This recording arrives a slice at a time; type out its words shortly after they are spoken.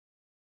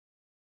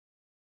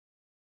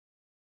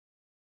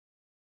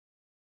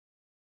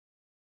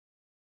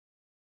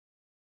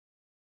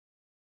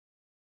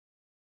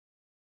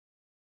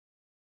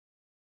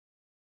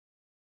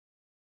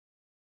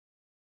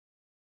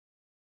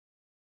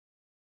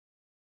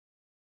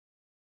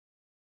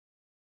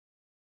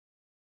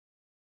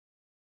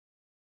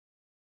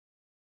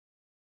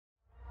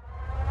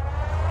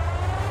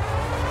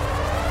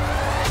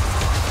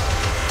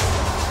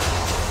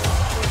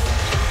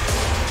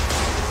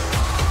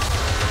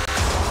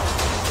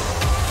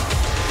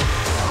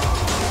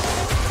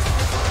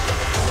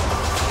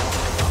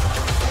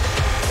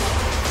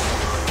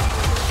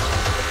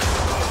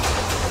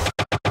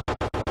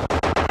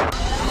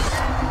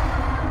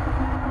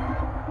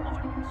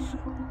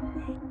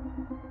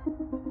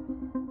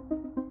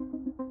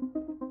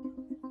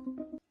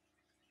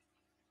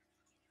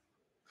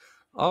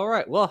All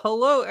right. Well,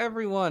 hello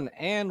everyone,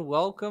 and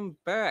welcome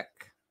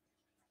back.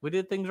 We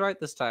did things right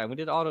this time. We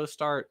did auto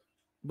start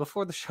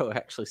before the show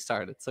actually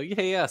started. So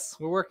yes,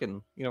 we're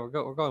working. We're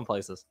going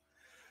places.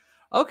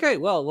 Okay.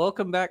 Well,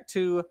 welcome back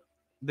to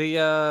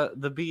the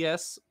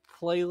BS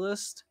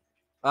playlist.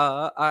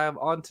 I am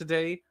on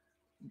today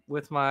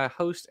with my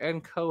host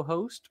and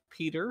co-host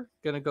Peter.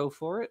 Gonna go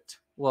for it.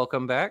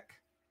 Welcome back.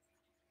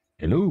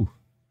 Hello.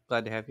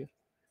 Glad to have you.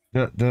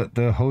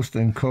 The host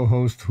and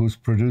co-host who's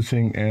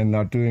producing and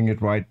not doing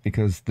it right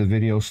because the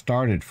video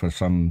started for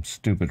some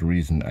stupid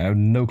reason. I have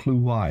no clue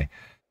why.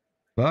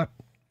 But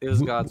It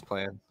was God's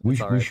plan. we,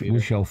 It's all right, we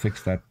Peter. shall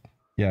fix that.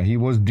 Yeah, he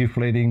was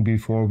deflating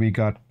before we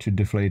got to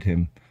deflate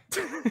him.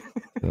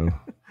 So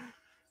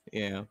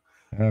Yeah.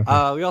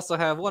 okay. We also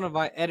have one of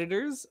my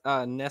editors,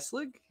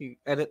 Neslig. He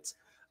edits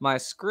my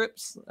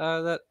scripts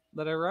that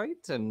I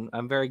write, and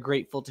I'm very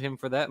grateful to him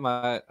for that.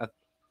 I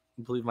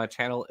believe my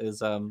channel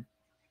is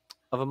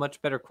of a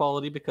much better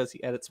quality because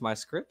he edits my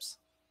scripts.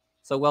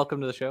 So welcome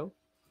to the show.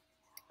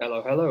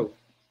 Hello, hello.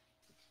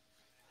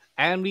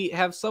 And we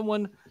have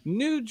someone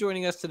new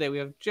joining us today. We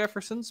have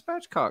Jefferson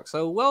Spatchcock.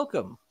 So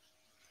welcome.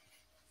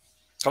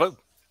 Hello.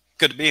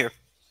 Good to be here.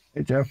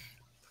 Hey Jeff.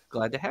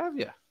 Glad to have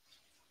you.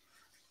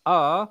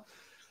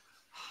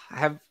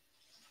 Have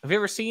you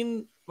ever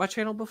seen my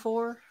channel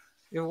before?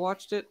 You ever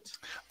watched it?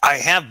 I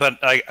have, but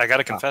I got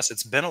to confess,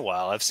 it's been a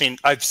while. I've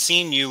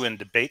seen you in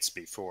debates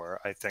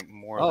before. I think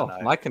more than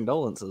I. My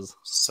condolences.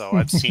 So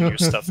I've seen your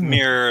stuff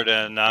mirrored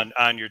and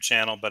on your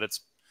channel, but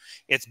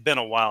it's been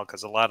a while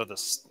because a lot of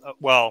this.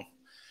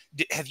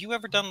 Have you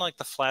ever done like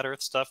the flat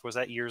Earth stuff? Was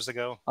that years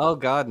ago? Oh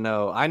God,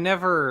 no! I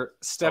never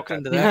stepped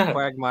into that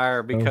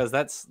quagmire because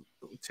that's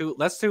too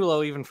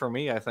low even for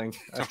me. I think.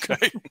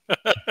 Okay.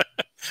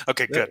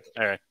 Okay. Good.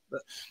 All right.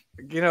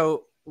 You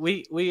know,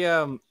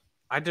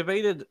 I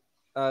debated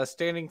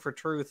standing for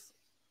truth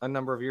a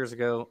number of years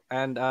ago,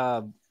 and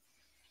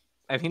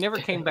he never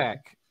came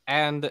back.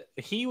 And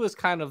he was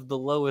kind of the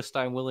lowest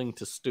I'm willing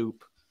to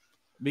stoop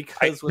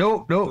because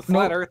No.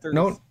 flat earthers.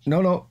 No.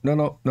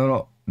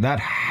 That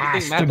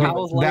has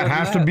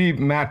to be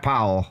Matt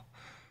Powell.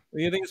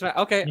 You think it's Matt?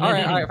 Okay, all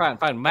right,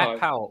 fine. Matt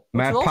Powell,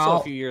 which was also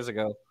a few years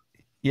ago.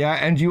 Yeah,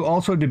 and you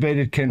also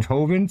debated Kent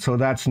Hovind, so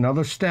that's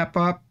another step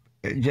up.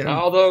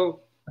 Although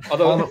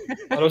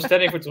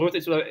standing for truth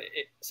is a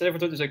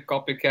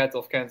copycat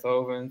of Kent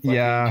Hovind.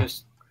 Like,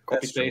 just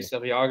copy paste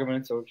every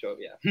argument. So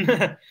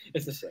yeah,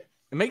 it's the same.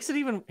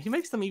 He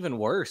makes them even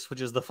worse, which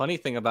is the funny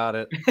thing about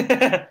it.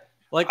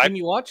 Like when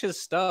you watch his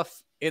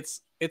stuff,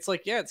 it's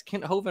like it's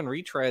Kent Hovind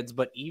retreads,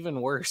 but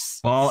even worse.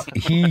 Well,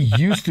 he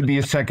used to be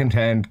a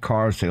secondhand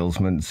car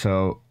salesman,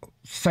 so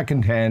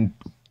secondhand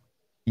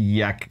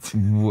yak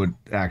would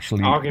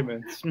actually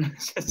arguments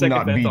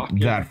not be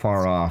that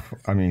far off.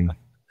 I mean,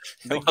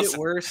 they get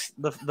worse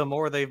the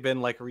more they've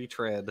been like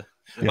retread.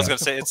 I was going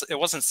to say it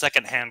wasn't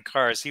secondhand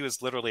cars. He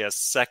was literally a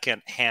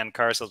second-hand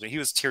car salesman. He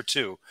was tier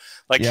 2,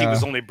 like he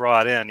was only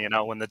brought in.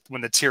 When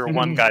the tier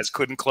 1 guys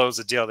couldn't close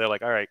the deal, they're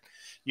like, all right.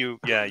 You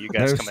guys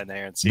come in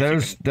there and see.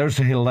 There's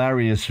a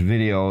hilarious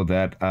video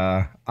that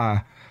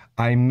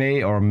I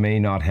may or may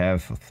not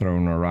have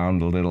thrown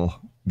around a little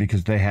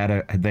because they had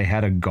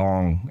a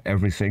gong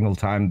every single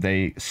time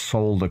they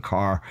sold a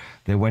car.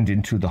 They went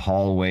into the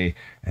hallway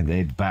and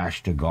they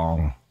bashed a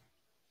gong.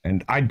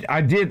 And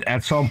I did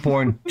at some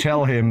point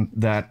tell him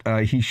that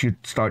he should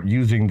start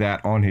using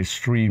that on his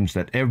streams.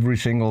 That every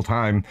single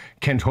time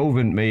Kent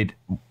Hovind made,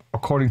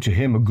 according to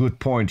him, a good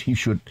point, he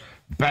should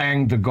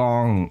bang the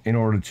gong in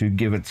order to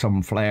give it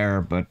some flair.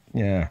 But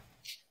yeah,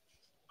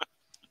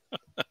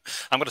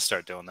 I'm going to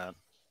start doing that.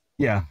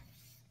 Yeah,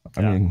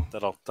 I mean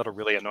that'll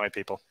really annoy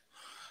people.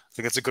 I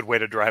think it's a good way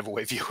to drive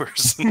away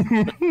viewers.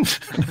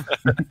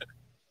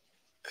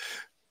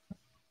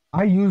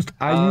 I used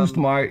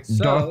my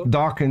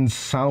Dawkins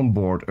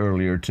soundboard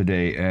earlier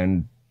today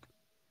and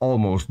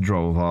almost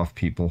drove off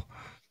people.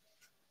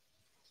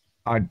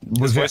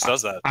 His voice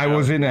does that. I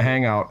was in a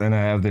hangout and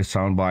I have this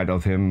soundbite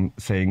of him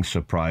saying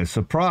 "surprise,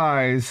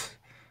 surprise,"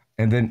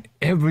 and then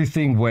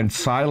everything went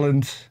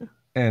silent.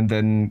 And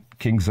then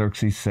King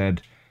Xerxes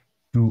said,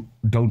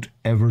 "Don't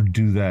ever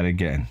do that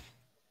again,"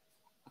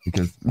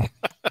 because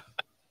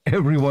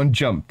everyone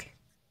jumped.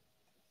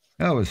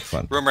 That was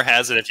fun. Rumor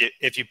has it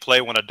if you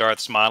play one of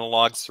Darth's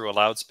monologues through a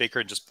loudspeaker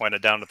and just point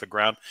it down at the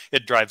ground,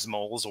 it drives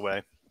moles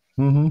away.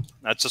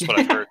 That's just what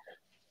I've heard.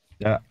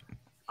 Yeah.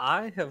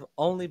 I have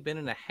only been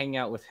in a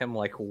hangout with him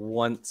like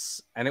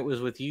once, and it was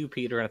with you,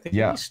 Peter. And I think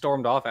he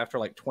stormed off after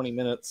like 20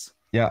 minutes.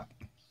 Yeah.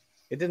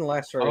 It didn't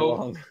last very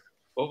long.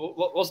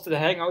 What was the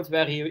hangout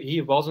where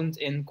he wasn't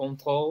in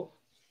control?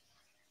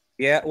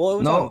 Yeah, well, it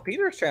was on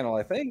Peter's channel,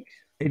 I think.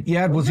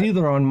 It was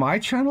either on my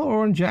channel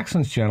or on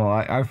Jackson's channel.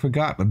 I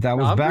forgot, but that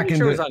was back in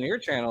it was on your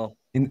channel.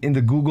 In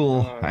the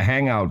Google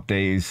Hangout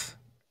days,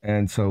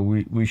 and so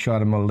we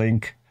shot him a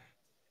link.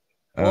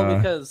 Well,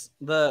 because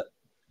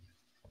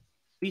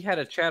we had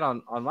a chat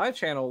on my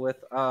channel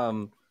with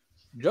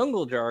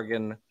Jungle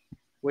Jargon,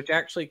 which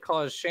actually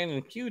caused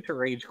Shannon Q to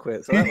rage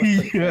quit. So that was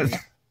pretty funny.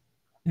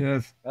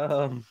 Yes.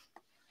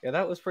 Yeah,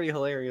 that was pretty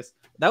hilarious.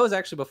 That was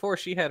actually before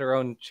she had her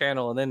own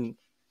channel, and then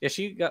yeah,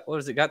 she got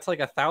got to like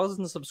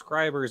 1,000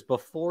 subscribers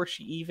before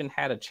she even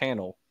had a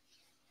channel,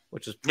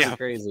 which is pretty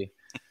crazy.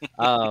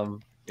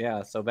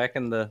 Yeah, so back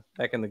in the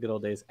good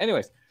old days.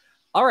 Anyways,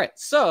 all right,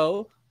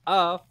 so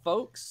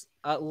folks,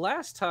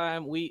 last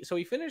time we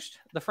finished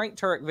the Frank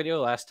Turek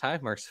video last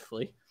time,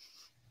 mercifully,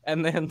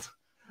 and then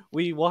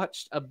we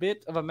watched a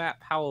bit of a Matt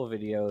Powell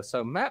video.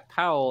 So Matt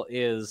Powell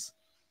is,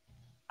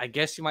 I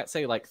guess you might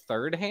say, like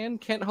third hand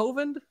Kent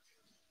Hovind.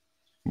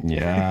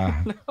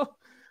 Yeah. No,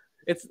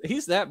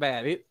 he's that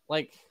bad.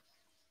 Like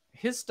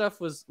his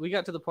stuff was. We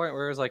got to the point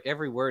where it was like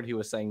every word he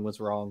was saying was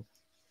wrong.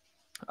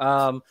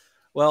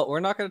 Well, we're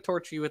not going to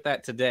torture you with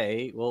that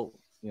today. We'll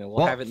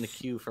have it in the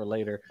queue for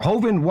later.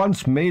 Hovind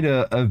once made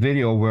a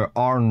video where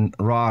Arn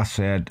Ra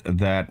said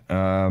that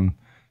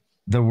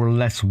there were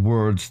less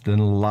words than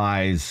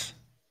lies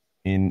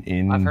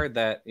in. I've heard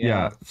that.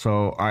 Yeah.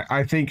 So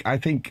I think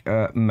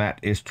Matt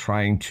is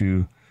trying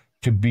to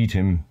beat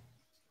him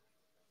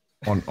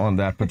on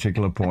that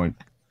particular point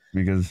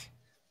because.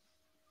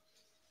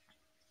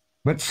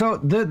 But so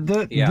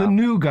the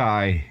new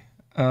guy.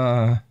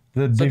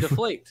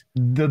 Deflate.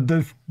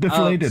 The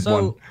deflated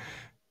one.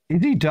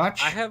 Is he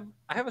Dutch? He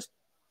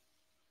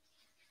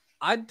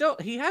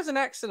has an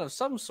accent of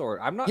some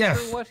sort. I'm not sure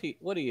what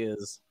he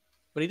is,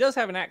 but he does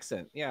have an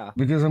accent. Yeah.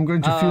 Because I'm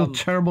going to feel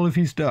terrible if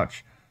he's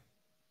Dutch.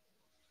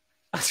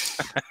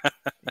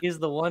 He's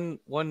the one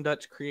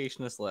Dutch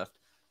creationist left.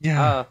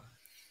 Yeah.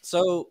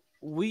 So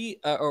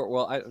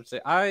I would say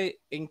I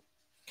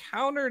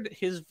encountered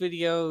his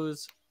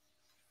videos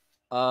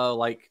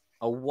like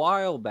a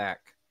while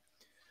back.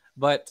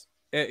 But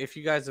if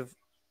you guys have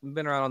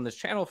been around on this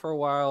channel for a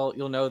while,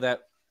 you'll know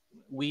that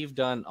we've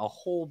done a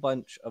whole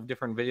bunch of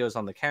different videos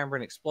on the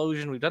Cambrian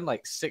explosion. We've done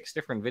like 6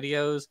 different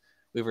videos.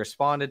 We've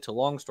responded to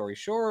Long Story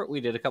Short. We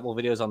did a couple of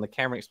videos on the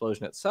Cambrian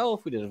explosion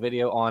itself. We did a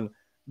video on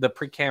the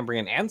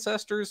Precambrian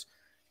ancestors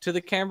to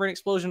the Cambrian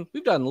explosion.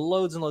 We've done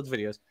loads and loads of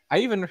videos. I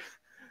even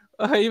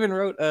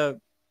wrote a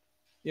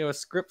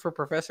script for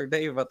Professor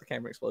Dave about the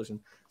Cambrian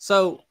explosion.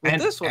 So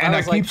with this one,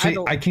 I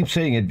keep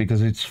saying it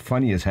because it's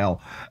funny as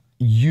hell.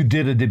 You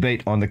did a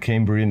debate on the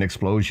Cambrian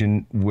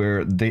explosion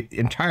where the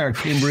entire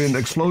Cambrian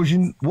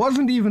explosion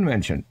wasn't even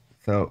mentioned.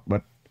 So,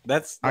 but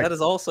that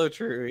is also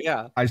true.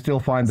 Yeah, I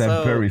still find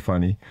that very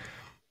funny.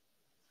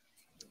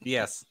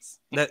 Yes,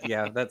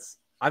 that's.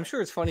 I'm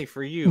sure it's funny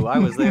for you. I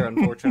was there,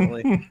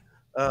 unfortunately.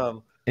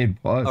 It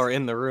was, or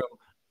in the room.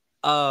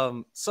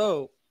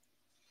 So,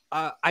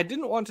 I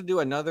didn't want to do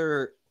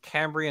another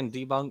Cambrian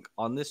debunk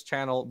on this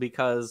channel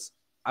because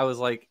I was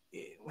like,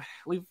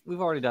 we've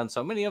already done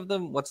so many of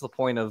them. What's the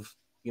point of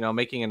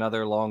making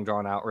another long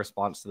drawn out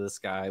response to this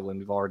guy when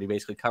we've already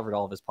basically covered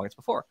all of his points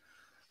before?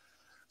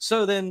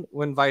 So then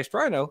when Vice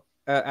Rhino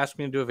asked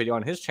me to do a video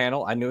on his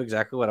channel, I knew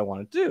exactly what I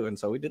wanted to do, and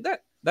so we did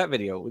that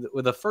video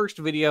with the first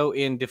video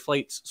in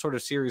Deflate's sort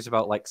of series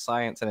about like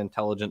science and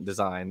intelligent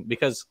design.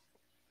 Because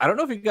I don't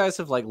know if you guys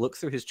have like looked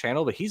through his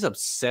channel, but he's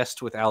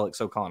obsessed with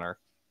Alex O'Connor,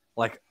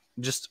 like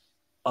just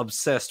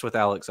obsessed with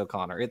Alex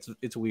O'Connor.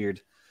 It's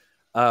weird.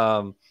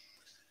 And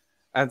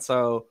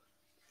so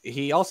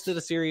he also did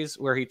a series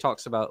where he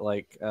talks about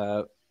like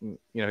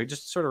he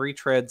just sort of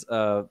retreads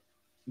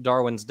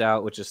Darwin's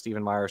Doubt, which is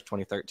Stephen Meyer's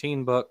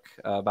 2013 book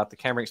about the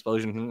Cambrian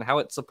explosion and how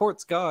it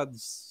supports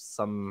gods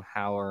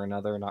somehow or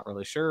another, not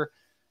really sure.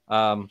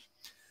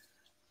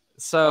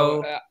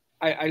 So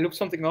I looked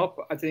something up.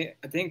 I think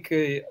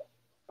it's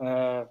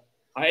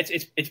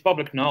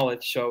public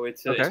knowledge, so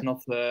it's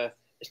not to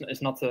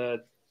how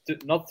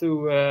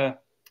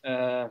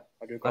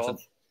do you call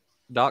it?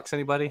 Dox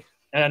anybody?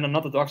 No,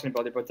 not to dox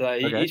anybody, but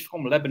he's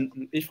from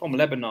Lebanon. He's from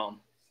Lebanon.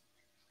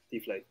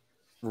 Deflate.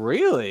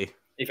 Really?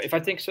 If I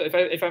think so,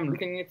 if I'm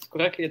looking at it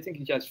correctly, I think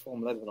he's just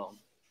from Lebanon.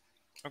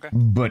 Okay.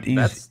 But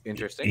that's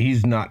interesting.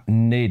 He's not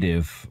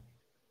native.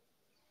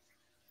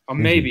 Or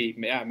maybe,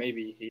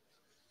 maybe.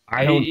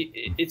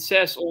 It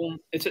says on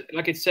a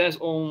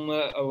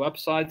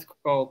website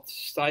called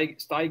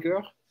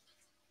Steiger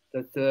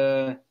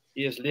that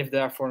he has lived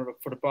there for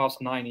the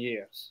past 9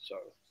 years. So.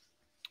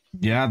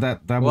 Yeah,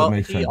 that would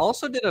make sense. He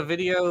also did a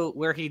video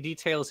where he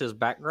details his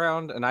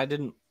background, and I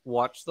didn't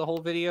watch the whole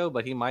video,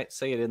 but he might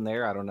say it in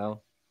there. I don't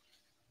know.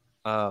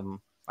 I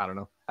don't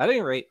know. At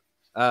any rate,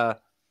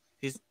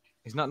 he's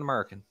not an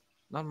American.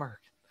 Not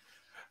American.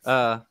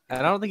 And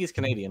I don't think he's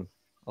Canadian.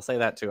 I'll say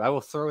that too. I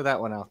will throw that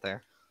one out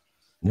there.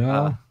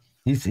 No,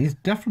 he's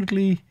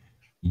definitely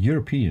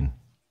European,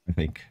 I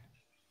think.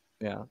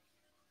 Yeah.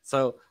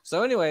 So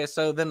anyway,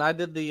 so then I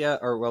did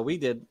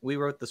we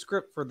wrote the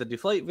script for the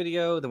Deflate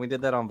video. Then we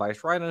did that on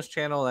Vice Rhino's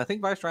channel. And I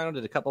think Vice Rhino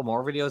did a couple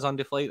more videos on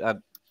Deflate.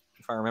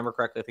 If I remember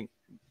correctly, I think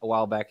a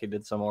while back he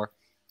did some more.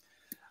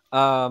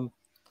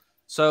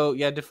 So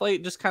yeah,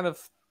 Deflate just kind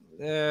of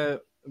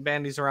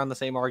bandies around the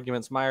same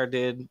arguments Meyer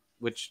did,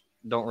 which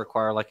don't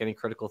require like any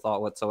critical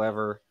thought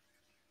whatsoever.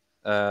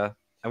 And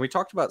we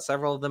talked about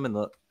several of them in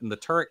the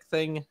Turek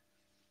thing.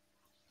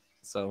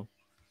 So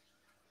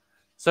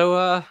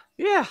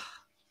yeah.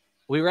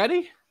 We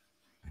ready?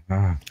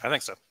 I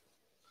think so.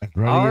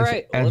 All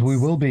right, as we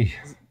will be.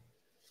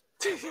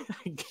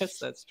 I guess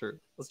that's true.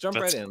 Let's jump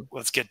right in.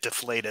 Let's get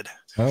deflated.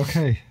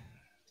 Okay.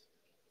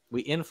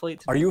 We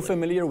inflate. Are you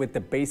familiar with the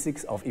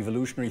basics of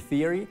evolutionary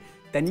theory?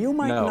 Then you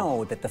might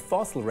know that the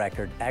fossil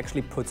record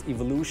actually puts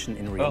evolution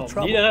in real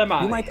trouble.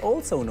 You might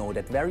also know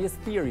that various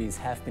theories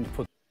have been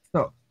put.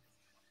 So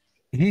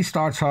he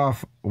starts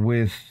off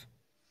with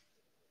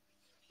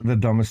the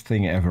dumbest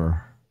thing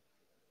ever.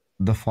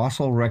 The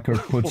fossil record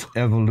puts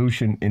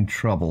evolution in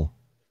trouble.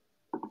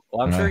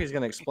 Well, I'm sure he's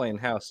going to explain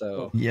how.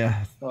 So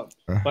yeah.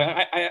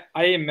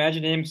 I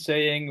imagine him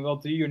saying, "Well,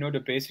 do you know the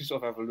basics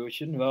of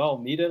evolution?" Well,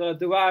 neither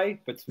do I.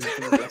 But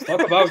let's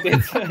talk about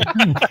it.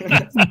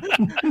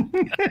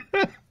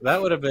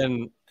 That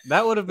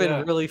would have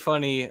been really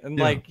funny, and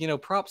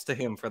props to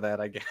him for that,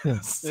 I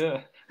guess.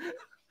 Yeah.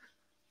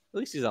 At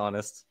least he's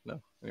honest.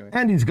 No. Anyway.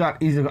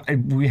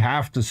 And we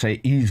have to say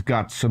he's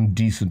got some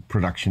decent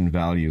production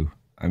value.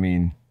 I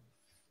mean.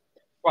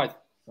 Right.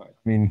 I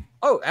mean.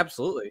 Oh,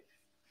 absolutely.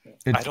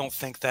 I don't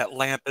think that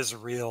lamp is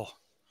real.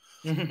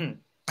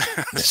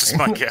 This is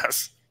my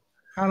guess.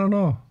 I don't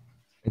know.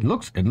 It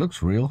looks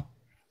real.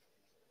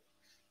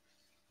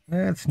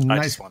 That's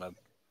nice. I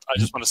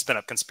just want to spin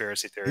up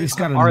conspiracy theories.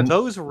 Are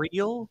those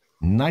real?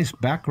 Nice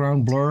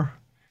background blur.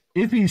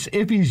 If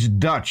he's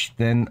Dutch,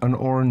 then an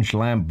orange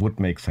lamp would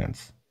make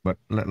sense. But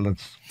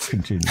let's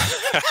continue.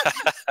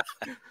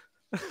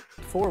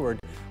 Forward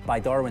by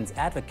Darwin's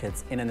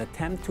advocates in an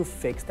attempt to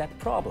fix that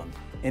problem.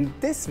 In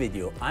this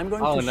video, I'm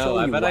going to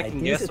show you why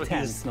these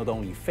attempts not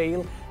only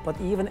fail, but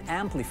even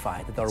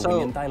amplify the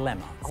Darwinian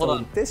dilemma. Hold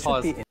on, this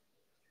should be.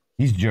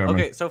 He's German.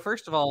 Okay, so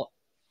first of all,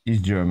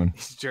 he's German.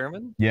 He's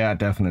German? Yeah,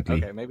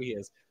 definitely. Okay, maybe he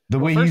is. The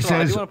way he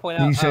says,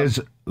 he says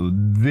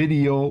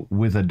video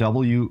with a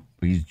W.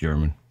 He's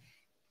German.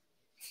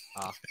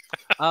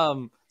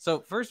 So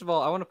first of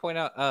all, I want to point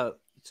out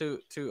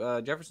to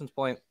Jefferson's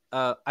point.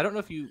 I don't know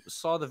if you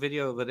saw the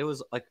video, but it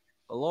was like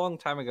a long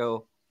time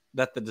ago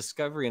that the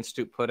Discovery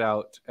Institute put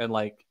out, and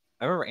I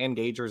remember Ann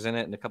Gager's in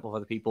it and a couple of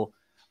other people,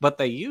 but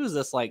they use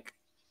this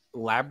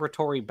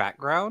laboratory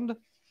background,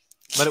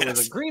 but it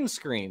was a green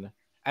screen,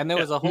 and there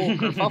was a whole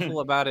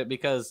kerfuffle about it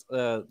because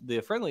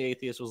the friendly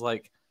atheist was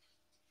like,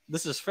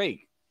 "This is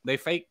fake. They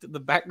faked the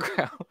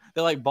background.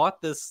 They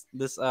bought this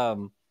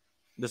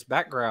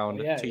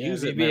background to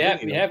use it.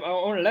 We have our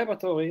own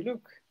laboratory.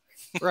 Look."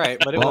 Right,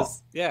 but it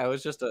was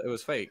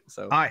fake.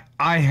 So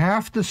I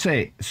have to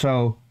say,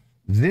 so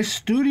this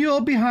studio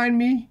behind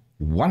me,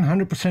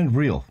 100%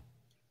 real.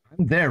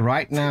 I'm there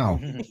right now.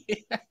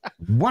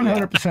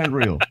 100%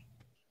 real.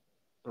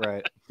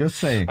 Right. Just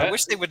saying. I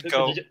wish they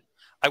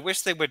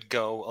would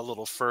go a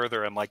little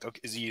further and okay,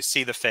 you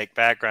see the fake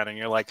background and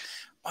you're like,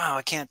 wow,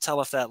 I can't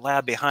tell if that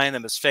lab behind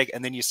them is fake.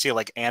 And then you see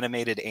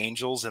animated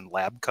angels in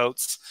lab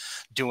coats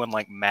doing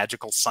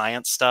magical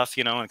science stuff,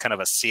 and kind of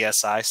a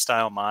CSI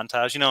style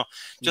montage,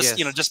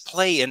 just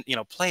play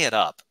it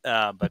up.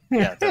 But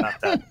yeah, they're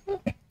not that.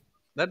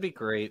 That'd be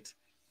great.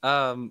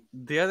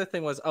 The other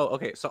thing was,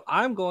 okay, so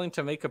I'm going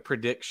to make a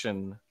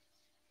prediction.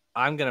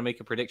 I'm going to make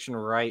a prediction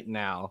right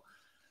now.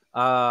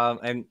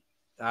 And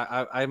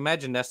I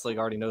imagine Nestle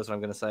already knows what I'm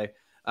going to say.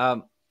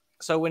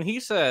 So when he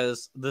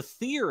says the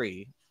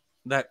theory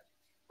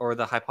or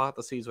the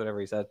hypotheses, whatever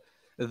he said,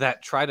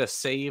 that try to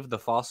save the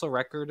fossil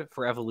record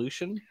for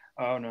evolution,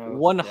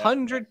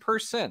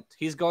 100%,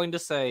 he's going to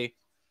say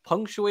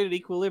punctuated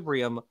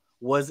equilibrium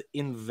was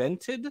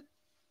invented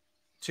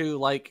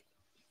to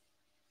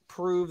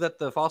prove that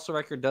the fossil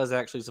record does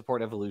actually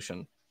support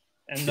evolution.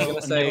 And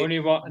the only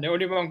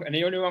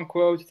one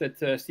quote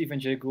that Stephen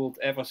Jay Gould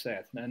ever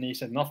said, and he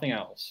said nothing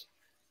else.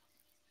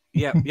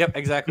 Yep,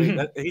 exactly.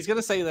 He's going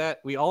to say that.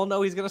 We all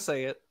know he's going to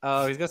say it.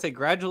 He's going to say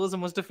gradualism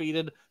was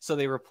defeated, so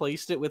they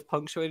replaced it with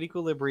punctuated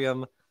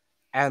equilibrium,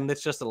 and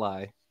it's just a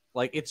lie.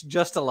 It's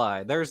just a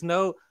lie. There's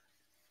not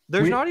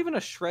even a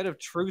shred of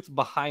truth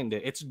behind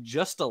it. It's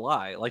just a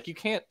lie. You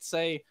can't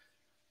say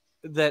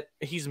that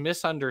he's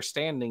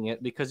misunderstanding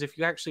it, because if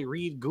you actually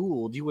read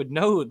Gould, you would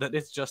know that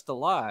it's just a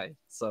lie.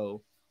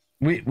 So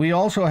we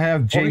also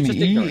have Jamie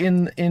E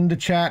in the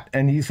chat,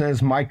 and he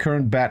says, my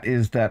current bet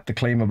is that the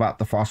claim about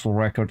the fossil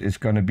record is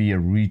going to be a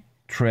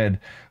retread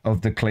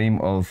of the claim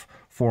of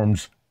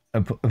forms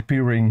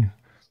appearing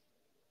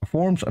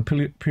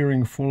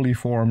fully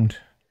formed,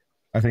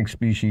 I think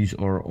species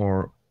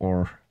or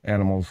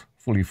animals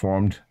fully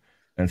formed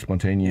and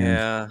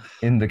spontaneous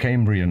in the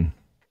Cambrian.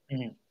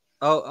 Mm-hmm.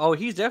 Oh,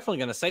 he's definitely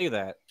going to say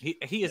that.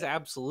 He is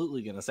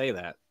absolutely going to say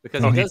that,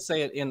 because he does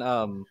say it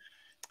in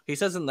he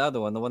says in the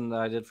other one, the one that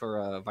I did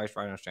for Vice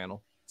Rhino's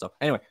channel. So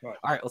anyway, all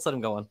right, let's let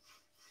him go on.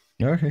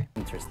 Okay.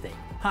 Interesting.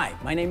 Hi,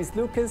 my name is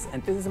Lucas,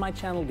 and this is my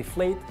channel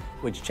Deflate,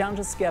 which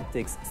challenges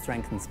skeptics,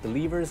 strengthens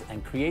believers,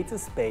 and creates a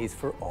space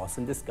for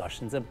awesome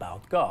discussions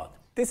about God.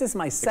 This is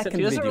my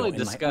second video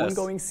in my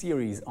ongoing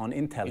series on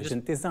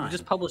intelligent design.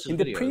 In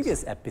the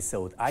previous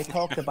episode, I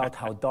talked about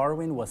how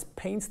Darwin was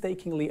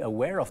painstakingly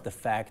aware of the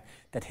fact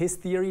that his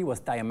theory was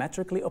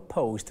diametrically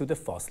opposed to the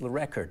fossil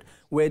record,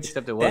 which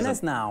then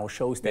as now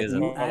shows that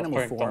new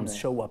animal forms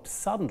show up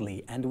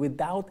suddenly and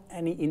without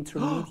any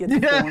intermediate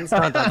forms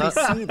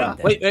preceding them.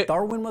 Wait,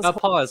 Darwin was...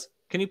 pause.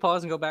 Can you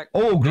pause and go back?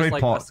 Oh, great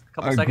pause. A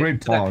couple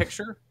seconds to that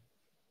picture?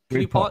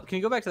 Can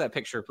you go back to that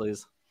picture,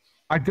 please?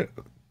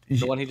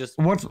 The one he just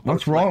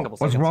what's wrong?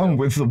 What's wrong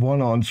with the one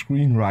on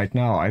screen right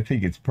now? I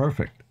think it's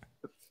perfect.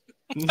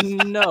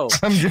 No,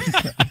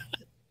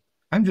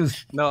 I'm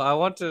just. No, I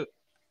want to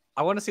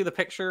see the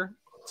picture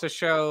to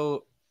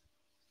show,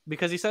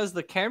 because he says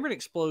the Cambrian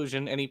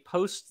explosion, and he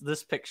posts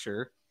this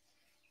picture.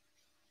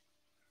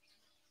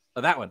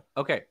 Oh, that one.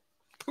 Okay.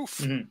 Poof.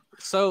 Mm-hmm.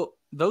 So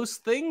those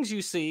things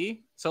you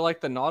see, so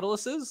like the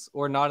Nautiluses,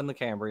 or not in the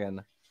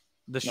Cambrian,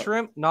 the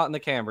shrimp not in the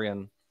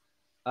Cambrian.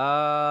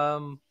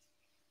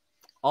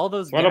 All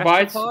those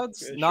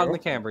gastropods, not in the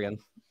Cambrian.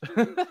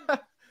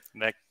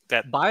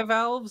 that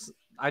bivalves,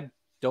 I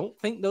don't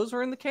think those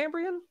were in the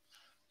Cambrian.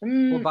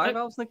 Were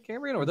bivalves in the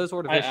Cambrian, or those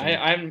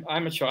Ordovician?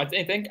 I'm not sure. I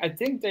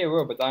think they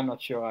were, but I'm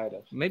not sure either.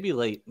 Maybe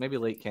late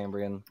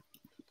Cambrian.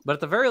 But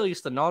at the very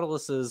least, the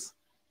Nautiluses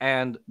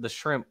and the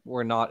shrimp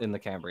were not in the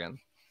Cambrian.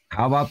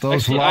 How about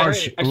those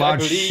large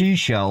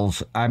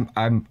seashells?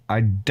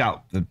 I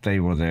doubt that they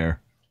were there.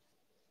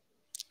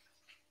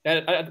 They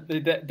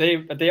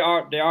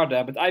are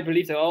there, but I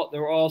believe there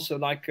were also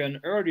like an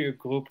earlier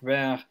group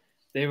where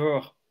they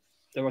were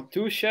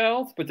too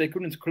shelled, but they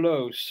couldn't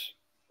close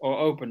or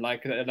open,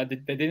 like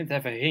they didn't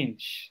have a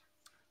hinge.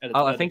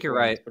 I think you're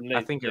right.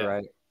 I think you're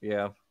right.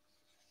 Yeah.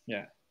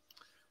 Yeah.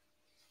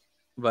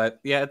 But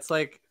yeah, it's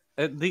like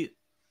at least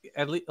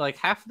like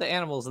half of the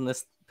animals in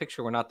this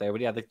picture were not there.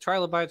 But yeah, the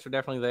trilobites were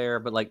definitely there,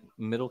 but like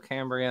Middle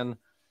Cambrian,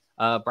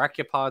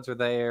 brachiopods are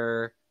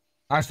there.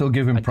 I still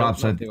give him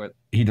props that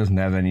he doesn't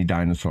have any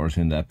dinosaurs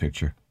in that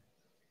picture.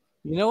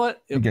 You know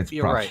what? He gets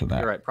props for that.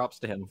 You're right. Props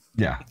to him.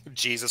 Yeah.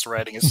 Jesus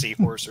riding a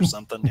seahorse or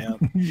something. Yeah.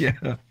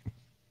 Yeah.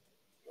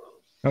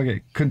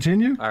 Okay,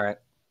 continue. All right.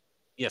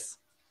 Yes.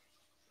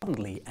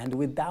 And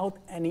without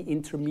any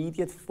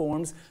intermediate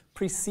forms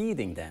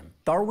preceding them.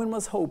 Darwin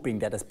was hoping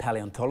that as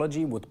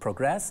paleontology would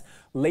progress,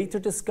 later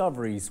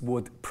discoveries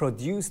would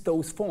produce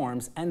those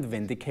forms and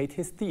vindicate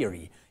his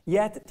theory.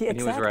 Yet the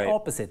exact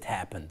opposite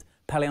happened.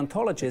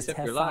 Paleontologists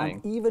have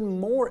found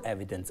even more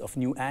evidence of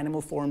new animal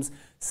forms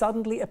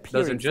suddenly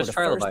appearing for the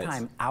first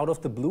time out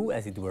of the blue,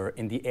 as it were,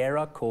 in the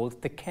era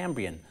called the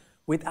Cambrian,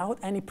 without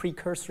any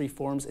precursory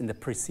forms in the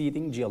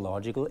preceding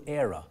geological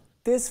era.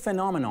 This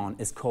phenomenon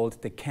is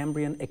called the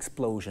Cambrian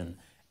explosion,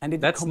 and it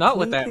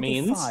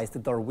completely defies the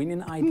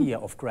Darwinian idea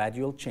of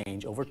gradual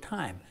change over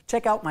time.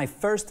 Check out my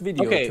first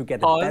video to get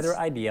a better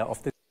idea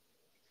of the...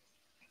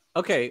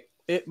 Okay,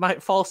 it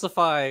might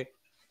falsify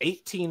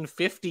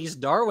 1850s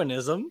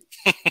Darwinism,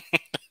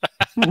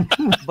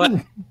 but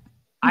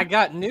I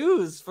got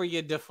news for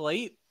you,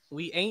 Deflate.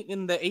 We ain't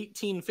in the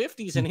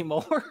 1850s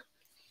anymore.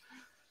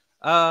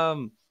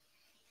 God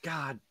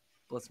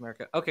bless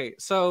America. Okay,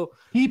 so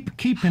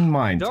keep in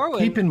mind,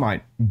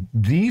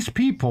 these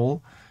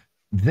people,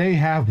 they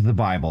have the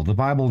Bible. The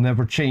Bible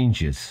never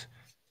changes.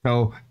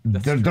 So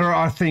there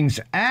are things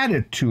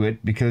added to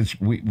it because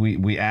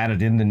we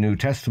added in the New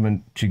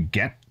Testament to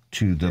get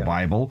to the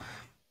Bible.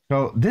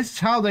 So this is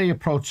how they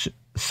approach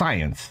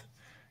science.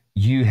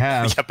 You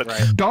have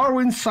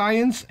Darwin's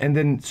science, and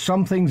then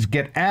some things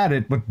get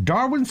added, but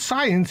Darwin's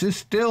science is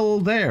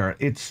still there.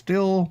 It's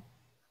still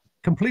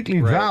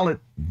completely valid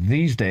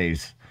these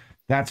days.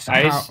 That's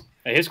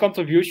his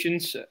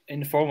contributions in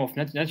the form of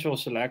natural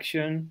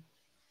selection.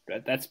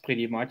 That's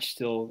pretty much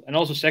still, and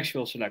also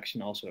sexual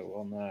selection also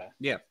on.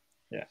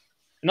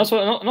 And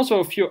also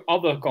a few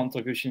other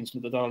contributions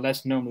that are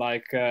less known,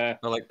 like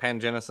like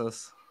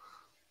pangenesis.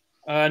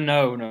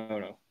 No.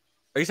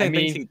 Are you saying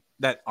things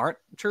that aren't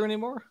true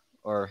anymore,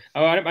 or?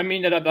 Oh, I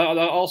mean that there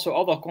are also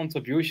other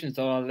contributions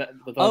that are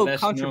less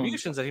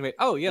contributions known. That he made.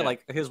 Oh yeah,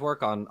 like his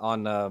work on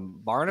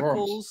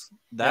barnacles.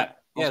 Worms.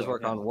 His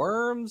work on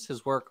worms.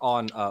 His work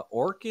on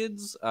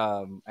orchids.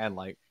 And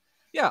like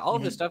all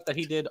of the stuff that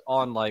he did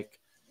on like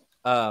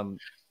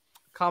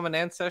common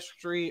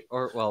ancestry,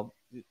 or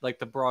like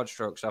the broad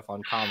stroke stuff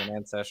on common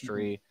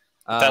ancestry.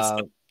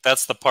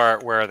 That's the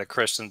part where the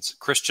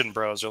Christian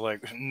bros are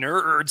like,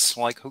 nerds.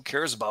 Like, who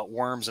cares about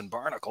worms and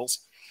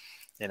barnacles?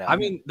 You know. I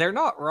mean, they're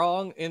not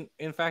wrong.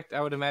 In fact,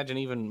 I would imagine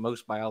even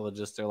most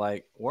biologists are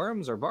like,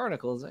 worms or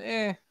barnacles.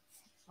 I'm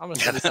gonna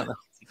say something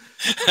else.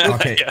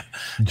 Okay,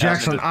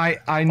 Jackson,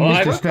 I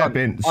need to step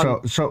in.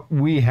 So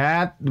we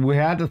had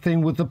the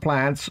thing with the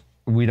plants.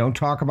 We don't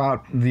talk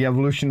about the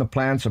evolution of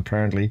plants,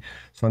 apparently.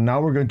 So now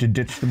we're going to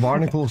ditch the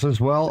barnacles as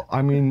well.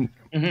 I mean,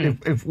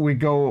 if we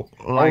go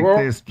like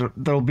this,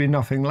 there'll be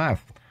nothing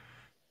left.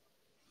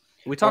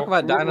 We talk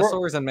about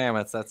dinosaurs and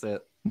mammoths. That's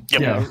it.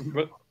 Yeah.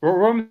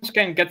 Worms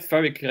can get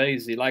very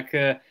crazy. Like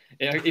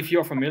if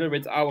you're familiar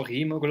with our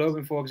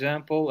hemoglobin, for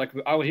example, like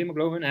our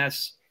hemoglobin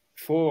has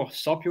 4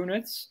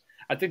 subunits.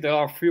 I think there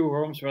are a few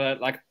worms where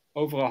like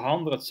over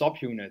 100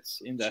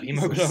 subunits in the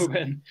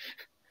hemoglobin.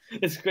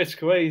 It's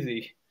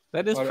crazy.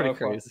 That is pretty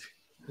crazy.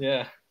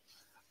 Yeah.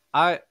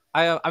 I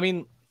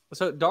mean,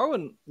 so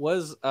Darwin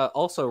was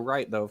also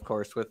right, though, of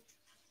course, with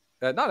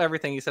not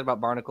everything he said about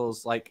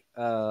barnacles. Like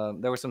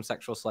there was some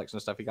sexual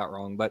selection stuff he got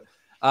wrong, but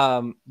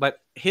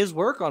his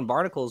work on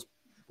barnacles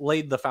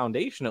laid the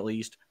foundation, at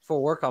least, for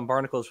work on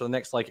barnacles for the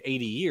next like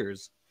 80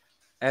 years.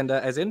 And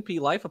as NP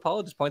Life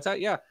Apologist points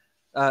out, yeah,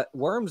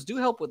 worms do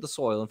help with the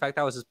soil. In fact,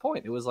 that was his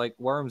point. It was like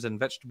worms and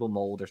vegetable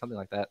mold or something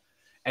like that.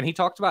 And he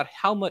talked about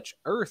how much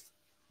earth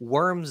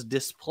worms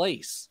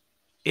displace.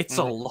 It's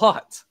a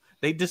lot.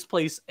 They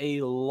displace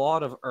a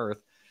lot of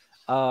earth,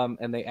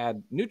 and they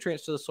add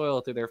nutrients to the soil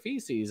through their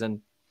feces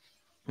and,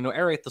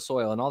 aerate the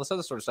soil and all this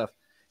other sort of stuff.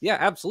 Yeah,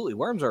 absolutely.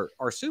 Worms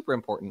are super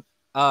important.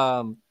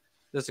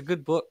 There's a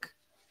good book,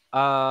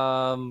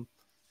 The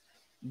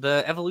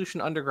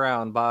Evolution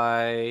Underground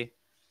by,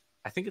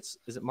 I think is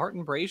it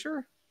Martin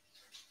Brazier?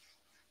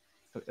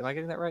 Am I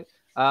getting that right?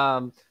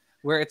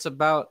 Where it's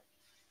about,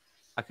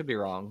 I could be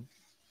wrong.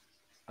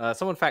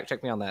 Someone fact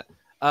check me on that.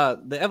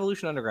 The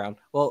Evolution Underground.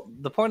 Well,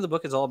 the point of the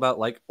book is all about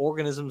like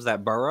organisms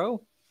that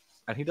burrow,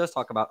 and he does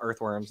talk about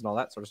earthworms and all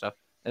that sort of stuff.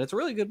 And it's a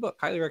really good book.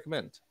 Highly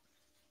recommend.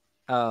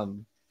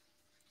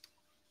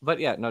 But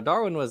yeah, no,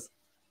 Darwin got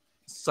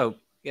stuff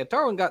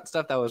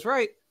that was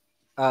right,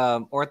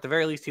 or at the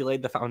very least, he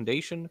laid the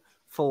foundation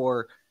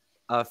for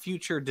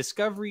future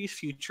discoveries,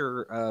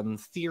 future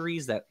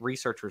theories that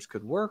researchers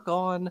could work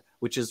on,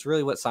 which is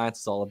really what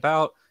science is all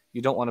about.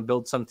 You don't want to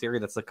build some theory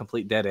that's a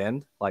complete dead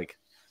end. Like,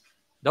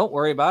 don't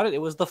worry about it.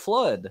 It was the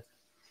flood,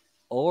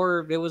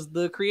 or it was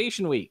the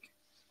creation week,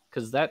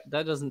 because that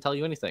doesn't tell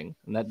you anything,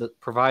 and that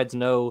provides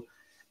no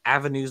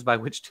avenues by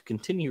which to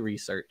continue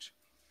research.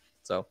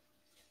 So,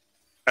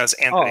 as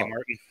Anthony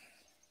Martin,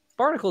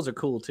 barnacles are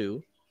cool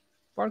too.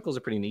 Barnacles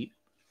are pretty neat.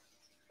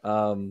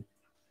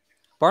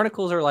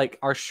 Barnacles are like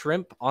our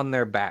shrimp on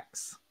their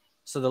backs.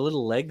 So the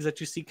little legs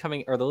that you see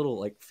coming, or the little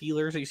like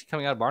feelers that you see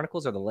coming out of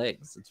barnacles, are the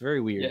legs. It's very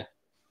weird. Yeah.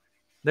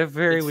 They're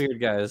very weird,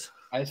 guys.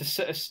 It's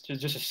just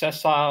a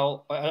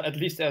sessile, at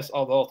least as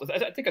adults.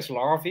 I think as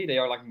larvae, they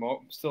are like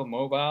still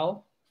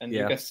mobile, and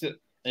you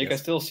can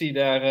still see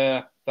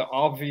their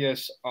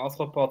obvious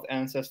arthropod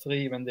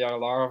ancestry when they are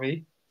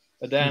larvae.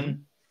 But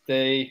then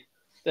they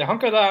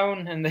hunker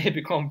down and they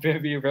become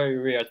very, very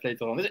weird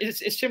later on.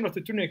 It's similar to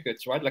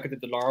tunicates, right? Like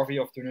the larvae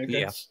of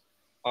tunicates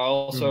are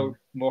also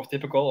more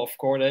typical of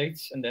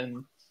chordates, and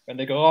then when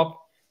they grow up,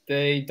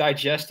 they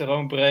digest their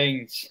own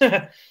brains.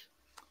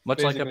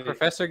 Much like a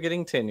professor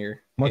getting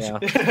tenure. Much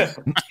like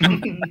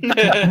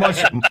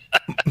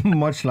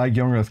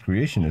young Earth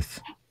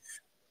creationists.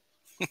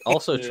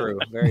 Also true.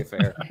 Very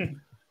fair.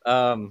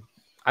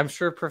 I'm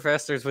sure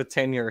professors with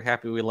tenure are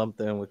happy we lumped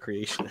them with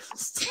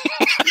creationists.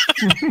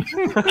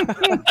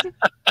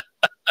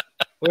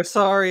 We're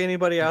sorry,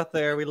 anybody out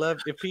there. We love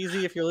you.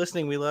 Peasy, if you're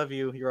listening, we love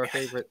you. You're our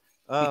favorite.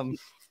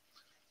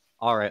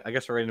 All right, I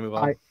guess we're ready to move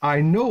on.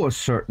 I know a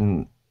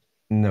certain...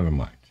 Never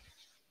mind.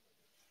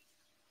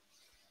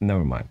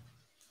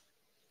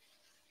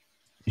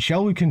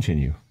 Shall we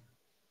continue?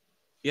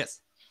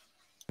 Yes.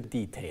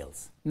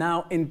 Details.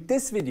 Now, in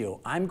this video,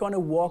 I'm going to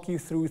walk you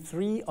through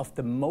 3 of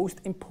the most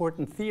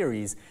important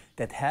theories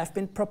that have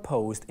been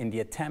proposed in the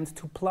attempt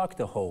to plug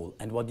the hole.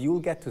 And what you'll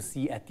get to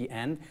see at the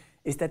end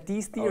is that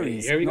these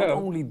theories not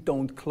only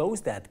don't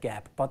close that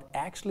gap, but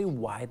actually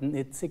widen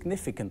it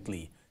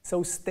significantly.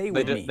 So stay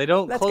with me. They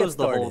don't close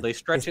the hole; they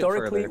stretch it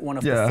further. Historically, one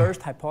of the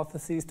first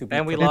hypotheses to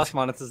be we lost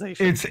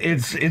monetization. It's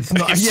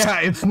not. Yeah,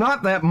 it's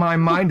not that my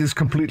mind is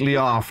completely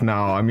off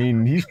now. I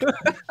mean, he's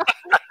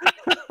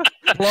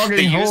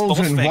plugging holes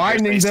and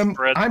widening them.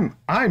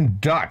 I'm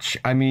Dutch.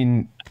 I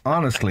mean,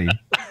 honestly,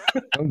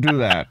 don't do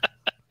that.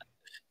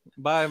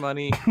 Bye,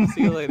 money.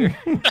 See you later.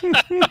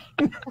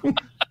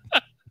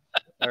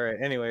 All right.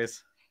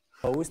 Anyways.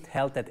 Host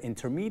held that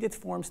intermediate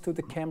forms to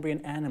the Cambrian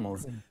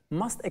animals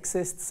must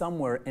exist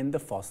somewhere in the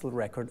fossil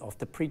record of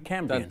the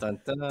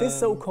Precambrian. This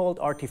so-called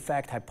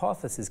artifact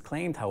hypothesis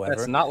claimed,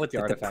 however, that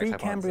the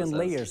Precambrian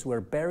layers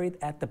were buried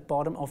at the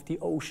bottom of the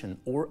ocean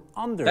or under the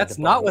bottom of the ocean. That's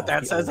not what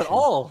that says at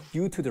all.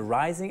 Due to the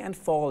rising and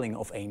falling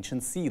of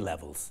ancient sea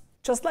levels.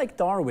 Just like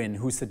Darwin,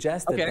 who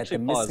suggested that the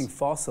missing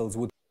fossils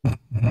would...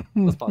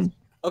 Let's pause.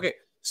 Okay,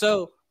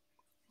 so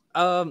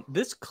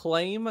this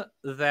claim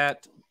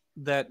that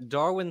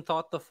Darwin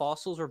thought the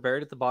fossils were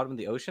buried at the bottom of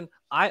the ocean,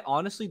 I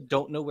honestly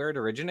don't know where it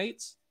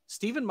originates.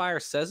 Stephen Meyer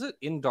says it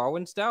in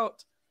Darwin's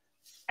Doubt,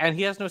 and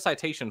he has no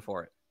citation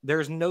for it.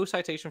 There's no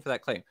citation for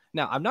that claim.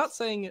 Now, I'm not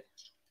saying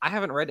I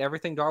haven't read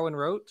everything Darwin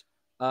wrote,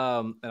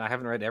 and I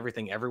haven't read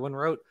everything everyone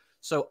wrote,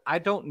 so I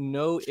don't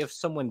know if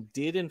someone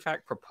did in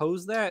fact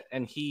propose that,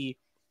 and he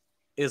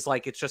is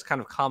like, it's just kind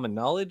of common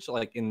knowledge,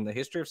 like in the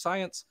history of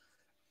science.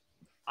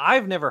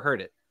 I've never heard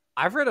it.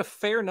 I've read a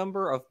fair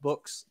number of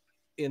books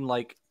in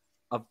like,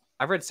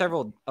 I've read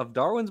several of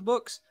Darwin's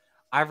books.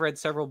 I've read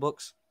several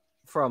books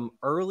from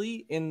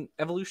early in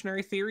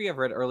evolutionary theory. I've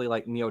read early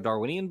like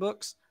neo-Darwinian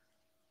books.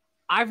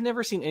 I've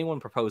never seen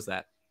anyone propose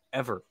that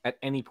ever at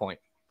any point.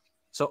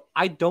 So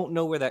I don't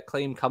know where that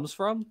claim comes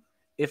from.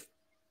 If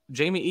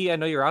Jamie E, I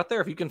know you're out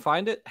there. If you can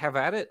find it, have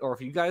at it. Or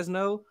if you guys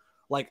know,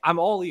 like, I'm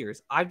all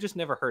ears. I've just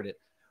never heard it.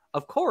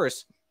 Of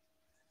course,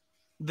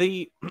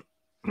 the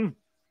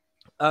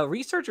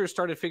researchers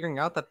started figuring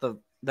out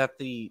that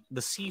the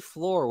sea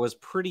floor was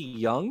pretty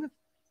young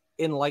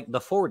in like the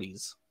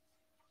 40s,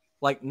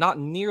 like not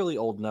nearly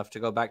old enough to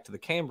go back to the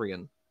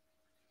Cambrian.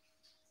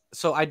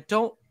 So I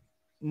don't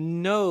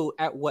know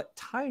at what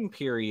time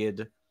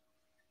period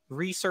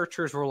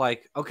researchers were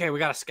like, okay, we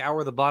got to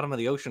scour the bottom of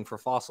the ocean for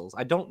fossils.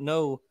 I don't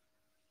know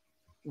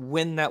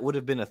when that would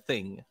have been a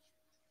thing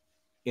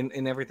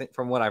in everything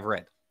from what I've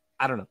read.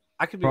 I don't know.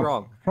 I could be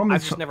wrong.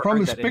 I've just never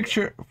heard that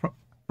picture.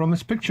 From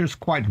his pictures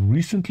quite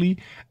recently,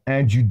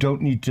 and you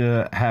don't need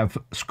to have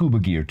scuba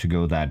gear to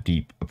go that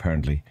deep,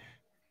 apparently.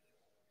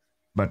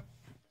 But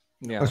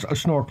yeah, a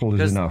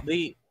snorkel is enough.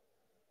 The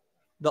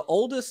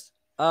oldest,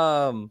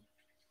 Aaron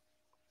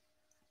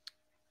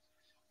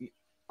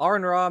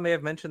Ra may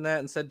have mentioned that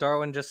and said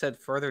Darwin just said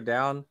further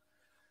down.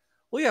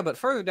 Well, yeah, but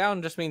further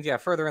down just means, yeah,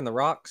 further in the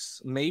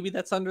rocks. Maybe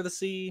that's under the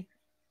sea.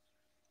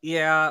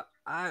 Yeah,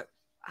 I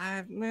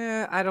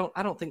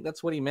don't think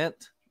that's what he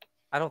meant.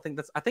 I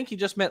think he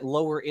just meant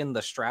lower in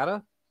the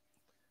strata.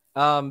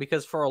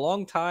 Because for a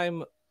long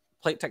time,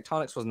 plate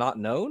tectonics was not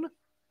known.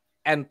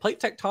 And plate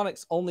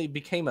tectonics only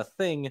became a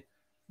thing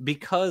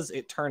because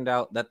it turned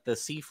out that the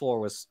seafloor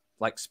was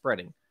like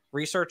spreading.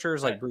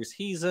 Researchers like Bruce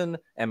Heezen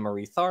and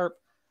Marie Tharp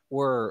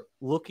were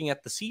looking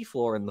at the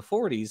seafloor in the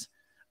 40s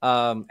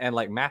and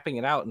like mapping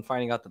it out and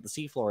finding out that the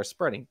seafloor is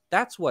spreading.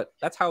 That's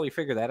how we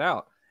figured that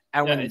out.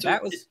 And when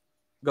that was...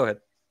 Go ahead.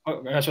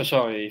 Oh, so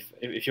sorry.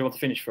 If you want to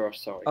finish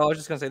first, sorry. Oh, I was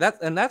just going to say that,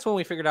 and that's when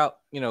we figured out,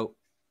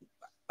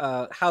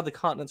 how the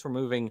continents were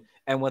moving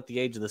and what the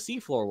age of the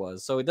seafloor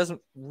was. So it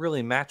doesn't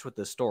really match with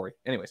this story.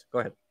 Anyways, go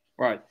ahead.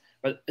 Right,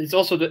 but it's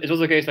also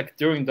the case like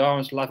during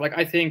Darwin's life. Like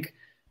I think,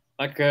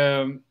 like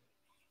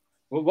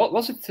what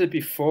was it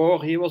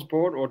before he was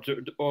born,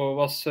 or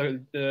was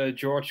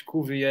George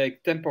Cuvier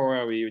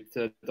temporary with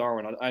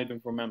Darwin? I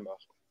don't remember.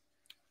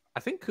 I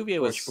think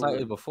Cuvier was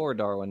slightly before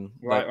Darwin.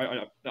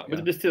 Right.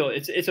 But still,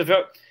 it's a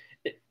very...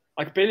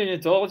 Like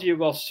paleontology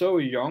was so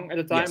young at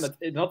the time that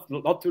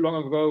not too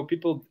long ago,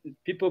 people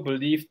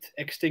believed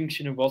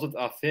extinction wasn't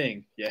a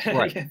thing. Yeah,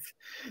 right.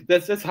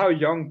 that's how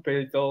young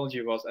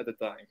paleontology was at the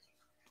time.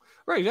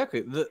 Right,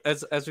 exactly.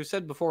 As we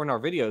said before in our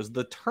videos,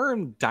 the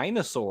term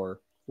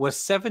dinosaur was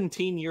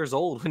 17 years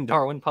old when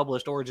Darwin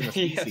published Origin of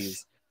Species.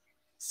 Yes.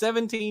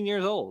 17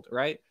 years old,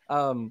 right?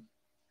 Oh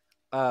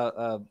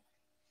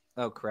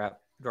crap.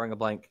 Drawing a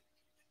blank.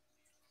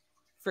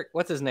 Frick,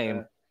 what's his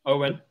name?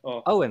 Owen.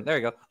 Owen, there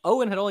you go.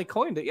 Owen had only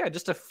coined it,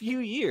 just a few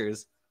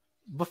years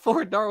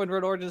before Darwin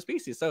wrote Origin of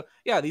Species. So,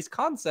 yeah, these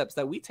concepts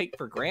that we take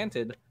for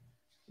granted,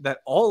 that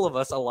all of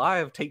us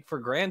alive take for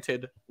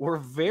granted, were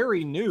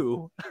very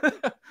new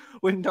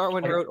when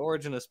Darwin wrote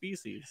Origin of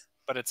Species.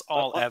 But it's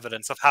all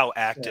evidence of how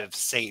active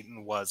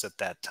Satan was at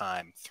that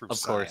time through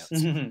science.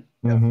 Course.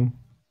 Mm-hmm. Mm-hmm.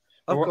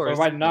 Of course.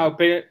 Right now,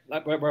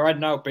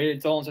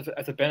 paleontologists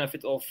have the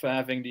benefit of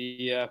having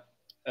the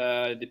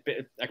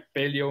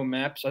paleo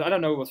maps. I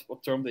don't know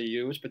what term they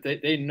use, but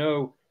they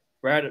know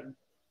where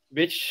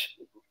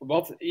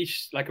where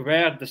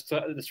the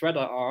strata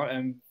are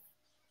and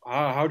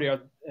how they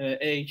are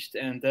aged,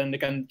 and then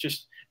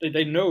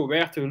they know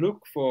where to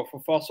look for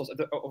fossils of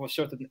a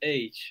certain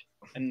age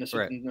and a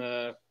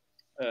certain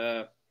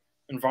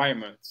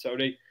environment. So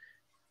they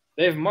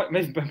have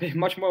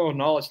much more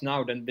knowledge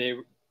now than they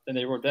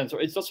were then. So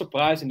it's not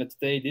surprising that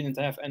they didn't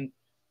have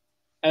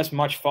as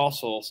much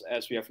fossils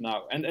as we have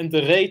now, and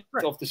the rate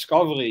of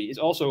discovery is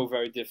also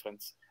very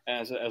different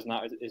as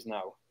now it is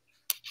now.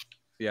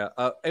 Yeah,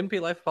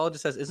 MP Life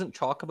Apologist says, isn't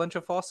chalk a bunch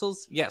of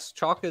fossils? Yes,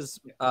 chalk is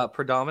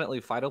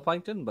predominantly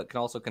phytoplankton, but can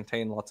also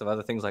contain lots of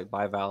other things like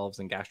bivalves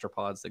and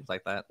gastropods, things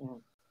like that.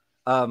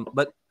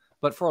 Mm-hmm.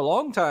 But for a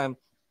long time,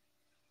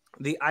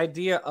 the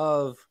idea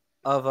of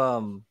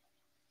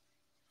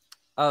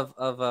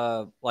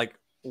like,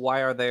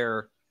 why are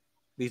there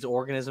these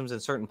organisms in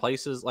certain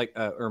places, like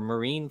or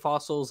marine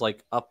fossils,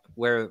 like up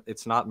where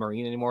it's not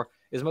marine anymore,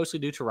 is mostly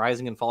due to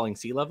rising and falling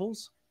sea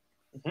levels.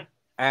 Mm-hmm.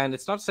 And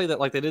it's not to say that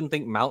like they didn't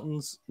think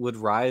mountains would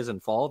rise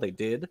and fall. They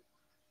did,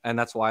 and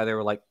that's why they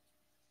were like,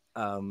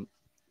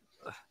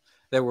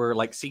 there were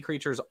like sea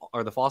creatures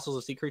or the fossils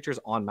of sea creatures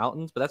on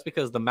mountains. But that's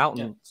because the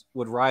mountains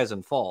would rise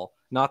and fall,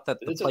 not that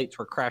the plates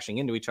were crashing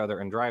into each other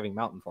and driving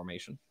mountain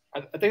formation.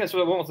 I think that's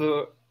one of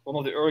the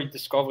early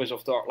discoveries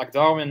of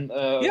Darwin.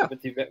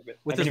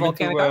 With his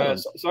volcanic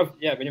islands. When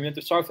he went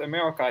to South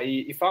America,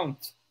 he found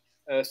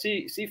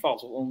sea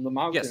fossils on the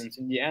mountains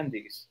in the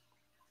Andes.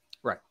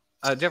 Right.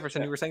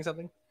 Jefferson, you were saying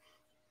something?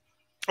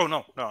 Oh,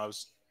 no, I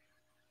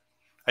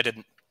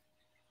didn't.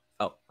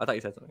 Oh, I thought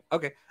you said something.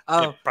 Okay.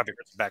 Probably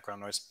heard some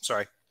background noise.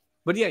 Sorry.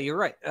 But yeah, you're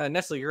right.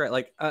 Nestle, you're right.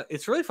 Like,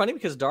 it's really funny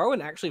because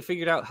Darwin actually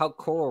figured out how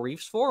coral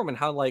reefs form and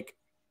how, like,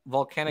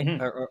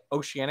 volcanic or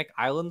oceanic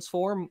islands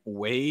form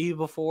way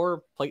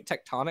before plate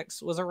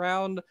tectonics was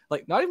around.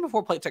 Like, not even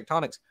before plate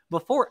tectonics,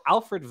 before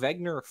Alfred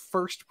Wegener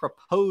first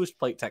proposed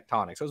plate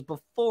tectonics. It was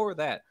before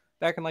that,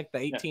 back in like the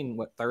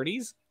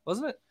 30s,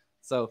 wasn't it?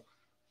 So,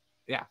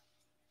 yeah,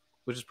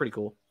 which is pretty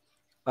cool.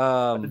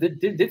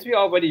 Did we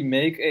already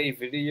make a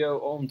video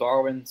on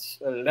Darwin's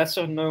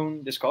lesser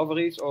known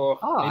discoveries, or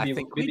maybe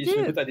it's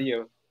a good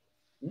idea?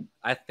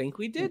 I think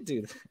we did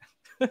do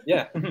that.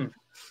 Yeah.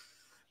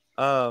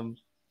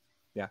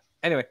 Yeah.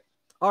 Anyway,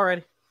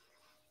 alrighty.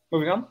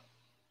 Moving on.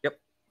 Yep.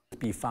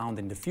 Be found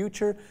in the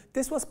future.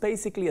 This was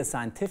basically a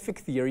scientific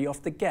theory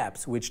of the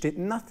gaps, which did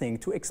nothing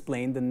to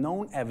explain the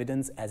known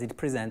evidence as it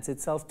presents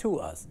itself to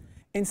us.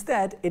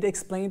 Instead, it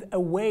explained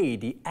away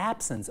the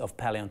absence of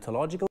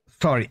paleontological...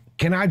 Sorry,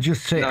 can I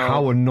just say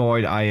how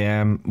annoyed I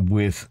am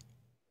with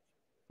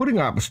putting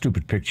up a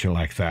stupid picture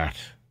like that?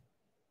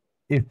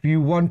 If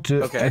you want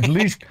to, at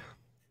least,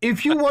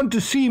 if you want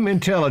to seem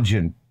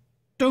intelligent,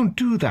 don't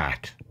do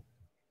that.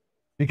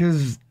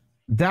 Because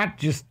that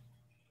just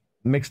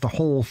makes the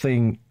whole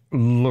thing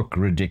look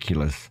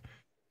ridiculous.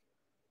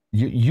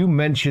 You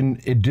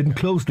mentioned it didn't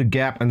close the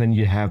gap, and then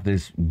you have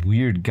this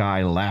weird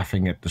guy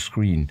laughing at the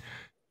screen.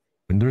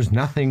 And there's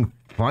nothing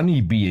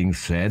funny being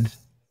said.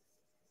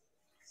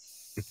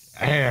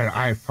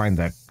 I find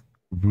that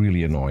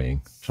really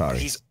annoying. Sorry.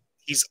 He's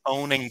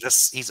owning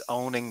this. He's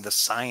owning the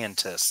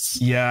scientists.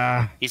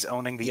 Yeah. He's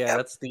owning the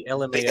that's the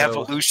LMAO. The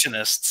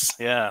evolutionists.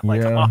 Yeah.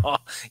 Like, oh,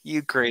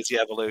 you crazy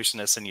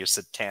evolutionists and your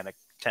satanic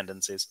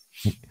tendencies.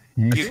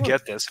 You'd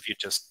get this if you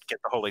just get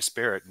the Holy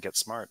Spirit and get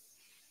smart.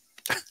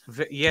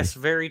 Yes,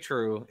 very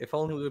true. If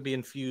only we would be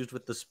infused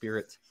with the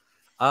Spirit.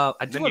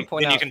 I do want to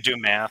point out, you can do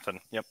math and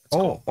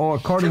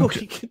according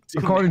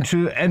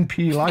to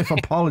NP Life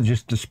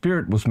Apologist, the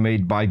Spirit was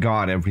made by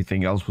God.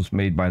 Everything else was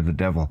made by the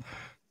devil.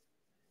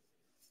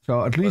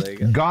 So at least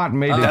God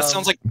made it. That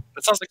sounds like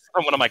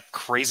one of my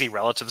crazy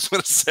relatives would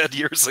have said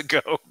years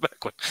ago,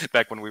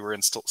 back when we were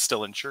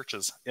still in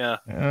churches. Yeah.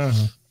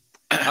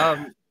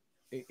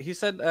 He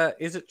said,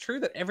 "Is it true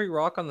that every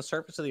rock on the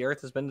surface of the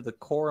Earth has been to the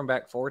core and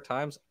back 4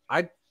 times?"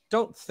 I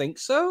don't think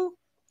so.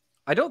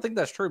 I don't think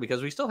that's true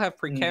because we still have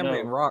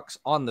Precambrian rocks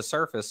on the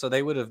surface, so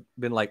they would have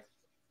been like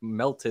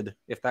melted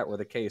if that were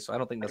the case. So I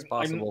don't think that's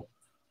possible.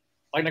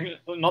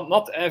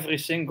 Not every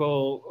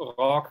single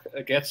rock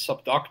gets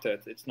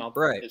subducted. It's not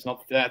right. It's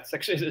not that.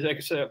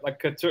 It's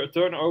like a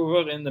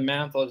turnover in the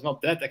mantle is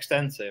not that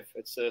extensive.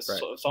 It's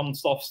some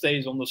stuff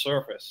stays on the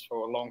surface for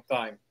a long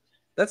time.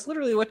 That's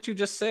literally what you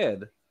just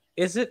said.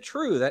 Is it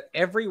true that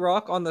every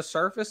rock on the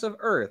surface of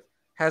Earth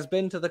has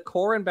been to the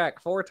core and back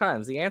 4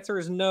 times? The answer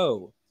is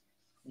no.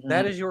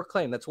 That is your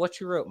claim. That's what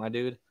you wrote, my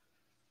dude.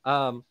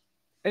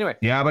 Anyway.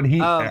 Yeah, but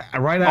he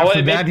right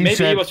after that he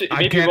said,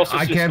 "I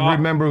can't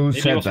remember who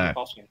said that."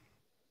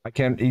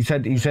 He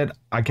said,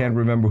 "I can't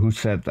remember who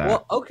said that."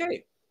 Well,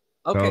 okay.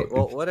 So,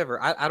 well, whatever.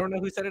 I don't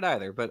know who said it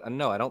either, but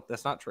no, I don't.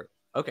 That's not true.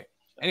 Okay.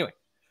 Anyway.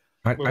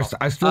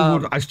 I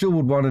still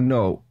would want to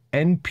know.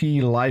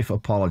 NP Life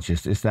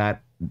Apologist. Does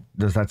that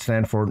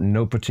stand for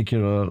no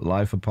particular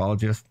life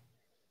apologist?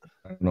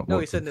 No,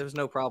 he said there was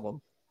no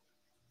problem.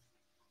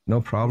 No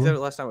problem? He said it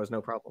last time, it was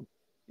no problem.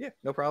 Yeah,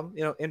 no problem.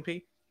 You know,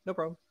 NP, no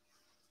problem.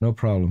 No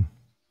problem.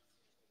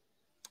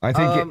 I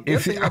think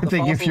if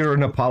you're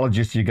an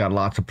apologist, you got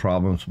lots of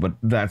problems, but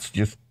that's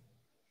just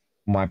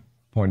my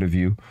point of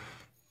view.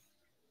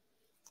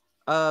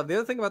 The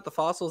other thing about the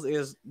fossils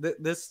is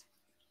this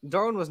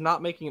Darwin was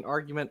not making an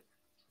argument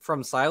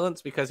from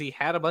silence because he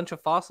had a bunch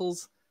of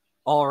fossils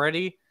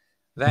already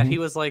that he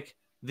was like,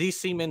 these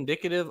seem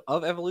indicative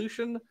of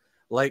evolution.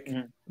 Like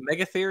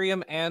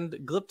Megatherium and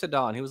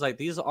Glyptodon. He was like,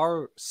 these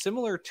are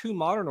similar to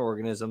modern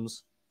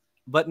organisms,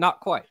 but not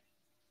quite.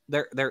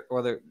 They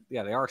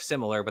are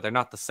similar, but they're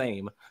not the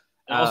same.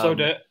 And also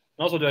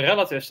the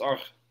relatives are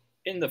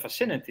in the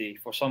vicinity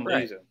for some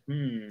reason.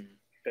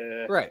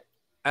 Right.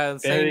 And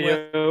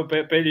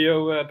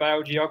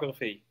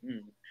paleobiogeography.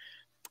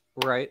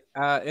 Right.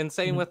 And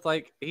same with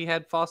like he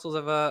had fossils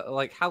of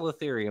like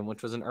Halotherium,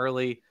 which was an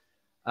early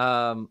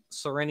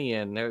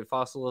Saurinian. There was a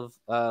fossil of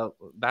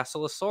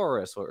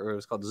Basilosaurus, or it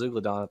was called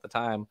Zeuglodon at the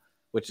time,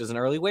 which is an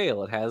early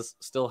whale. It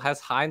still has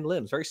hind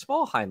limbs, very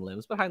small hind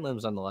limbs, but hind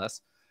limbs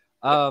nonetheless.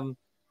 And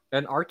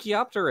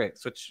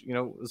Archaeopteryx, which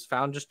was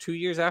found just 2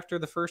 years after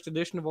the first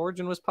edition of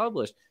Origin was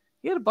published.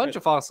 He had a bunch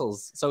of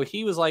fossils, so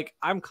he was like,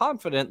 "I'm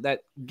confident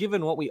that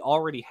given what we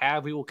already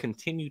have, we will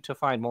continue to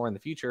find more in the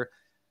future."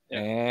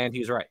 And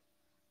he's right.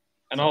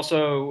 And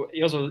also,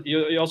 he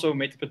also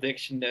made the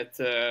prediction that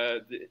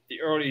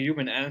the early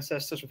human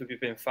ancestors would have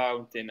been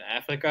found in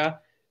Africa.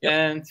 Yep.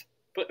 And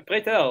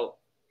pray tell,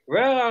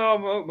 where are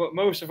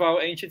most of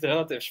our ancient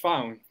relatives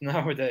found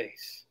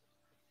nowadays?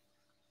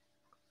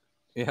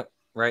 Yep,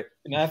 right.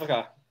 In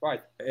Africa,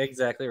 right.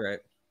 Exactly right.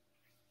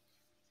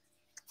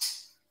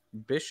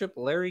 Bishop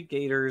Larry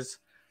Gator's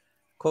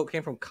quote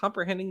came from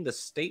Comprehending the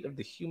State of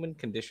the Human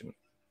Condition.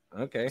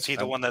 Okay. Is he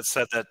the one that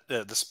said that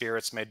the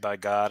spirit's made by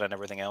God and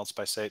everything else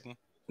by Satan?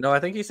 No, I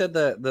think he said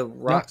the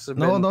rocks have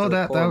been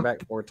falling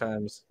back 4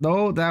 times.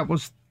 No,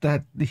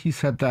 that he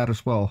said that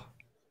as well.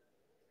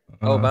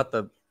 Oh, about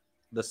the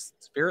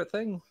spirit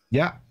thing?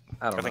 Yeah.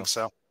 I think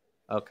so.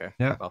 Okay.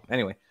 Yeah. Well,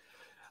 anyway.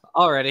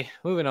 Alrighty,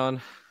 moving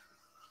on.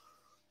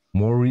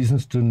 More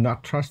reasons to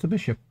not trust the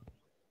bishop.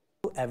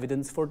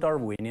 Evidence for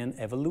Darwinian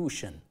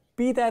evolution.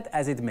 Be that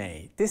as it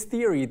may, this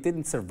theory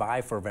didn't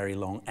survive for very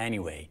long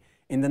anyway.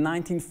 In the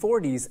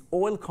 1940s,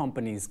 oil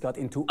companies got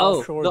into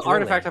offshore the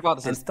drilling artifact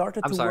hypothesis. and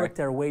started to work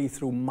their way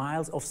through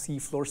miles of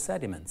seafloor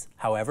sediments.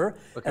 However,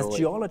 as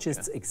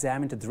geologists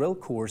examined the drill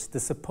cores, the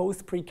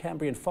supposed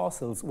Precambrian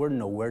fossils were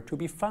nowhere to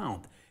be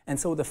found. And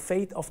so the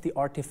fate of the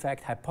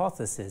artifact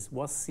hypothesis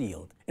was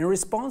sealed. In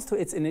response to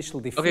its initial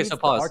defeat, the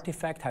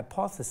artifact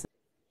hypothesis...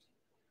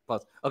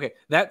 Okay,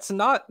 that's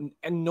not,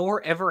 and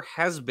nor ever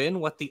has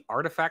been, what the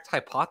artifact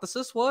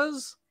hypothesis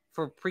was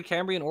for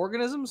Precambrian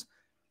organisms.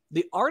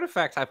 The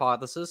artifact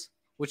hypothesis,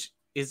 which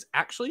is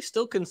actually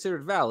still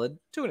considered valid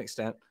to an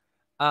extent,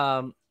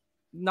 not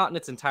in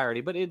its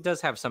entirety, but it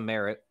does have some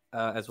merit,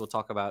 as we'll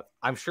talk about.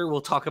 I'm sure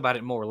we'll talk about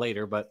it more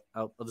later, but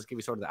I'll just give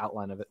you sort of the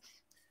outline of it.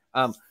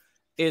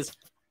 Is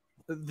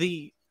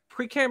the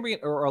Precambrian,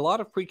 or a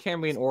lot of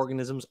Precambrian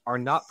organisms, are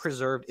not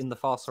preserved in the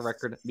fossil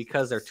record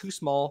because they're too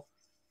small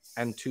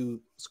and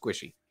too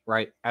squishy,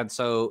 right? And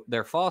so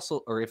their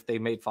fossil, or if they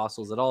made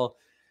fossils at all,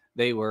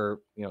 they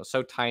were,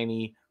 so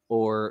tiny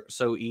or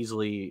so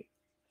easily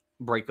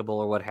breakable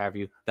or what have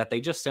you, that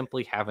they just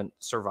simply haven't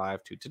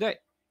survived to today.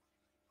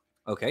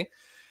 Okay.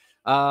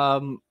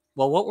 Well,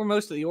 what were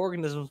most of the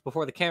organisms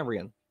before the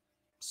Cambrian?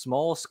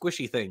 Small,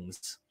 squishy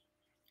things.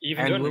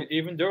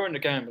 Even during the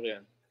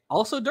Cambrian.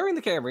 Also during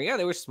the Cambrian, yeah,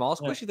 they were small,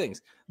 squishy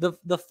things.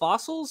 The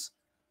fossils,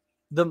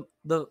 the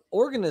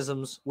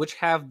organisms which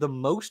have the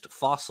most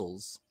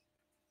fossils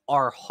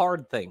are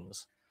hard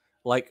things,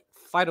 like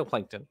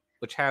phytoplankton,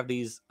 which have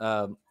these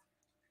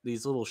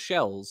little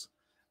shells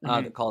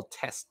that called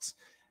tests,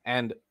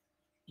 and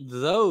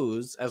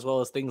those, as well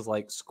as things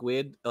like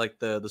squid, like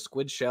the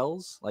squid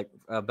shells, like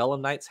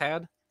belemnites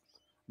had,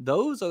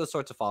 those are the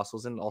sorts of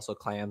fossils, and also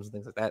clams and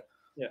things like that.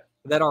 Yeah,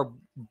 that are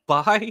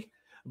by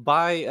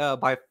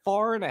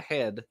far and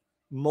ahead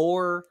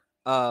more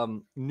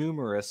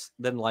numerous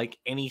than like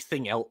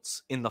anything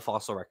else in the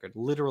fossil record,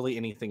 literally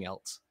anything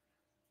else,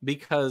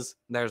 because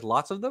there's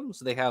lots of them.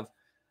 So they have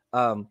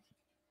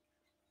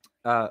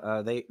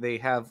they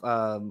have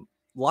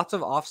lots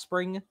of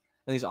offspring, and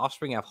these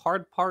offspring have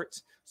hard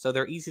parts, so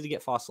they're easy to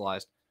get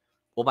fossilized.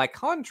 Well, by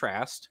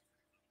contrast,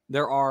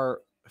 there are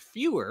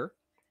fewer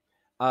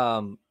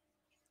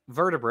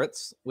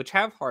vertebrates which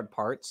have hard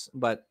parts,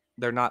 but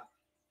they're not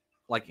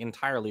like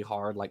entirely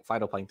hard like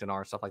phytoplankton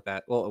are, stuff like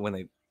that. Well,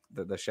 when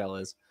the shell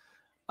is.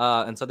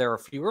 And so there are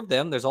fewer of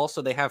them.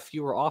 They have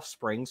fewer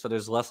offspring, so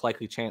there's less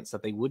likely chance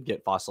that they would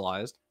get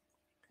fossilized.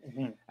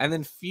 And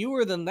then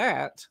fewer than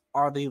that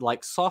are the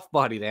like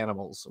soft-bodied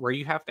animals, where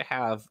you have to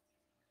have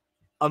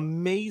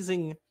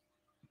amazing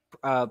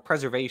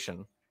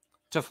preservation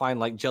to find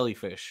like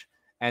jellyfish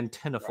and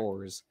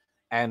ctenophores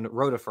and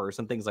rotifers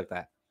and things like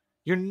that.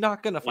 You're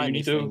not going to find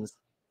these things.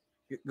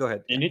 Go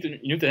ahead. You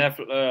need to have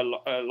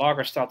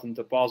Lagerstätten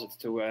deposits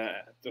to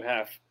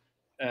have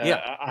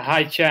a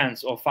high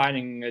chance of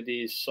finding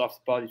these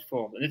soft-bodied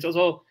forms. And it's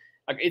also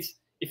like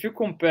if you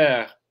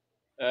compare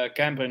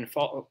Cambrian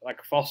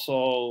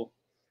fossil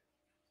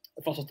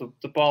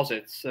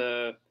deposits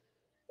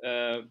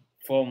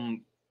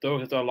from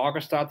those that are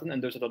Lagerstätten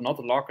and those that are not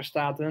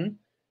Lagerstätten,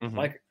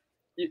 like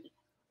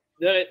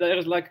there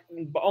is like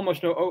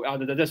almost no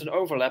there's an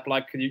overlap.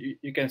 Like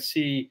you can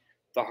see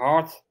the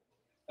hard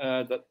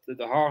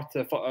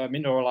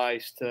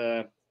mineralized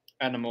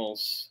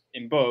animals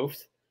in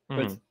both,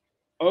 but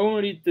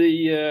only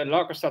the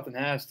Lagerstätten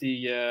has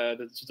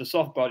the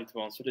soft-bodied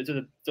ones. So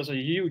there's a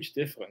huge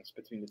difference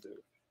between the two.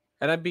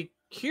 And I'd be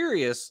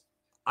curious.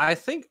 I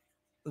think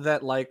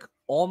that like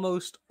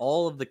almost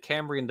all of the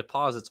Cambrian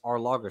deposits are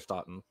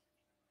Lagerstätten,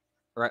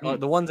 right? Or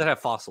the ones that have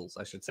fossils,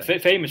 I should say.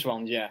 Famous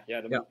ones, yeah.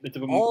 The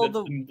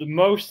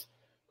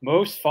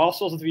most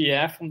fossils that we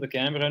have from the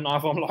Cambrian are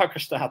from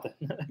Lagerstätten.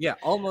 Yeah,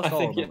 almost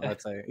all of them,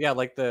 I'd say. Yeah,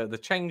 like the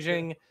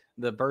Chengjing,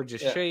 the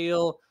Burgess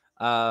Shale,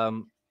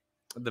 the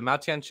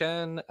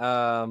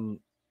Maotianchen.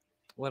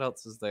 What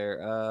else is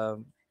there?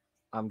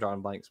 I'm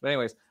drawing blanks. But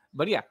anyways,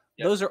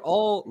 those are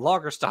all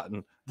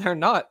Lagerstätten. They're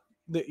not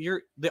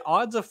the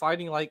odds of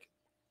finding like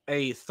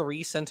a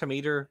 3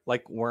 centimeter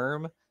like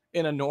worm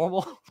in a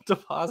normal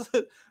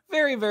deposit,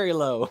 very, very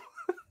low.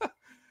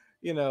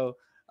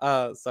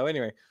 So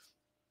anyway.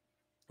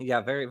 Yeah,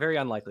 very, very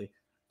unlikely.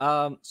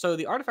 So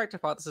the artifact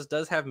hypothesis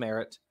does have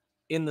merit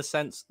in the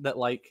sense that,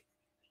 like,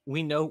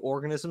 we know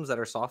organisms that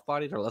are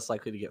soft-bodied are less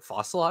likely to get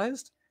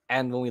fossilized.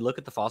 And when we look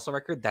at the fossil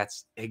record,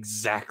 that's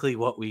exactly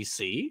what we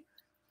see.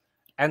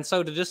 And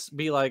so to just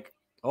be like,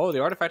 oh,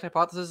 the artifact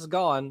hypothesis is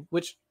gone,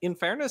 which, in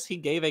fairness, he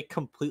gave a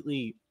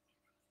completely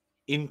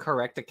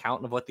incorrect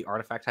account of what the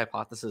artifact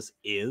hypothesis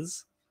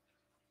is,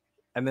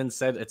 and then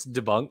said it's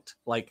debunked.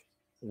 Like,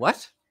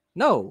 what?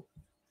 No.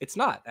 It's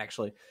not,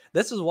 actually.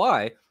 This is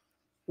why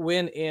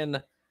when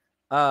in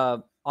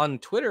on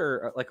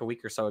Twitter like a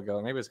week or so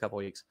ago, maybe it was a couple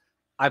weeks,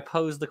 I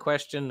posed the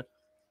question: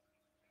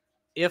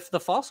 if the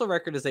fossil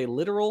record is a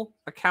literal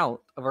account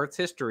of Earth's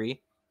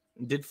history,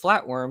 did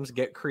flatworms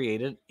get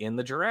created in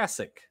the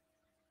Jurassic?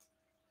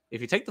 If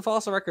you take the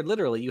fossil record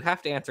literally, you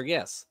have to answer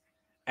yes.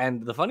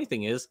 And the funny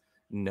thing is,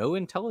 no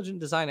intelligent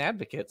design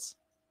advocates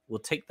will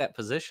take that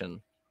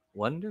position.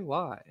 Wonder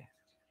why?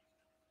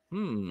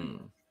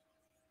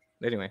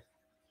 Anyway.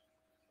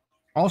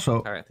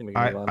 Also, all right, I think we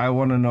can move on. I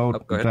want to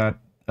note that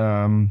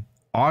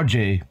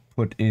RJ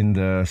put in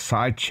the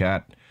side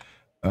chat,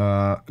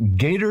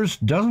 Gators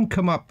doesn't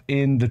come up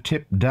in the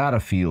tip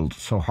data field,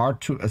 so hard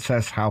to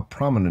assess how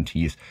prominent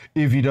he is.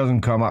 If he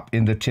doesn't come up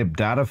in the tip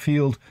data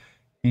field,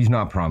 he's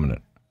not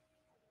prominent.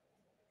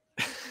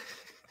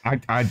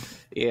 I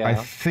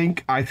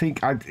think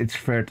it's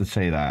fair to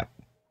say that.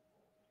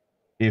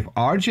 If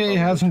RJ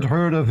hasn't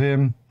heard of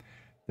him,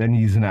 then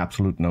he's an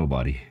absolute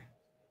nobody.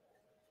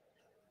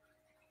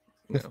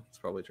 No, it's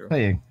probably true.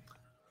 Saying.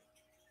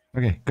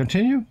 Okay,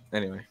 continue.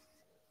 Anyway.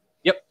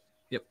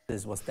 Yep.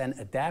 This was then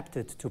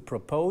adapted to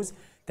propose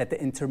that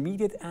the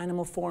intermediate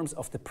animal forms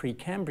of the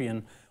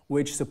Precambrian,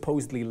 which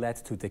supposedly led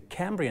to the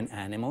Cambrian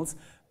animals,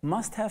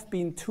 must have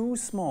been too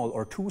small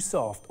or too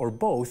soft or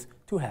both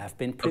to have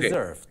been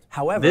preserved. Okay.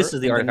 However, this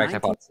is the artifact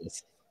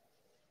hypothesis.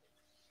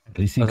 At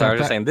least I was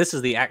just saying, this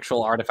is the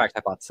actual artifact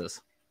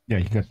hypothesis. Yeah,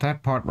 you got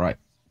that part right.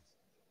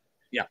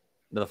 Yeah.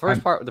 The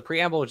first part, the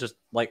preamble was just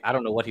like, I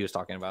don't know what he was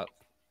talking about.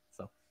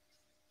 So,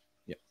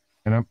 yeah.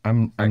 And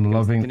I'm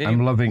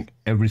loving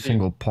every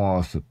single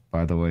pause,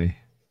 by the way.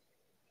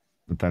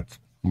 But that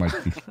might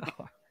be.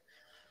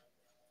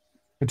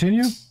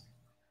 Continue.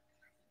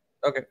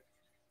 Okay.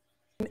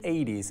 In the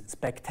 1980s,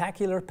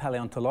 spectacular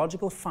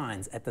paleontological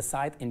finds at the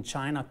site in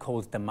China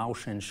called the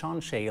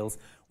Maoshan shales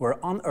were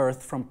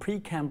unearthed from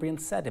Precambrian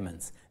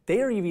sediments.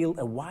 They revealed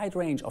a wide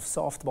range of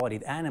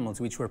soft-bodied animals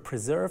which were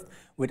preserved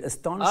with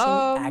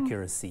astonishing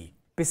accuracy.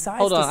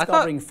 Besides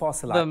discovering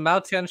fossilized... The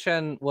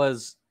Maotianshan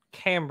was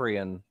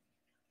Cambrian.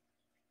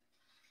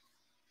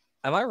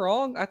 Am I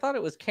wrong? I thought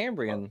it was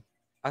Cambrian.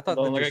 I thought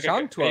the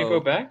Dushantuo... Can you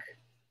go back?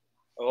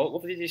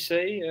 What did he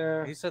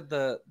say? He said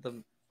the...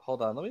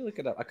 Hold on, let me look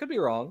it up. I could be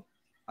wrong.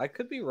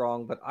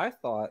 But I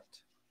thought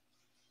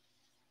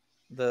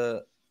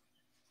the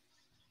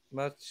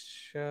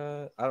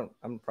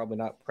I'm probably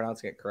not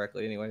pronouncing it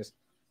correctly anyways.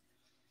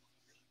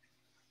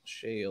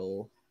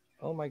 Shale.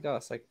 Oh my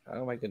gosh,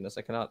 oh my goodness,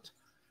 I cannot.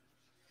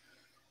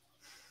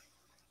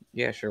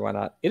 Yeah, sure, why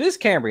not? It is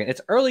Cambrian.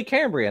 It's early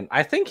Cambrian.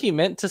 I think he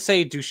meant to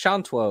say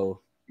Dushantuo.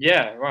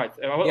 Yeah, right.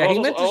 I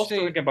was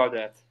thinking about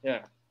that.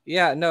 Yeah.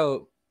 Yeah,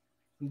 no.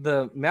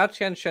 The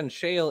Maotianshan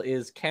shale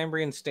is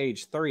Cambrian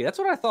stage 3. That's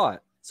what I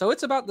thought. So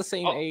it's about the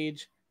same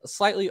age,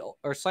 slightly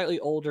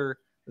older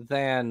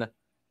than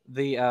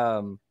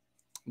the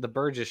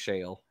Burgess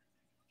shale.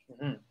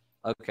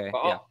 Mm-hmm. Okay,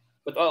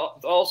 but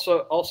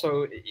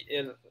also,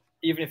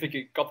 even if you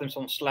could cut him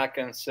some slack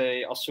and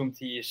say assumed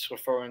he is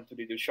referring to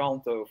the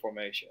Dushantuo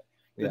formation,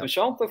 the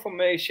Dushantuo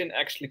formation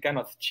actually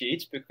cannot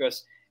cheat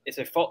because it's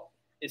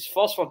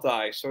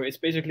phosphatized. So it's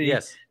basically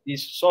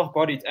these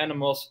soft-bodied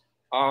animals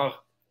are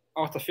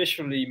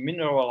artificially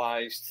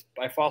mineralized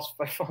by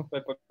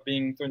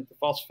being turned to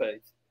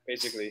phosphate,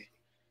 basically.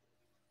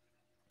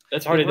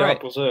 That's how they are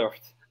preserved.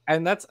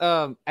 And that's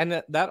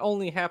that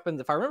only happens,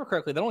 if I remember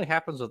correctly, that only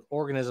happens with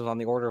organisms on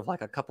the order of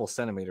like a couple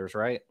centimeters,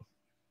 right?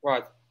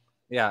 Right.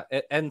 Yeah,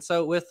 and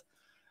so with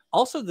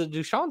also the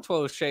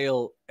Dushantuo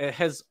shale, it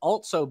has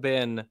also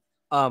been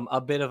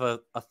a bit of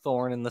a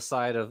thorn in the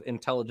side of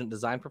intelligent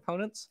design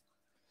proponents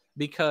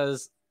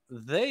because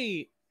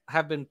they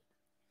have been.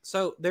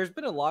 So there's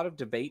been a lot of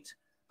debate.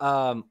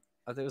 I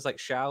think it was like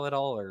Xiao et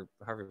al. Or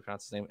however you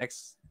pronounce his name,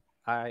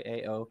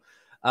 XIAO.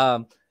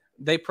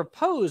 They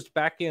proposed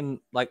back in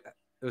like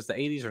it was the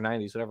 80s or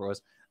 90s, whatever it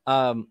was,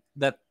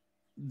 that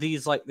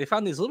these they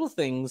found these little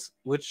things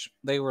which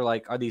they were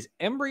like, are these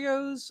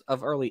embryos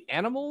of early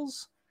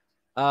animals?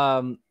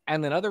 And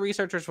then other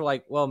researchers were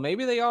like, well,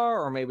 maybe they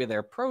are, or maybe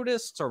they're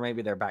protists, or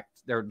maybe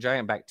they're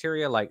giant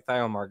bacteria like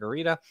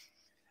Thiomargarita.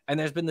 And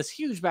there's been this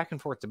huge back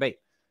and forth debate.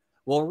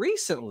 Well,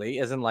 recently,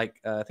 as in like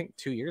I think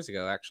 2 years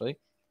ago, actually,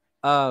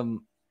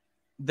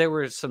 there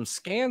were some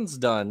scans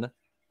done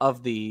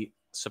of the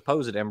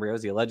supposed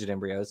embryos, the alleged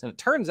embryos, and it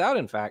turns out,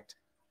 in fact,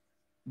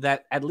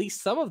 that at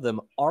least some of them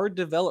are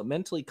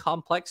developmentally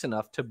complex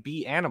enough to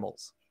be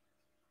animals.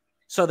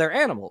 So they're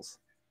animals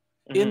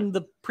in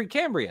the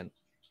Precambrian,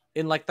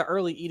 in like the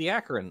early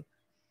Ediacaran.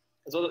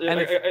 So,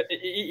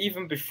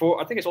 even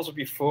before, I think it's also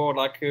before,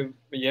 like when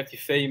you have the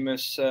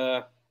famous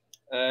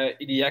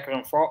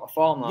Ediacaran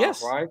fauna,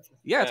 right?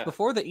 Yeah, it's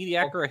before the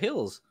Ediacara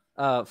Hills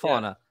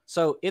fauna. Yeah.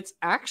 So it's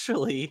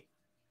actually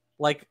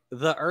like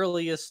the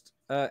earliest,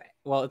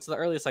 it's the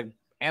earliest like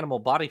animal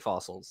body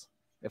fossils.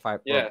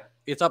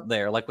 It's up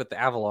there, like with the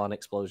Avalon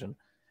explosion.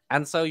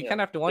 And so you kind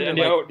of have to wonder.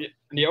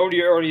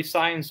 The early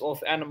signs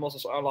of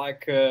animals are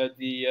like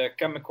the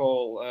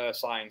chemical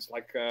signs,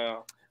 like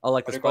the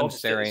sponge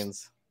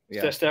sterines.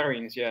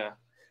 Sterines, yeah.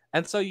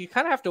 And so you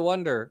kind of have to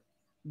wonder,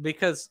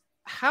 because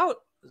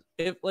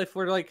if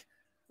we're like,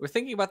 we're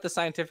thinking about this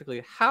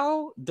scientifically.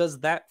 How does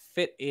that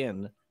fit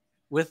in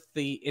with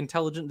the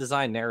intelligent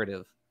design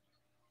narrative?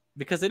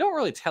 Because they don't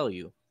really tell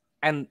you.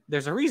 And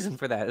there's a reason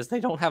for that, is they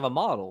don't have a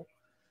model.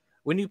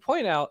 When you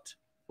point out,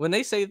 when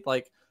they say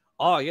like,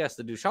 oh yes,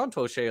 the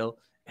Dushantuo shale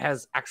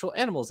has actual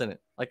animals in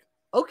it. Like,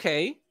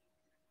 okay,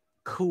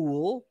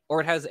 cool.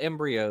 Or it has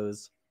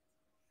embryos.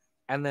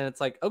 And then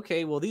it's like,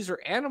 okay, well, these are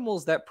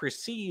animals that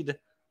precede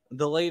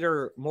the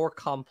later, more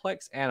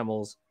complex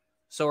animals.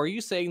 So are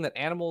you saying that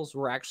animals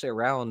were actually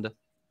around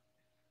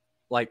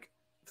like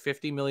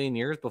 50 million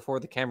years before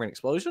the Cambrian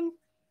explosion?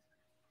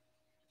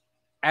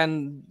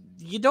 And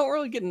you don't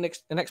really get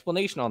an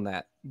explanation on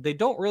that. They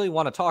don't really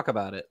want to talk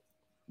about it.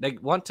 They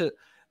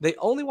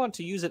only want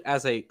to use it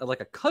as a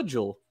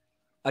cudgel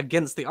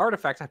against the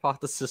artifact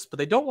hypothesis, but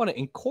they don't want to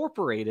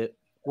incorporate it,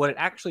 what it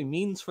actually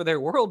means for their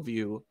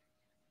worldview,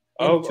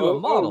 into a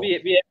model.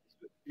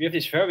 We have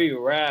this very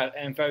rare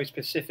and very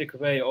specific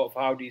way of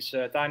how these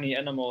tiny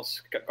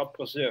animals got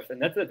preserved,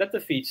 and that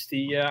defeats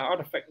the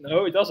artifact.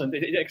 No, it doesn't.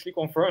 It actually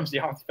confirms the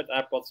artifact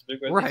hypothesis,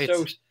 because it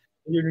shows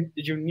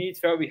you need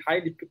very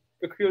highly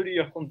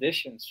peculiar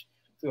conditions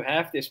to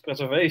have this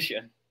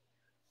preservation.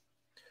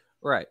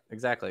 Right,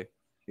 exactly.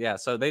 Yeah,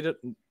 so they do,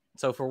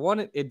 so for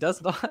one, it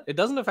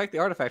doesn't affect the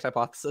artifact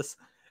hypothesis,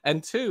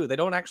 and two, they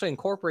don't actually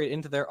incorporate it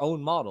into their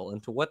own model,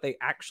 into what they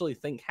actually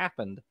think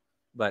happened.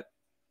 But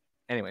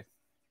anyway,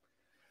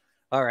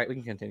 all right, we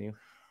can continue.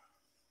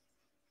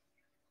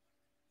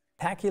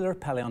 Spectacular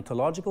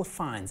paleontological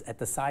finds at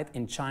the site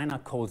in China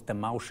called the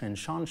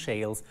Maoshan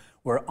shales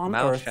were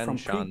unearthed from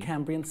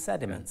Precambrian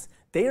sediments.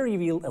 They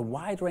revealed a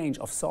wide range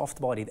of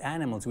soft-bodied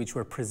animals which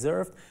were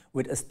preserved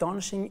with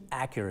astonishing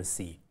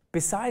accuracy.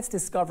 Besides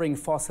discovering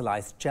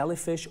fossilized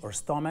jellyfish or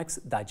stomachs,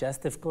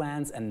 digestive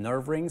glands and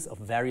nerve rings of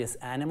various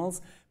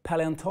animals,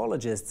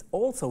 paleontologists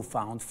also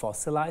found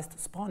fossilized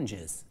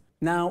sponges.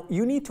 Now,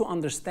 you need to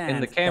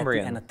understand that the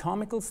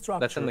anatomical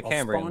structure of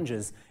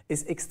sponges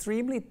is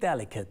extremely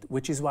delicate,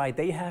 which is why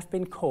they have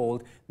been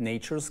called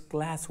nature's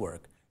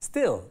glasswork.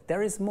 Still,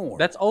 there is more.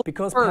 That's all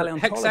because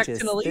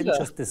paleontologists didn't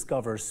just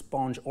discover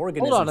sponge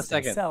organisms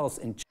themselves.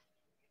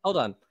 Hold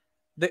on.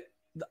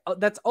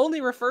 That's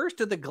only refers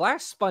to the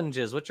glass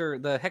sponges, which are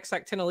the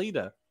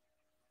Hexactinellida.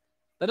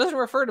 That doesn't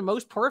refer to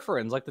most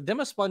porphyrins. Like the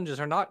demasponges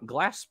are not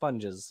glass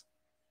sponges.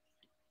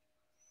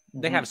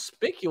 They have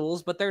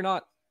spicules, but they're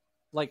not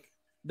like,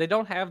 they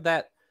don't have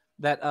that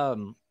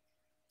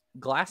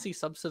glassy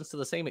substance to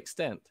the same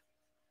extent.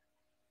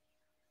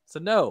 So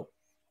no,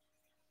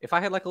 if I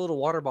had like a little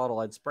water bottle,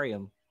 I'd spray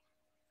them.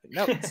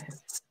 No.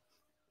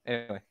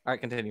 Anyway, all right,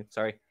 continue.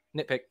 Sorry,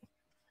 nitpick.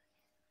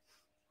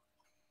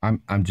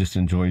 I'm just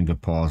enjoying the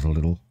pause a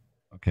little.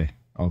 Okay,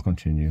 I'll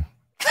continue.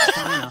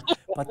 China,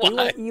 but they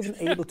were even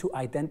able to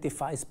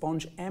identify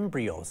sponge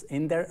embryos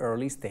in their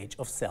early stage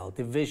of cell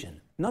division.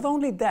 Not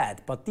only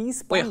that, but these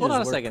sponges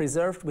were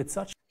preserved with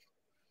such...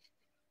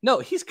 No,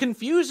 he's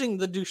confusing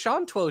the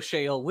Dushantuo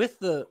shale with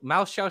the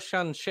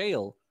Maoshan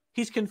shale.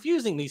 He's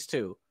confusing these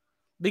two,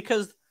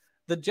 because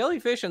the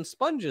jellyfish and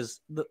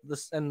sponges,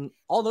 and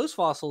all those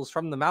fossils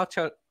from the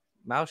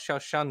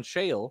Maoshan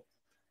shale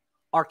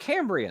are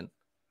Cambrian,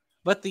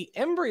 but the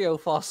embryo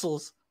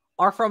fossils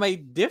are from a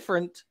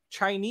different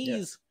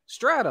Chinese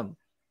stratum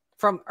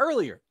from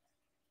earlier.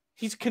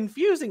 He's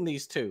confusing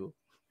these two.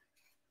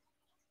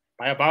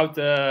 By about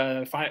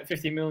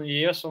 50 million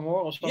years or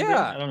more or something?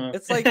 Yeah, I don't know.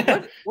 It's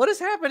like, what is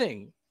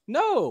happening?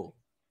 No,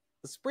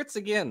 the spritz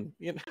again.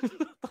 You know,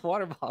 the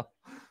water bottle.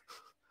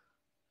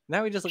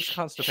 Now he just looks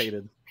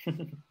constipated.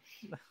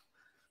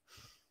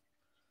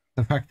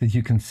 The fact that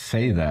you can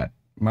say that.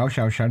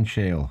 Maoshan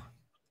shale.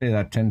 Say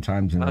that 10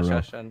 times in a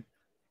row.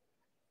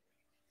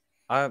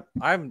 I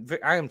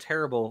am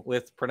terrible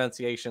with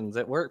pronunciations.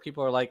 At work,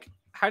 people are like,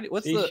 how do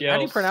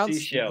you pronounce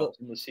seashells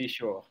in the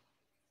seashore?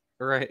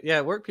 Right. Yeah,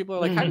 at work, people are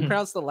like, how do you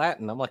pronounce the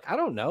Latin? I'm like, I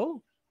don't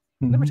know.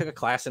 I never took a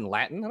class in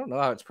Latin. I don't know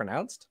how it's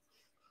pronounced.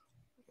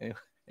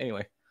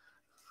 Anyway.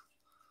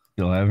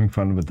 Still having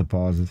fun with the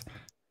pauses.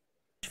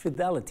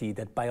 Fidelity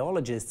that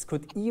biologists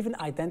could even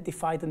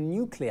identify the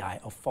nuclei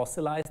of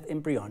fossilized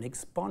embryonic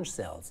sponge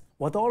cells.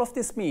 What all of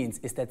this means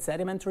is that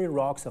sedimentary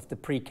rocks of the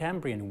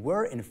Precambrian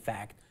were, in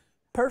fact,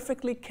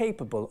 perfectly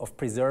capable of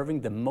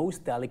preserving the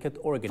most delicate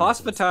organisms.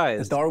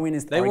 Phosphatized. The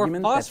Darwinist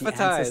argument that the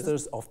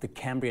ancestors of the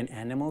Cambrian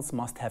animals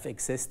must have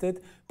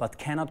existed but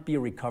cannot be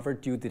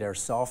recovered due to their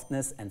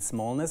softness and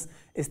smallness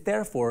is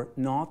therefore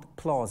not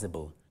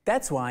plausible.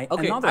 That's why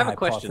another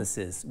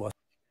hypothesis was...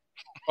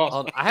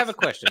 I have a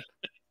question.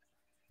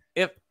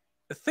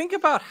 Think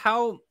about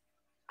how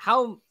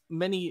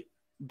many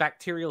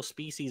bacterial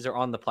species are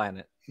on the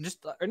planet.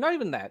 Or not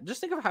even that.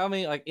 Just think of how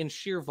many, like in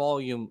sheer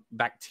volume,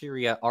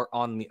 bacteria are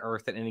on the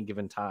Earth at any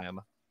given time.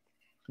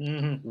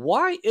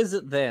 Why is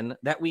it then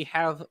that we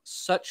have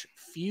such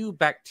few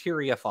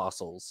bacteria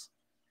fossils?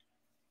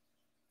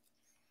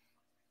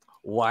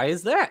 Why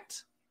is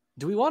that?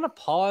 Do we want to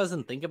pause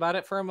and think about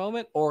it for a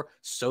moment? Or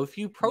so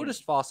few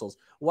protist fossils?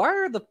 Why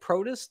are the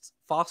protist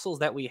fossils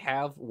that we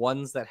have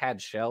ones that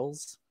had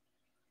shells?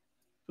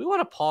 Do we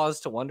want to pause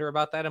to wonder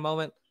about that a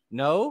moment?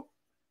 No?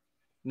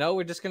 No,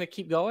 we're just gonna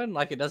keep going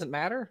like it doesn't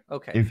matter.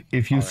 Okay.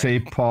 If you say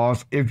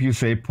pause, if you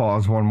say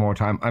pause one more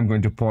time, I'm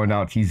going to point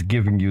out he's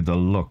giving you the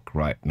look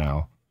right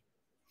now.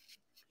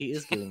 He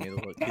is giving me the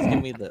look. He's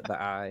giving me the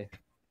eye.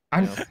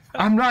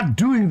 I'm not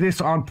doing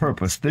this on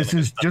purpose. This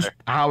is just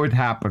how it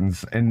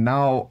happens, and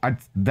now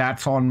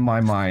that's on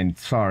my mind.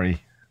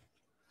 Sorry.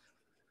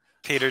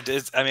 Peter,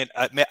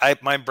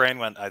 my brain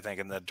went, I think,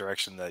 in the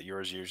direction that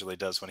yours usually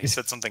does when he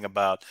said something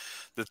about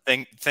the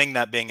thing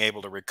not being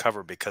able to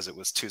recover because it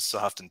was too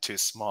soft and too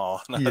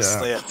small. And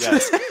honestly,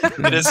 yes,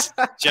 it is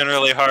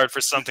generally hard for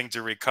something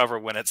to recover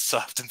when it's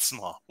soft and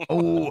small.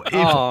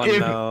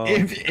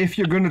 If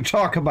you're going to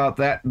talk about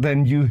that,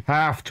 then you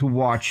have to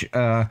watch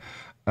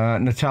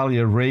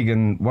Natalia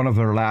Reagan, one of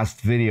her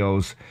last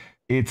videos.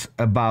 It's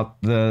about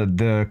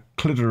the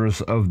clitoris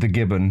of the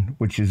gibbon,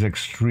 which is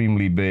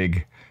extremely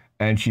big.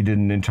 And she did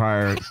an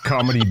entire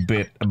comedy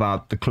bit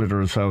about the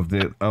clitoris of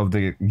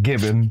the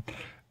gibbon.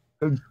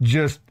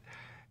 Just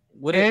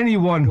would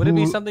it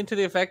be something to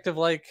the effect of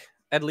like,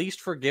 at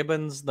least for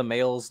gibbons, the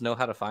males know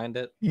how to find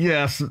it?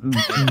 Yes,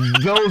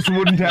 those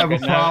wouldn't have a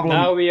problem.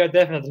 Now we are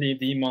definitely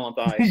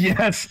demonetized.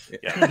 Yes.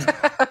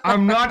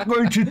 I'm not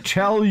going to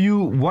tell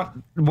you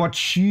what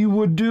she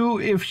would do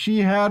if she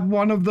had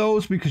one of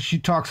those, because she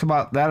talks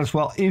about that as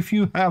well. If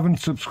you haven't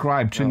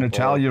subscribed to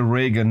Natalia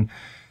Reagan,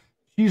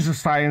 she's a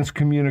science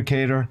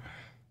communicator.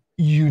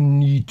 You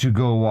need to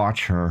go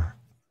watch her.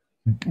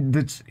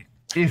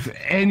 If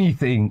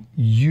anything,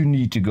 you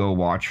need to go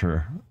watch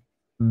her.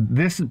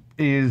 This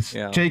is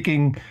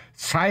taking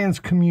science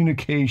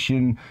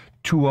communication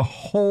to a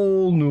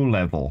whole new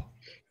level.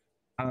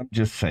 I'm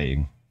just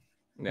saying.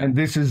 Yeah. And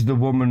this is the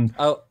woman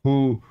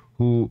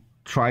who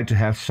tried to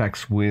have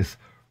sex with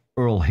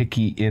Earl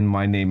Hickey in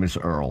My Name is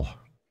Earl.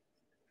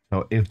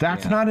 So if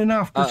that's not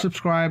enough to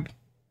subscribe,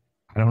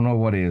 I don't know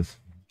what is.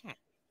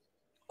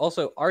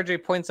 Also,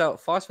 RJ points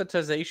out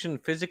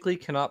phosphatization physically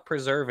cannot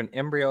preserve an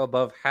embryo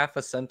above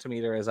 0.5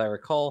 centimeter, as I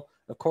recall.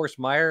 Of course,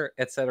 Meyer,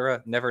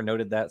 etc., never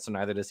noted that, so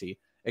neither does he.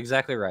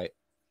 Exactly right.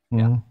 Mm-hmm.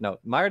 Yeah, no,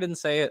 Meyer didn't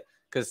say it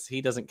because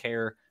he doesn't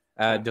care.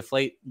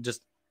 Deflate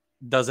just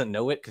doesn't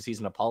know it because he's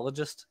an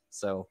apologist.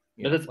 So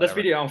that's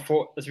really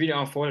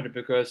unfortunate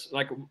because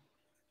like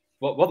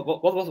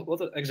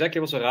what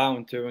exactly was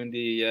around during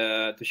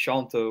the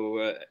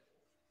Shanto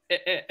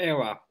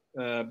era?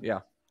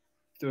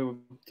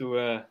 Of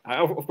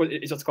course,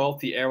 it's not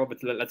called the era,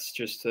 but let's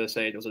just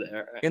say it was an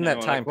era. In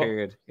that time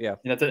period, yeah.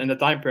 In the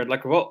time period,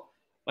 what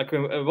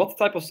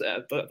types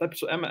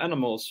of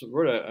animals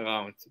were there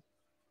around?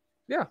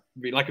 Yeah,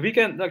 we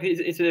can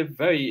it's a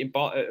very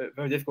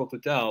difficult to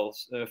tell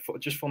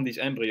just from these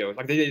embryos.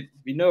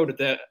 We know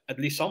that at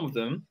least some of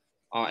them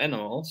are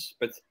animals,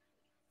 but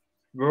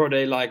were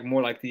they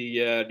more like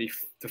the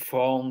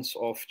fawns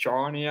of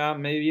Charnia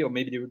maybe, or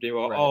maybe they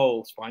were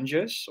all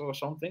sponges or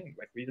something?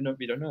 We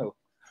don't know.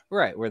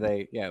 Right, were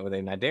they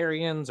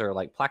cnidarians or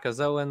like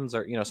placozoans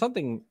or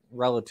something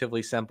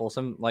relatively simple,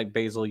 some like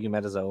basal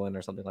eumetazoan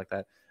or something like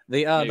that.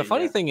 The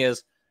funny thing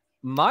is,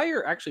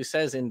 Meyer actually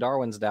says in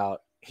Darwin's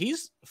Doubt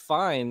he's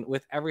fine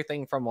with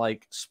everything from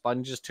like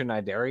sponges to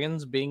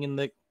cnidarians being in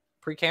the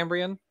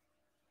Precambrian,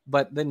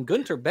 but then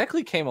Gunter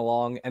Beckley came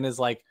along and is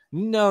like,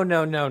 no,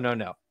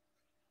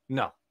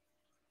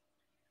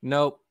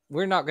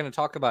 we're not going to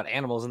talk about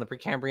animals in the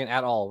Precambrian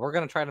at all. We're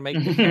going to try to make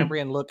the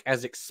Precambrian look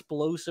as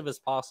explosive as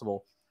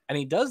possible. And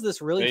he does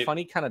this really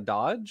funny kind of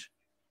dodge.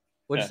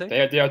 What'd you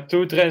say? They are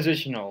too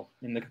transitional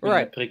in the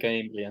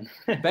Precambrian.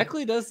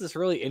 Beckley does this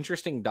really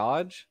interesting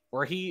dodge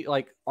where he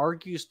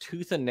argues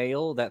tooth and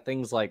nail that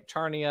things like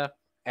Charnia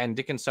and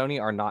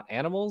Dickinsonia are not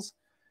animals.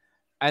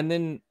 And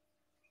then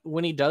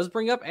when he does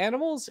bring up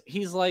animals,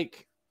 he's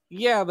like,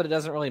 yeah, but it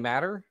doesn't really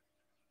matter.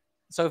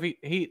 So if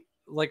he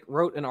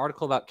wrote an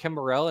article about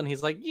Kimberell and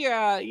he's like,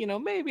 yeah,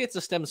 maybe it's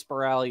a stem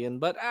spiralian,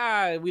 but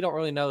we don't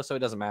really know, so it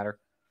doesn't matter.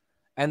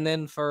 And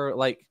then for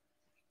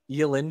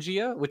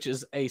Eulingia, which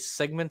is a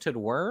segmented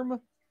worm,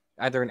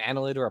 either an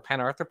annelid or a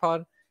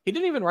panarthropod, he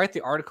didn't even write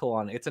the article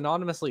on it. It's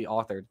anonymously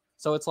authored.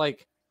 So it's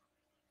like,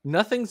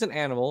 nothing's an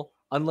animal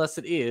unless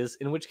it is,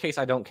 in which case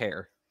I don't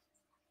care.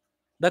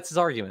 That's his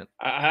argument.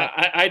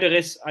 Either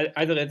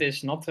it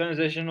is not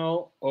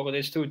transitional or it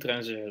is too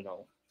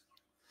transitional.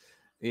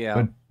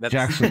 Yeah, but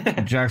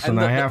Jackson,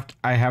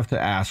 I have to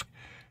ask.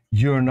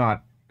 You're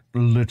not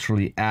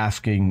literally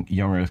asking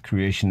Young Earth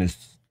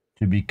creationists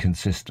to be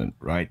consistent,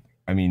 right?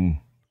 I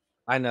mean,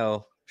 I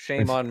know.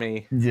 Shame on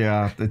me.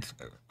 Yeah,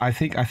 I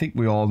think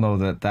we all know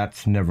that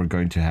that's never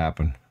going to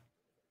happen.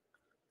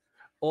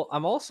 Well,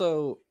 I'm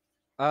also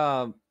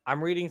I'm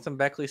reading some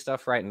Beckley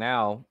stuff right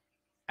now,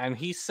 and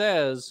he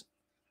says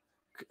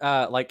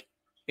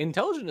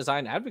intelligent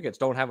design advocates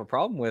don't have a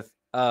problem with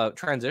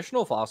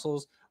transitional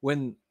fossils.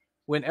 When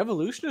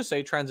evolutionists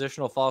say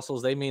transitional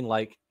fossils, they mean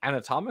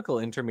anatomical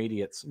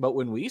intermediates. But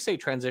when we say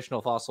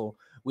transitional fossil,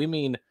 we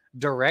mean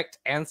direct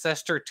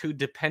ancestor to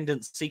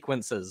dependent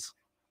sequences.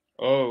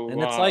 Oh, and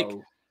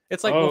wow.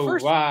 It's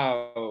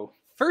well,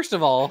 first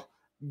of all,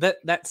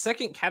 that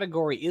second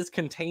category is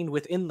contained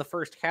within the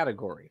first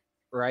category,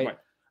 right?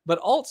 But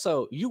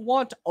also, you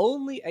want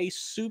only a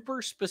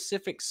super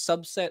specific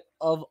subset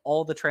of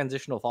all the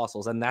transitional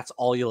fossils, and that's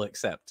all you'll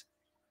accept.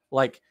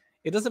 Like,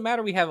 it doesn't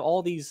matter we have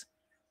all these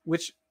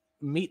which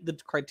meet the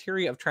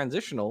criteria of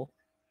transitional.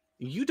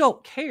 You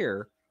don't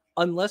care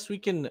unless we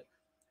can,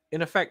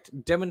 in effect,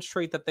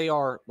 demonstrate that they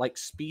are like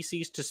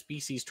species to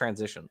species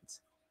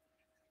transitions.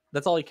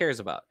 That's all he cares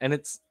about. And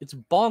it's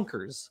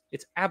bonkers.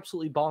 It's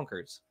absolutely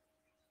bonkers.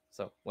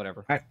 So,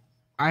 whatever.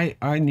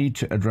 I need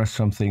to address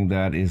something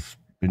that is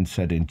been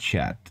said in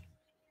chat.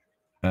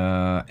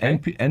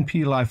 Okay.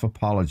 NP Life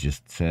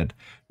Apologist said,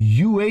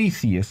 "You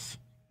atheists,"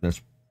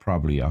 that's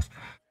probably us,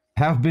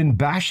 "have been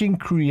bashing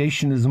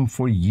creationism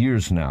for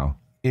years now.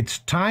 It's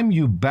time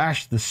you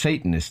bash the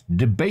Satanists,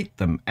 debate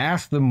them,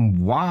 ask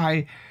them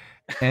why,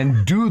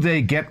 and do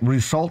they get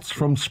results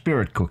from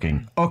spirit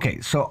cooking?"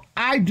 Okay, so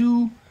I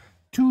do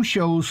 2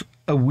 shows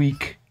a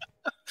week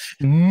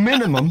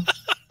minimum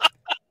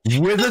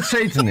with a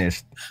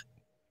Satanist.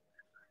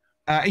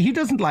 He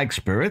doesn't like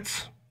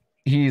spirits.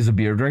 He's a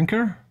beer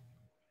drinker.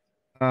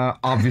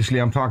 Obviously,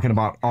 I'm talking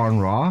about On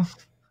Raw.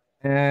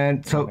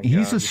 And so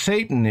he's a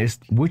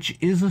Satanist, which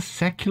is a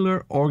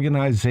secular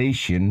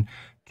organization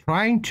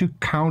trying to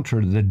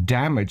counter the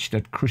damage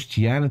that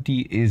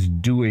Christianity is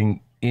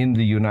doing in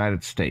the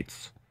United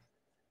States.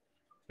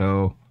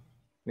 So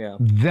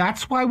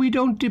that's why we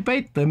don't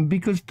debate them,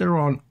 because they're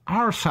on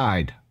our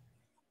side.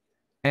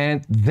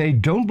 And they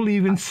don't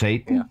believe in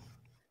Satan. Yeah.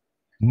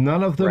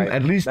 None of them, Right.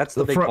 at least that's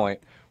the big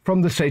point.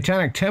 From the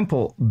Satanic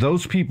Temple,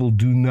 those people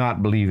do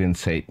not believe in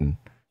Satan.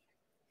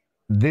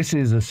 This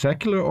is a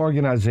secular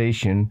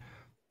organization,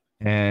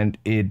 and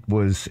it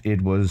was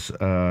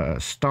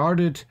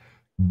started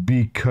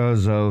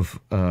because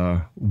of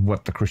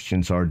what the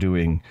Christians are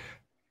doing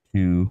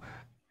to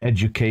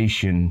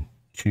education,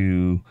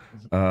 to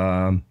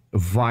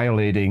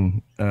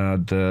violating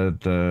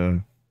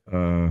the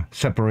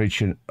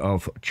separation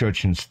of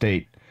church and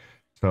state.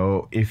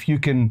 So if you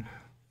can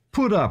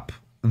put up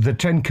the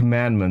 10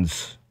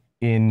 Commandments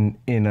in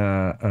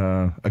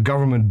a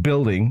government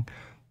building,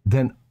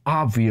 then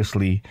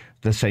obviously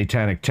the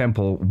Satanic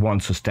Temple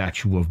wants a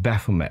statue of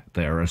Baphomet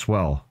there as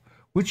well,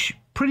 which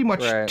pretty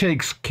much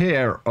takes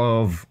care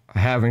of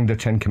having the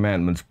 10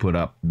 Commandments put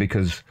up,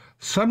 because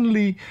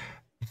suddenly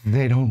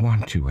they don't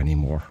want to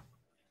anymore.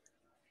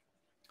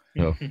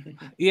 So.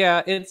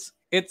 Yeah, it's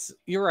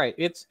you're right.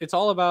 It's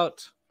all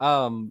about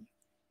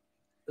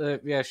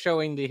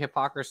showing the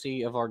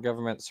hypocrisy of our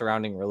government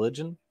surrounding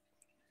religion.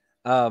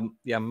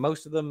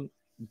 Most of them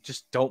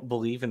just don't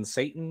believe in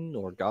Satan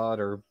or God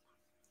or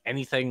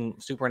anything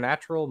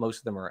supernatural. Most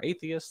of them are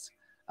atheists.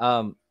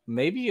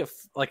 Maybe if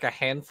like a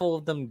handful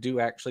of them do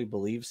actually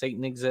believe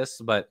Satan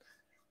exists, but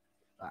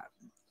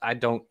I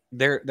don't.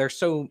 There's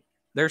so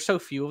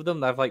few of them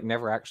that I've like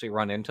never actually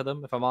run into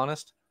them, if I'm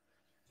honest.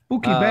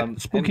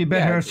 Spooky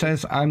Bear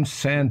says, "I'm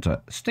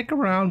Santa. Stick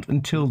around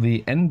until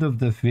the end of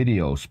the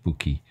video,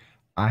 Spooky.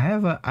 I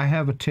have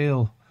a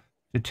tale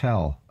to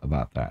tell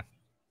about that."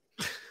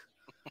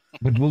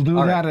 But we'll do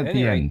that at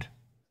the end.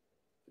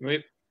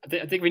 I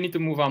think we need to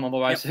move on,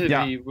 otherwise we're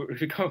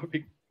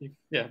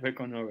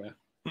going nowhere.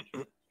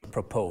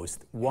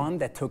 Proposed one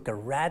that took a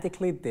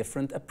radically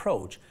different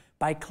approach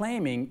by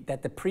claiming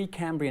that the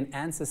Precambrian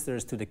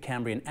ancestors to the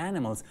Cambrian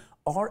animals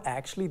are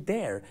actually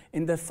there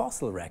in the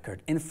fossil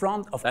record, in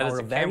front of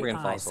our very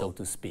eyes, so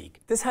to speak.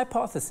 This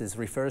hypothesis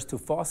refers to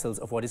fossils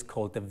of what is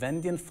called the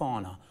Vendian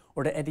fauna,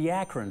 or the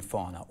Ediacaran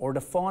fauna, or the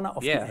fauna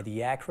of the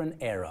Ediacaran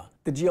era.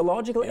 The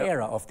geological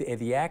era of the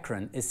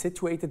Ediacaran is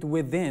situated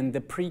within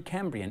the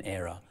Precambrian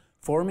era,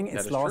 forming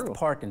its last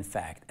part, in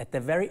fact, at the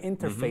very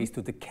interface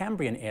to the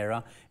Cambrian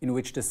era, in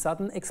which the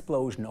sudden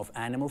explosion of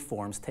animal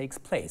forms takes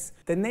place.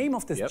 The name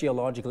of this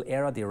geological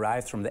era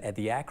derives from the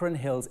Ediacaran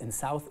Hills in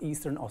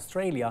southeastern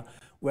Australia,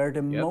 where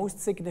the most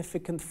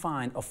significant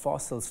find of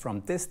fossils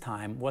from this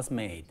time was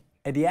made.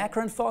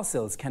 Ediacaran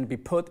fossils can be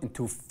put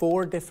into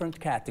 4 different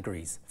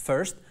categories.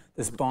 First,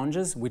 the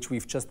sponges, which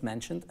we've just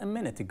mentioned a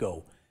minute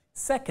ago.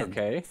 Second,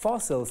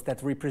 fossils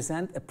that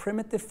represent a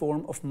primitive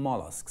form of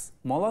mollusks.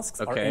 Mollusks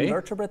are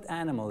invertebrate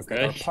animals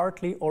that are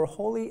partly or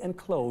wholly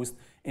enclosed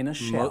in a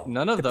shell.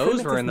 None of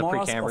those were in the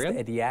Precambrian. The mollusk of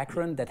the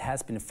Ediacaran that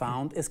has been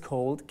found is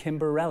called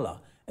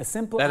Kimberella, a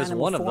simple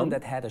animal form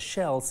that had a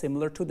shell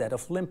similar to that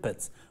of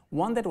limpets,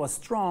 one that was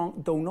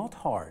strong though not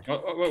hard.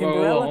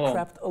 Kimberella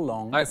crept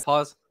along. All right,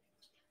 pause.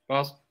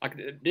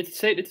 Did it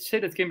say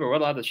that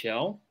Kimberella had a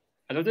shell?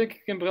 I don't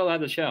think Kimberella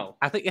had a shell.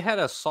 I think it had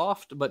a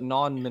soft but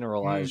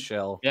non-mineralized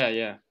shell.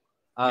 Yeah.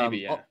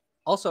 Maybe,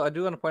 Also, I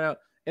do want to point out,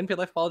 NP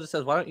Life Apologist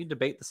says, why don't you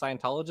debate the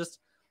Scientologists?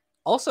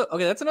 Also,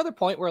 okay, that's another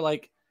point where,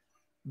 like,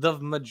 the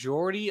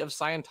majority of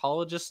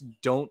Scientologists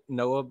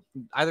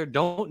either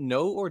don't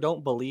know or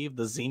don't believe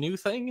the Xenu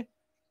thing.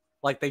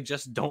 Like, they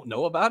just don't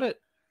know about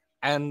it.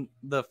 And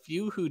the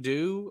few who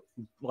do,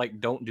 like,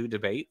 don't do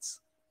debates.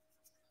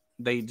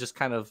 They just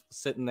kind of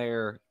sit in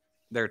their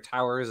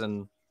towers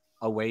and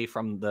away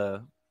from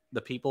the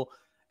people,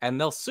 and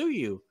they'll sue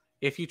you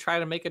if you try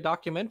to make a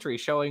documentary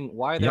showing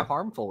why they're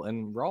harmful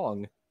and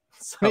wrong.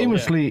 So,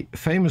 famously,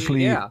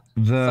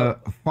 the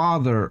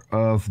father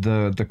of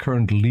the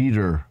current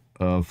leader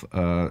of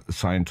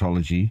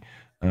Scientology,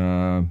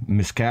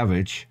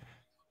 Miscavige,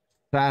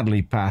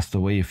 sadly passed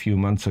away a few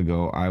months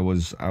ago. I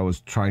was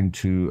trying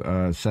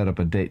to set up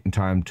a date and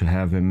time to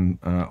have him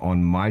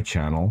on my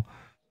channel.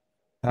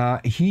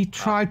 He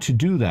tried to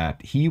do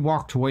that. He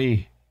walked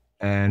away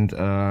and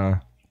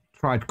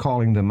tried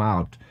calling them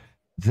out.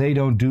 They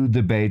don't do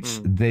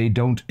debates. They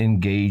don't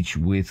engage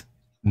with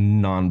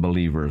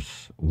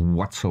non-believers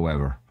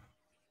whatsoever.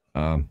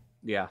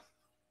 yeah.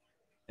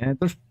 And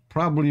there's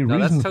probably a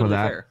reason for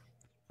that. Fair.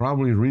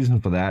 Probably a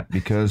reason for that,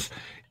 because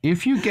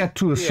if you get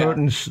to a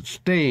certain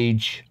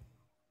stage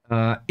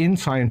in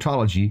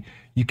Scientology,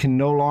 you can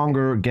no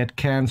longer get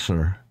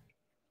cancer.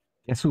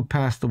 Guess who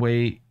passed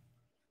away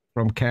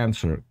from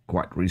cancer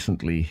quite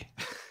recently?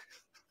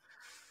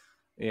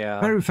 Yeah.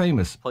 Very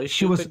famous. Play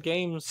She stupid was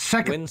games,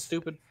 win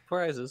stupid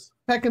prizes.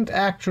 second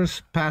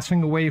actress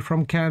passing away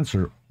from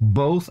cancer,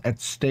 both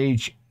at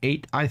stage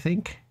 8, I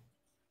think.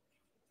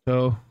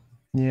 So,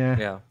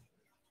 yeah.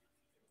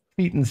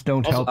 Thetans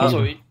don't help.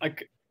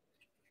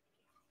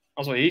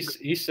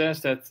 He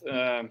says that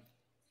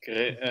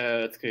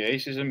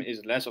creationism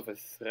is less of a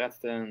threat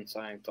than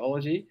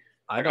Scientology.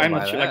 I'm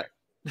not sure.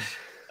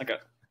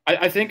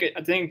 I think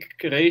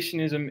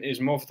creationism is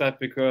more of that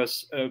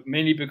because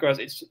mainly because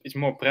it's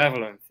more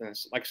prevalent.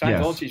 Like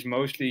Scientology is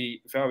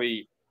mostly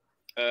very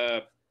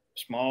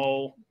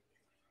small.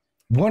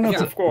 One of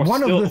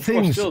the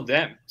things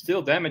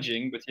still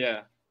damaging, but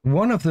yeah.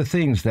 One of the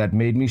things that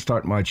made me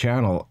start my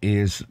channel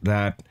is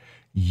that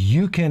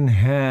you can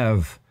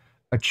have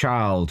a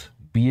child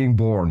being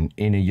born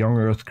in a young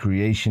earth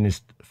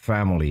creationist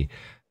family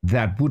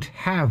that would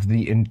have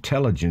the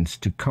intelligence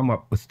to come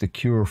up with the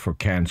cure for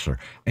cancer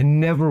and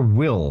never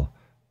will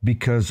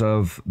because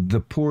of the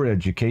poor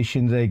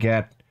education they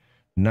get,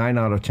 9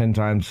 out of 10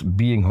 times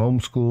being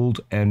homeschooled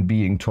and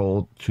being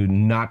told to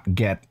not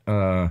get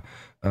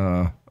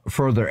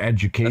further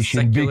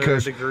education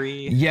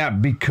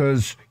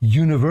because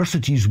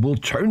universities will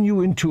turn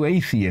you into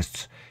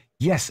atheists.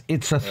 Yes,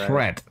 it's a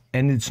threat,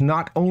 and it's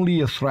not only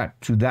a threat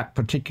to that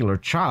particular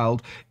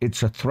child,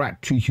 it's a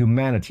threat to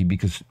humanity,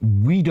 because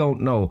we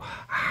don't know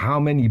how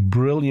many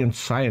brilliant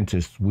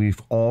scientists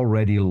we've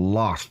already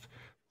lost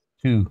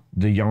to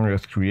the young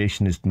earth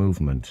creationist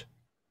movement.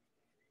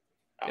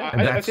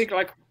 I think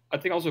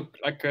also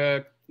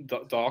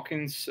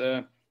Dawkins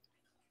at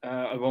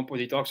one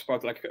point he talks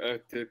about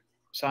the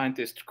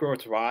scientist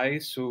Kurt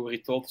Wise, who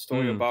retold the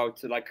story about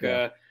he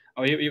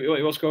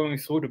was going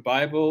through the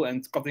Bible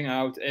and cutting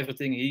out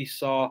everything he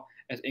saw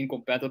as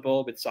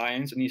incompatible with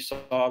science, and he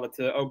saw that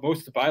most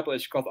of the Bible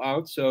is cut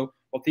out. So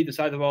what he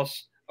decided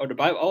was, all the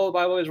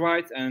Bible is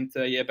right, and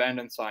he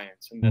abandoned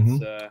science. And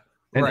that's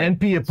an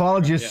NP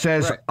apologist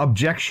says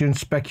objection,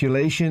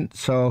 speculation.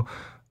 So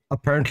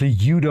apparently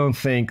you don't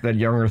think that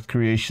young earth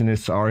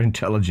creationists are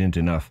intelligent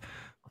enough.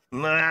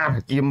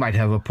 You might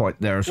have a point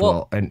there as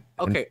well. And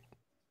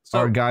so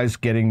our guy's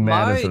getting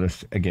mad at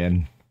us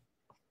again.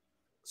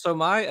 So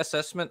my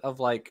assessment of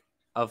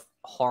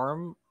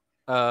harm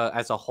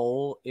as a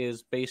whole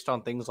is based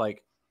on things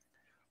like,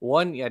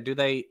 one, do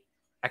they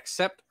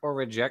accept or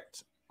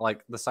reject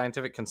the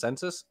scientific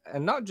consensus,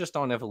 and not just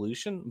on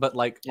evolution, but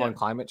on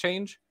climate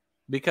change?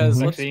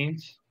 Because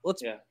vaccines,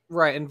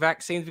 and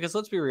vaccines. Because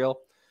let's be real,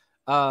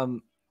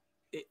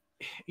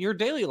 your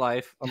daily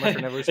life, unless you're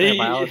an evolutionary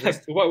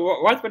biologist.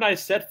 What when I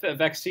said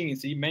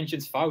vaccines, he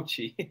mentions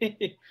Fauci.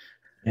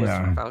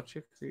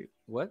 Fauci?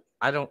 What?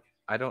 I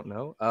don't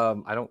know.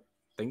 I don't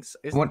think so.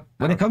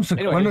 When it comes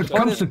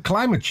to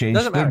climate change,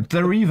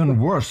 they're even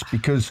worse,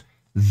 because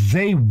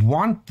they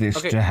want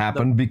this to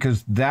happen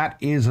because that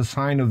is a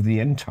sign of the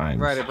end times.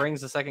 Right, it brings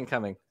the second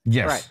coming.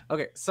 Yes. Right.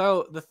 Okay.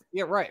 So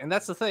and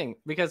that's the thing,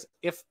 because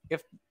if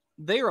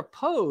they're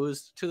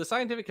opposed to the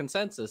scientific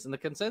consensus, and the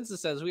consensus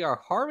says we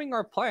are harming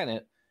our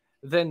planet,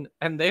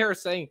 and they are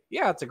saying,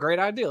 it's a great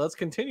idea, let's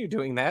continue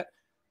doing that.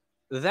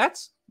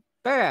 That's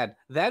bad.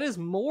 That is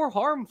more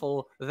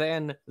harmful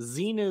than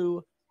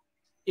Xenu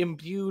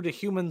imbued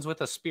humans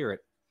with a spirit.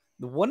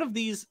 One of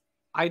these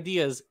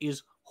ideas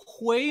is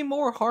way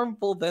more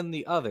harmful than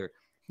the other.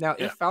 Now,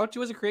 if Fauci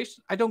was a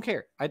creation, I don't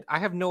care. I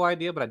have no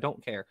idea, but I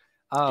don't care.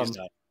 He's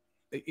not.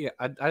 Yeah,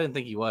 I didn't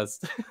think he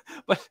was.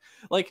 But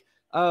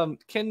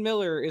Ken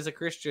Miller is a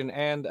Christian,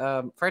 and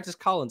Francis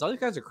Collins, all these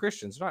guys are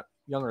Christians. They're not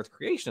young earth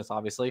creationists,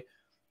 obviously,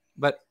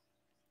 but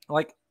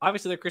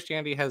obviously their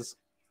Christianity has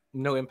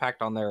no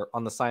impact on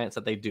the science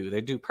that they do. They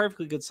do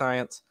perfectly good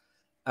science,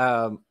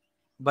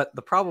 but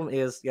the problem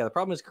is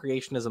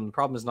creationism. The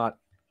problem is not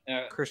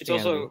Christianity.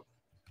 It's also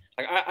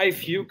I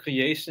view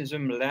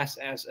creationism less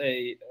as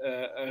a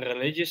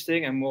religious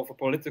thing and more of a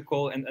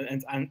political and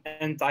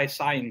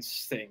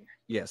anti-science thing.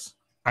 Yes.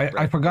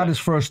 I forgot his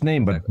first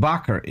name, but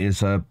Bakker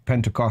is a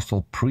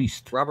Pentecostal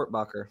priest. Robert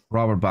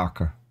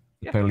Bakker,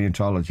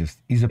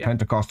 paleontologist. He's a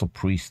Pentecostal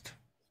priest.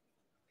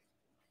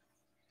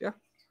 Yeah.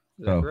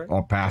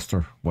 Or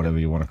pastor, whatever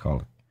you want to call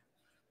it.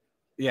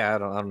 Yeah, I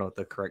don't know what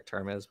the correct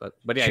term is, but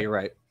you're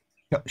right.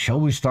 Shall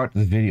we start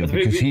the video? But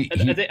we- Because we-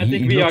 I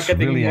think he we are looks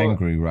getting really more-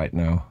 angry right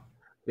now.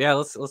 Yeah,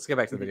 let's get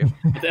back to the video.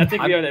 I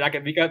think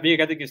we are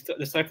getting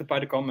distracted by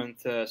the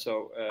comment.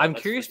 I'm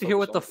let's curious to focus hear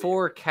what on the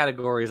 4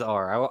 categories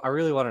are. I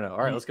really want to know.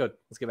 All right, let's go.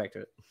 Let's get back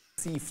to it.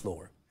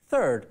 Seafloor.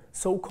 Third,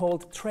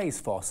 so-called trace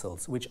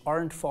fossils, which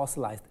aren't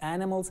fossilized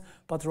animals,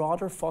 but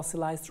rather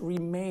fossilized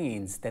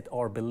remains that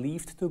are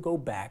believed to go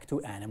back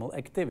to animal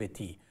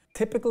activity.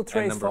 Typical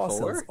trace number 4?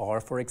 fossils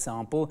are, for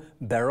example,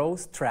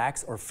 burrows,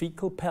 tracks, or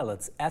fecal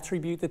pellets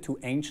attributed to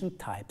ancient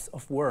types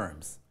of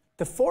worms.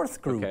 The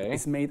fourth group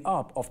is made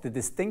up of the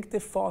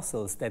distinctive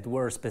fossils that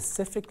were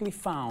specifically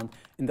found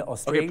in the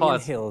Australian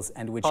hills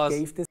and which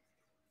gave this...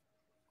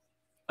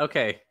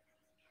 Okay,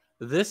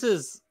 this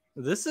is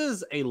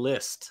a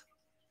list.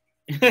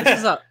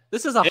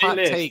 This is a hot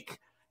take.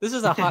 This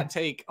is a hot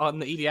take on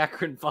the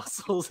Ediacaran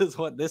fossils, is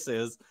what this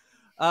is.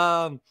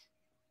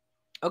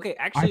 Okay,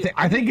 actually,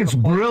 I think it's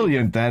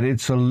brilliant that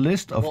it's a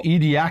list of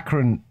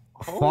Ediacaran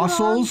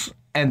fossils,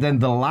 and then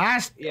the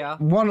last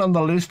one on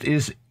the list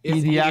is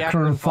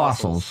Ediacaran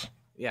fossils.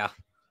 Yeah.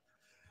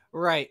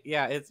 Right,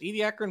 yeah, it's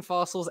Ediacaran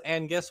fossils,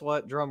 and guess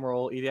what? Drum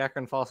roll,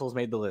 Ediacaran fossils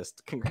made the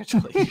list.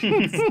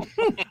 Congratulations.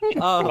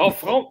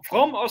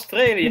 From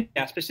Australia,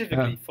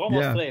 specifically from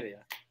Australia.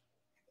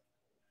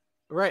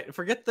 Right,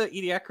 forget the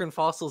Ediacaran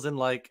fossils in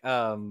like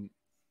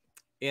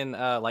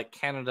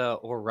Canada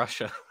or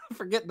Russia.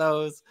 Forget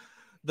those.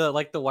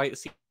 The white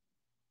sea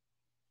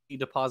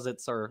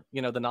deposits, or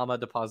the Nama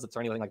deposits,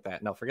 or anything like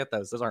that. No, forget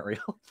those. Those aren't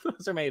real.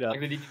 Those are made up.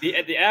 Like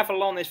the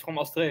Avalon is from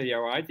Australia,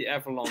 right? The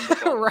Avalon.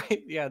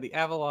 Right? Yeah, the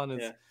Avalon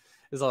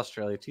is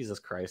Australia. Jesus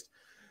Christ.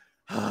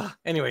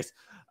 Anyways,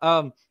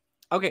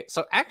 okay.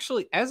 So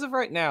actually, as of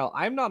right now,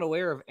 I'm not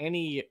aware of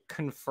any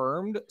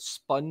confirmed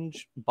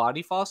sponge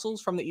body fossils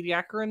from the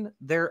Ediacaran.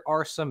 There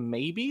are some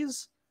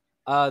maybes.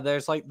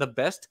 There's like the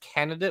best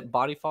candidate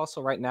body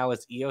fossil right now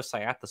is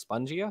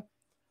Eosciathospongia,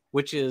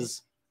 which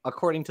is,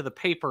 according to the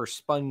paper,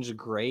 sponge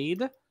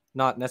grade,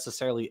 not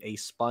necessarily a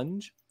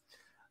sponge.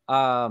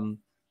 And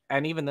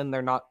even then,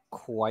 they're not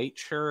quite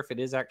sure if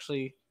it is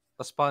actually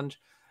a sponge.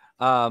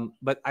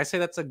 But I say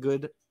that's a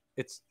good...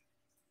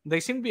 They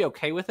seem to be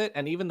okay with it,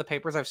 and even the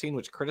papers I've seen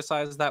which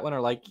criticize that one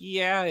are like,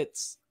 yeah,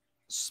 it's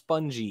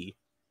spongy.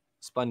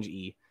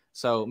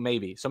 So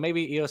maybe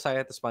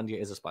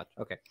Eosciathospongia is a sponge.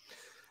 Okay.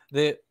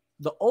 The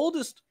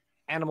oldest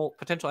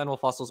potential animal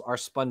fossils are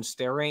sponge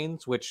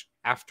steranes, which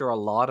after a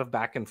lot of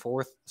back and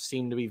forth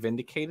seem to be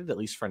vindicated, at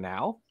least for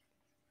now.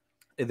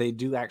 They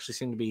do actually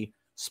seem to be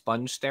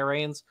sponge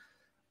steranes,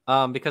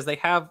 because they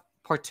have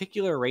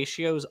particular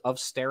ratios of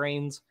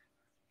steranes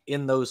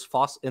in those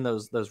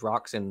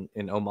rocks in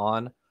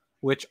Oman,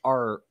 which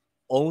are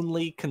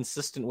only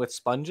consistent with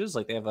sponges.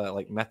 Like they have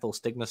a methyl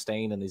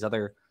stigmastane and these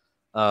other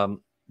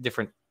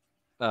different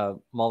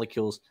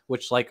molecules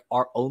which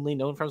are only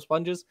known from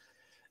sponges.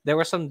 There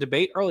was some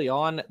debate early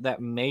on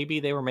that maybe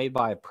they were made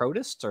by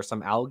protists or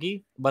some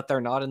algae, but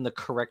they're not in the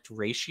correct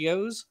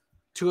ratios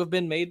to have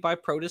been made by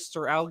protists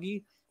or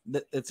algae.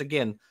 It's,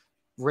 again,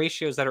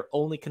 ratios that are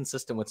only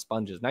consistent with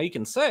sponges. Now, you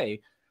can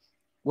say,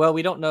 well,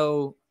 we don't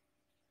know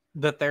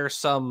that there's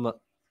some,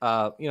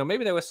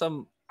 maybe there was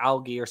some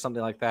algae or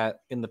something like that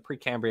in the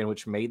Precambrian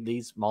which made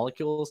these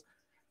molecules.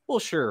 Well,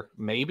 sure,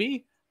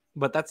 maybe,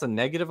 but that's a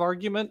negative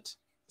argument.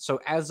 So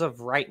as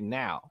of right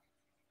now,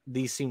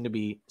 these seem to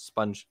be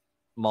sponge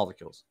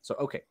molecules. So,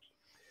 okay.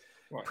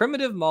 Right.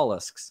 Primitive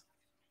mollusks.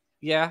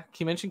 Yeah,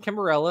 you mentioned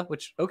Kimberella,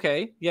 which,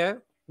 okay, yeah.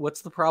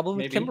 What's the problem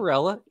with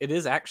Kimberella? It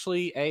is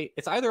actually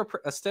it's either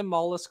a stem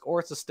mollusk or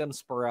it's a stem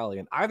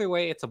sporalian. Either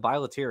way, it's a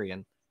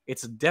bilaterian.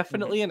 It's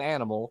definitely an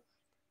animal,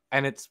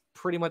 and it's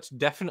pretty much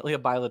definitely a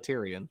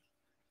bilaterian.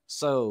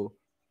 So,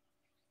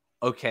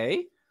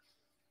 okay.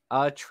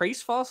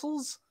 Trace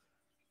fossils.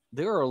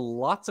 There are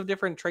lots of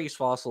different trace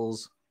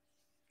fossils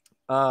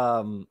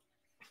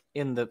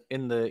in the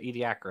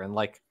Ediacaran,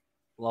 like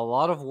a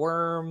lot of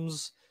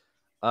worms.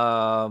 There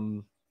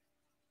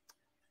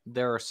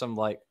are some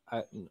I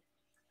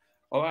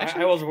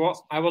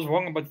was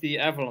wrong about the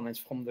Avalon. It's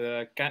from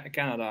the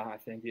Canada, I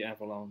think, the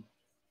Avalon.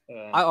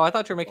 I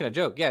thought you were making a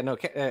joke. Yeah, no,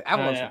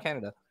 Avalon's from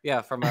Canada.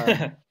 Yeah, from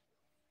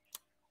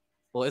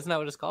well, isn't that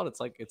what it's called?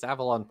 It's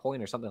Avalon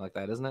Point or something like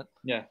that, isn't it?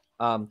 Yeah.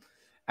 And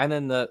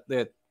then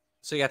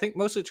so yeah, I think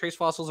mostly trace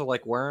fossils are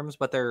like worms,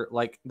 but they're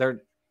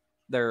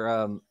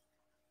the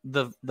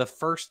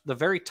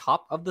very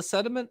top of the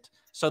sediment.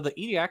 So the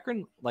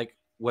Ediacaran,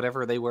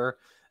 whatever they were,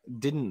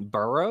 didn't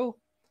burrow.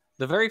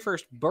 The very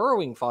first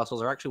burrowing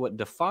fossils are actually what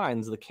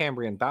defines the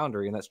Cambrian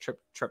boundary, and that's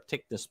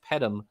Triptichnus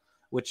pedum,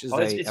 which is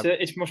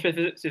it's more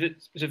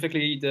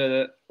specifically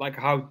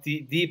how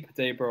deep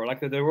they burrow. Like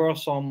there were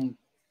some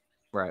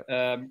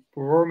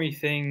wormy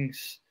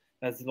things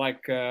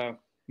that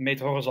made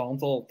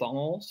horizontal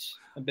tunnels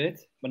a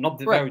bit, but not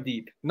very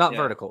deep. Not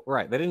vertical,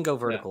 right? They didn't go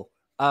vertical.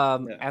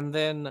 And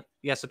then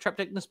so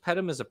Triptichnus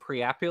pedum is a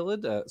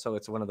preapulid, so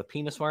it's one of the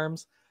penis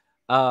worms,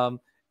 and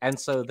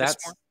so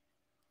that's.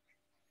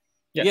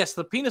 Yes,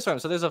 the penis worm.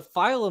 So there's a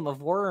phylum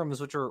of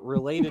worms which are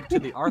related to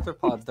the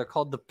arthropods. They're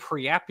called the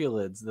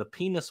preapulids, the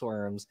penis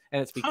worms,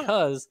 and it's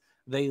because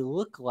they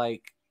look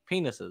like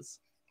penises.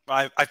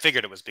 I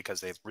figured it was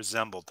because they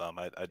resembled them.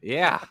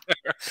 Yeah.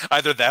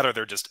 Either that or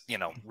they're just,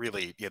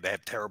 really, they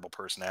have terrible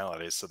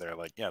personalities. So they're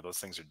like, yeah, those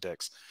things are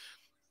dicks.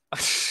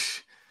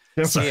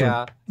 Jefferson,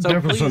 yeah. So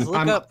Jefferson, please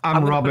look up.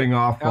 I'm rubbing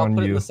off I'll on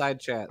put it you. in the side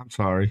chat. I'm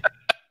sorry.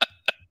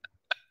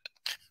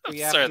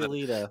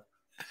 Priapulida.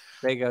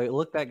 There you go.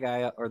 Look that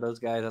guy up, or those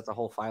guys. That's a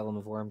whole phylum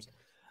of worms.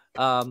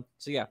 So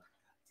yeah.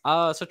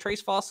 So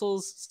trace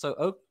fossils.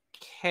 So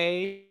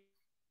okay.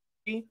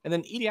 And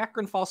then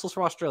Ediacaran fossils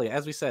from Australia,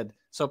 as we said.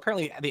 So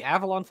apparently the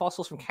Avalon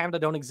fossils from Canada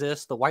don't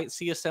exist. The White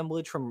Sea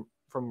assemblage from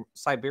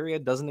Siberia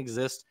doesn't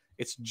exist.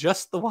 It's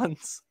just the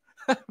ones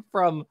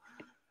from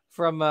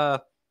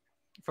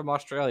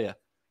Australia.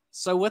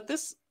 So what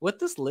this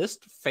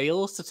list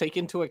fails to take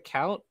into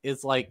account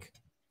is like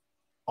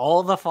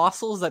all the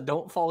fossils that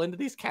don't fall into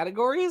these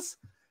categories.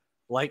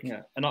 Like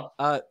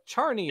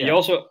Charnia. They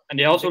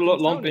also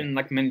lump in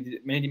like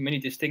many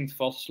distinct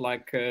fossils,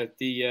 like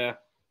the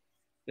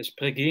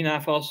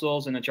Sprigina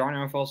fossils and the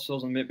Charnia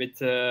fossils, and with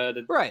the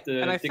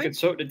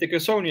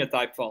Dickinsonia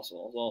type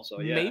fossils also.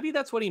 Yeah, maybe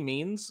that's what he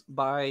means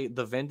by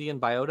the Vendian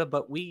biota,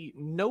 but we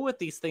know what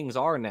these things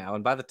are now.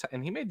 And by the time,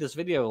 and he made this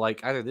video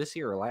like either this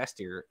year or last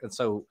year, and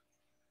so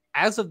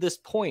as of this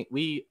point,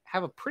 we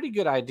have a pretty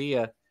good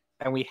idea,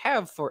 and we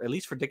have for at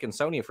least for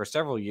Dickinsonia for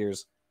several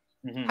years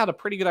had a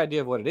pretty good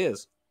idea of what it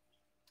is.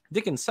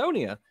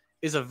 Dickinsonia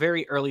is a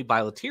very early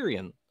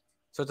bilaterian.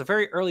 So it's a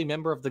very early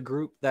member of the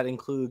group that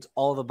includes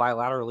all the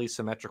bilaterally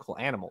symmetrical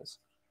animals.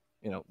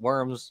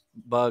 Worms,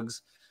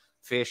 bugs,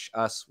 fish,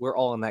 us, we're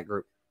all in that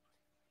group.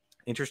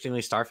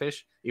 Interestingly,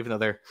 starfish, even though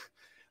they're...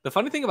 The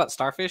funny thing about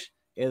starfish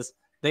is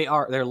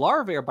their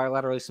larvae are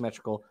bilaterally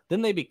symmetrical,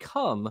 then they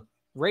become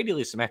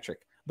radially symmetric.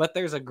 But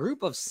there's a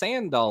group of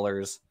sand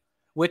dollars,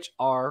 which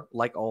are,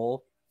 like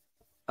all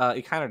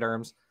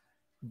echinoderms,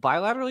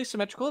 bilaterally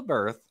symmetrical at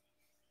birth.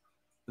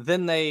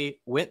 Then they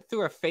went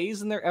through a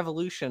phase in their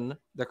evolution,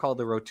 they're called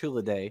the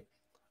Rotulidae,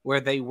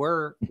 where they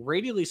were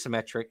radially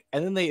symmetric,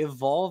 and then they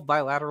evolved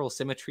bilateral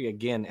symmetry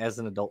again as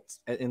an adult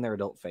in their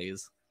adult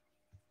phase,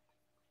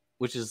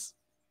 which is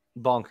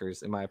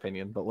bonkers in my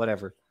opinion, but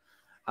whatever.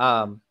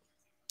 So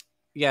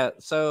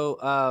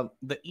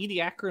the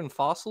Ediacaran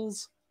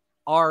fossils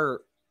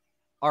are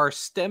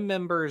stem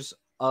members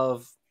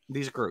of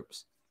these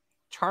groups.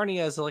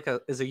 Charnia is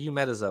a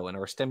eumetazoan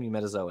or a stem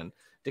eumetazoan.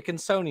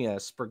 Dickinsonia,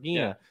 Sprigina.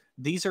 Yeah.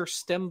 These are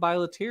stem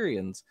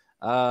bilaterians.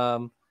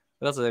 What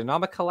else is there?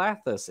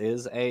 Namacalathus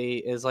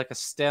is like a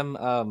stem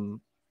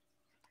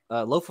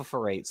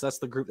lophophorate. So that's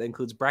the group that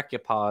includes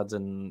brachiopods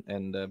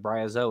and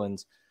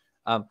bryozoans.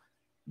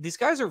 These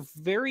guys are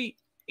very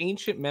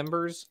ancient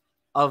members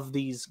of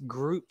these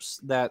groups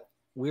that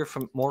we're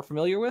more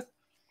familiar with.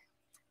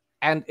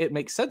 And it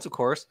makes sense, of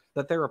course,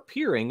 that they're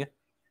appearing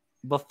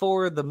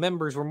before the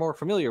members we're more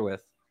familiar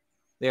with.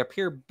 They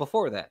appear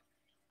before that.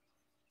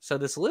 So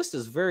this list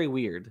is very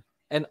weird.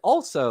 And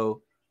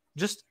also,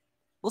 just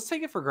let's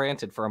take it for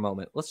granted for a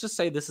moment. Let's just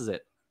say this is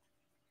it.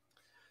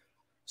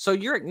 So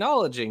you're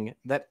acknowledging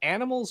that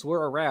animals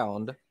were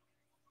around,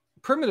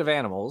 primitive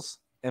animals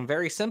and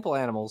very simple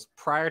animals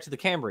prior to the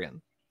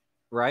Cambrian,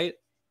 right?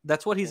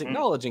 That's what he's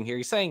acknowledging here.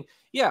 He's saying,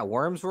 yeah,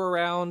 worms were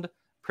around,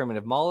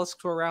 primitive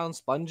mollusks were around,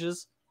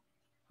 sponges,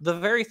 the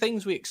very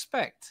things we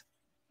expect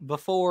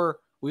before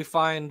we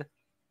find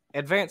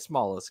advanced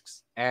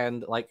mollusks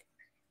and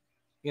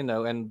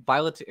and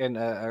chordates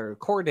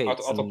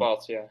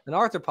arthropods, and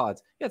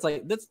arthropods. Yeah, it's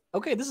like that's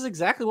okay. This is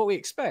exactly what we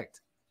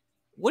expect.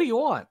 What do you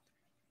want?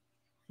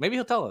 Maybe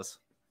he'll tell us.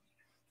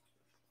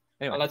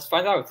 Anyway, let's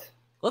find out.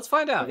 Let's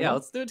find out. Yeah,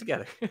 let's do it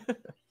together.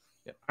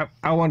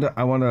 I want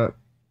to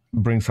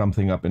bring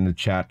something up in the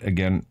chat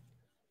again.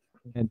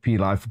 NP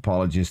Life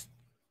Apologist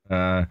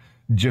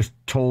just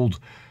told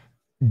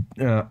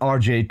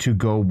RJ to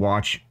go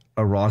watch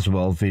a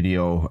Roswell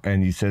video,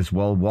 and he says,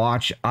 "Well,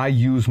 watch. I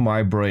use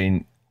my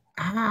brain."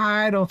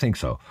 I don't think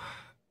so.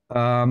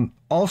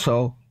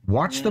 Also,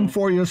 watch them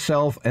for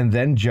yourself and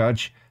then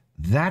judge.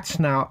 That's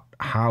not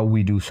how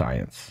we do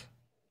science.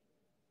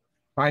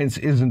 Science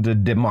isn't a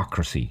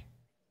democracy.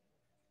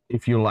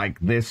 If you like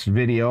this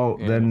video,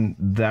 then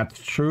that's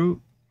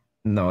true.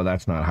 No,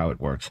 that's not how it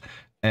works.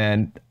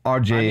 And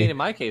RJ... I mean, in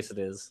my case, it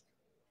is.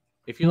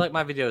 If you like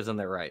my videos, then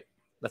they're right.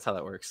 That's how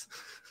that works.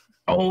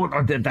 Oh,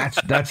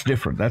 that's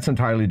different. That's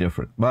entirely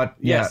different. But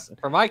yes,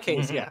 for my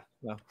case, yeah.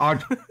 No. For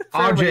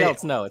RJ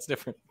else, no, it's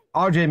different.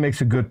 RJ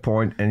makes a good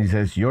point, and he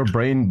says your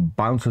brain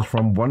bounces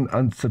from one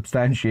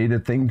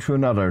unsubstantiated thing to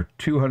another.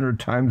 200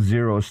 times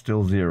 0 is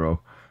still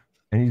 0,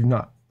 and he's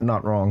not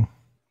wrong.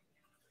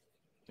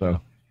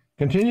 So,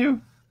 continue.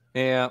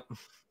 Yeah.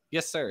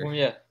 Yes, sir. Oh,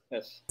 yeah.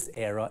 Yes. This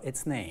era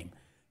its name.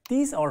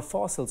 These are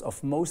fossils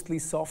of mostly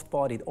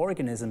soft-bodied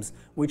organisms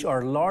which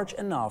are large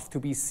enough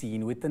to be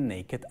seen with the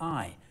naked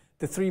eye.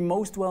 The three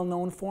most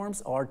well-known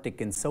forms are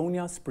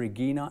Dickinsonia,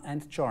 Sprigina,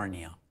 and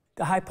Charnia.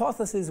 The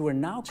hypothesis we're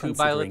now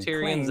considering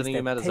claims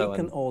that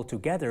taken all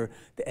together,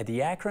 the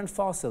Ediacaran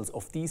fossils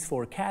of these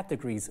four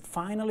categories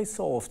finally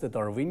solved the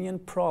Darwinian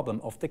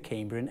problem of the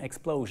Cambrian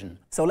explosion.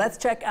 So let's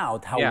check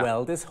out how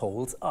well this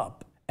holds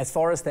up. As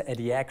far as the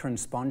ediacaran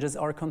sponges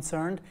are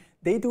concerned,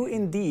 they do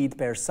indeed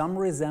bear some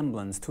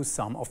resemblance to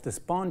some of the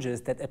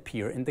sponges that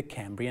appear in the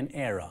Cambrian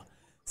era.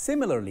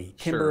 Similarly,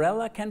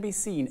 Kimberella can be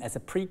seen as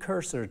a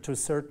precursor to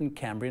certain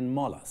Cambrian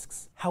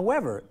mollusks.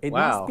 However, it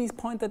must be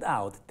pointed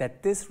out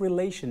that this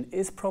relation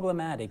is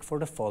problematic for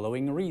the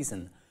following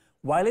reason.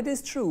 While it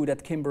is true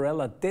that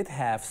Kimberella did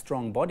have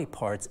strong body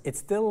parts, it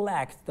still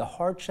lacked the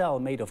hard shell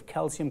made of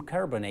calcium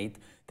carbonate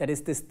that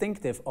is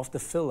distinctive of the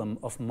phylum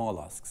of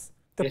mollusks.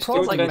 The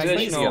problem with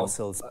these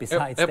fossils,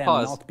 besides them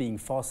not being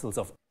fossils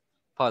of...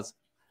 Pause.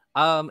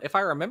 If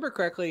I remember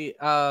correctly,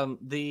 actually,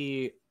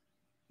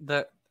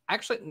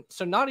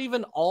 so not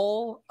even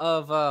all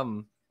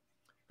the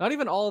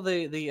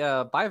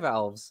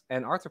bivalves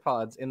and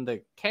arthropods in the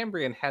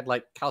Cambrian had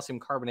like calcium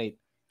carbonate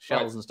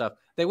shells and stuff.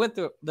 They went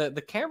through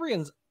the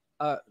Cambrian's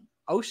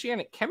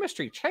oceanic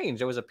chemistry changed.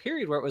 There was a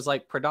period where it was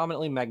like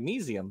predominantly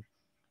magnesium,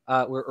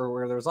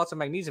 where there was lots of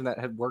magnesium that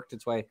had worked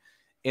its way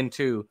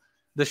into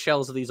the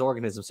shells of these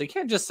organisms. So you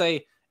can't just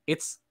say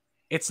it's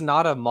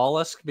not a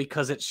mollusk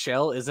because its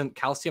shell isn't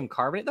calcium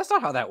carbonate. That's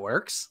not how that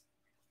works.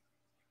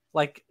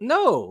 Like,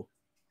 no.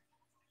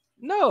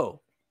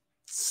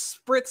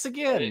 Spritz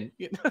again.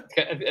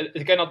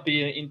 It cannot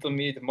be an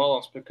intermediate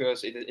mollusk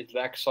because it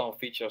lacks some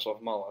features of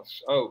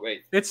mollusks. Oh,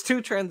 wait. It's too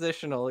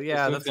transitional.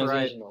 Yeah, that's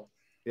transitional.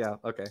 Right. Yeah,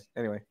 okay.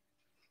 Anyway.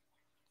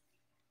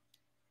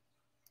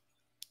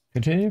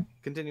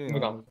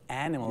 Continuing on.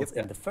 Animals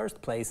in the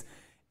first place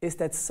is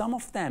that some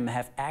of them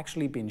have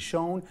actually been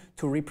shown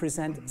to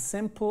represent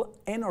simple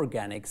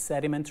inorganic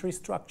sedimentary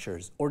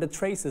structures or the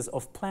traces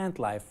of plant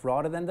life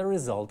rather than the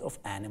result of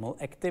animal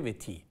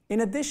activity.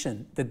 In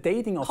addition, the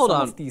dating of some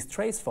of these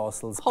trace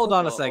fossils... Hold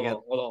on a second.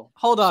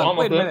 Hold on. Some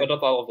of them, but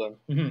not all of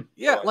them.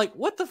 Yeah, like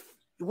what do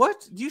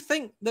you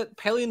think that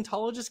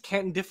paleontologists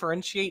can't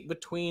differentiate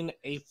between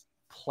a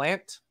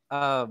plant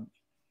a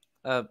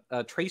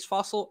trace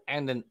fossil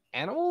and an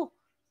animal?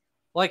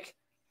 Like,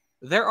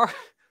 there are...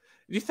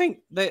 Do you think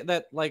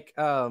that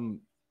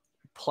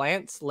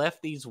plants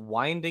left these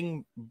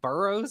winding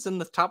burrows in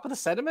the top of the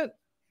sediment?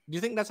 Do you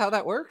think that's how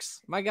that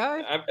works, my guy?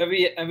 And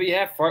we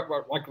have right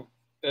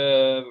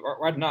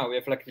now we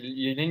have like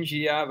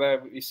Euningia,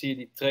 where we see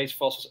the trace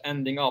fossils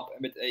ending up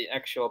with a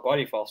actual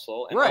body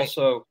fossil, and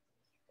also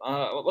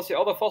what's the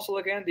other fossil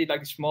again? The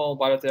small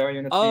bilateral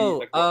unit.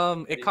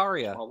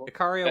 Icaria.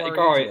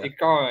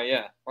 Icaria,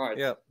 yeah, right.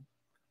 Yeah,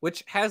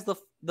 which has the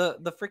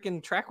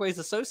freaking trackways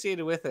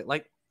associated with it.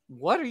 Like,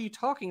 what are you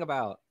talking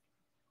about?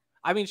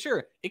 I mean,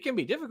 sure, it can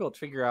be difficult to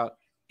figure out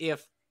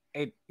if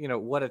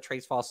what a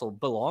trace fossil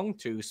belonged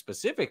to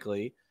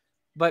specifically,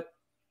 but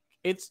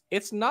it's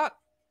not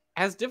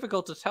as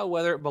difficult to tell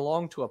whether it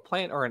belonged to a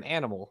plant or an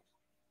animal.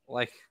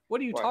 Like,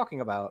 what are you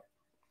talking about?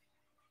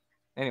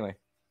 Anyway.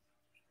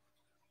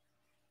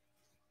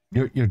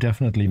 You're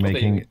definitely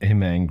making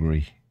him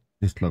angry.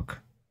 Just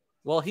look.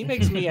 Well, he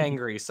makes me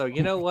angry, so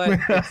you know what? It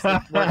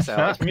works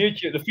out. It's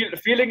mutual.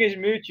 The feeling is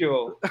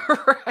mutual.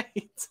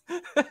 Right.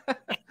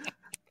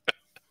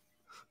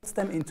 Puts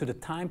them into the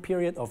time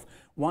period of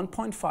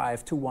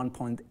 1.5 to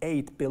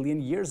 1.8 billion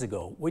years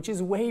ago, which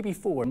is way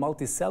before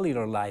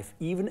multicellular life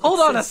even Hold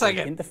on a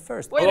second. In the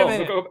first Wait a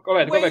minute. Go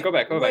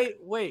back.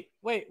 Wait.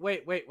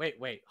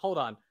 Hold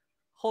on.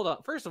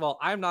 First of all,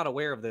 I'm not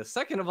aware of this.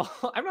 Second of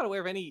all, I'm not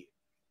aware of any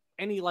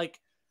like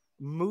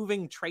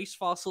moving trace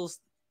fossils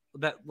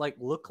that like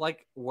look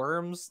like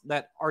worms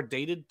that are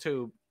dated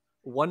to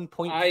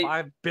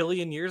 1.5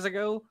 billion years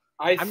ago.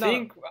 I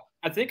think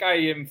I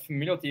am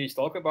familiar with what he's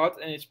talking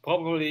about, and it's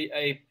probably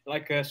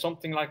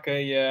something like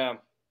an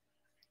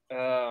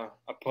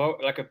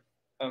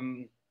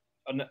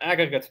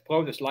aggregate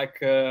protist, like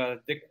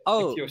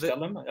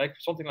Dictyostellum, like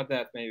something like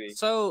that, maybe.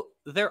 So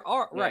there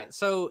are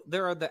So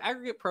there are the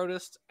aggregate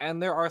protists,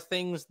 and there are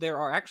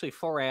actually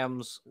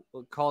forams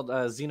called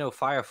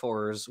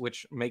xenophyophores,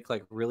 which make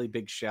like really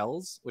big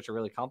shells, which are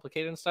really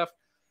complicated and stuff.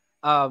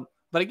 But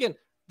again,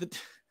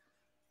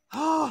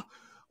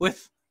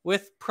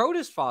 with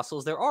protist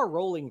fossils, there are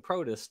rolling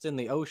protists in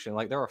the ocean.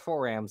 Like, there are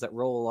forams that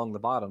roll along the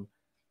bottom,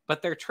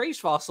 but their trace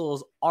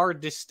fossils are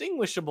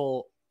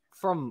distinguishable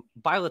from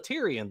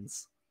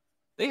bilaterians.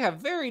 They have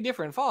very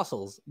different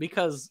fossils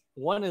because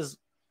one is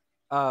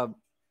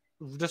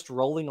just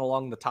rolling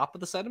along the top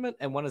of the sediment,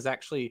 and one is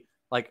actually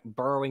like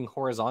burrowing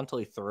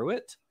horizontally through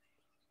it.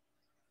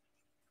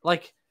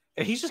 Like,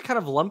 he's just kind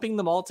of lumping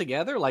them all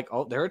together. Like,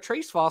 oh, there are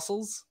trace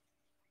fossils,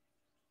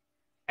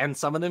 and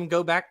some of them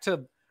go back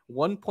to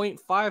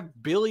 1.5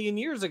 billion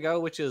years ago,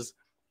 which is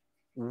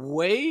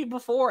way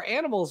before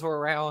animals were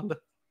around.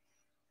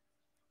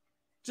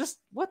 Just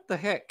what the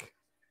heck?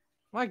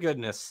 My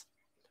goodness.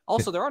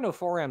 Also, there are no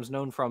forams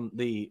known from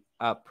the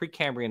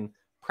Precambrian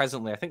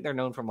presently. I think they're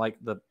known from like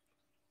the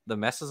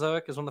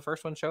Mesozoic is when the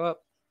first ones show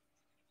up,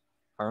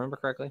 if I remember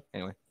correctly.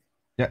 Anyway.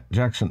 Yeah,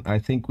 Jackson, I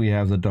think we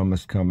have the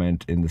dumbest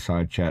comment in the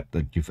side chat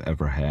that you've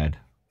ever had.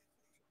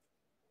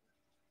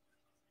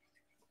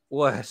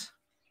 What?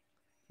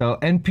 So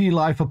NP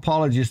Life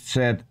Apologist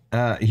said,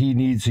 he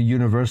needs a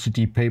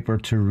university paper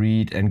to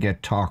read and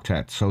get talked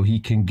at, so he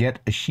can get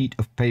a sheet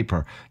of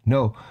paper.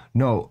 No,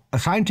 a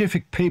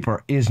scientific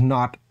paper is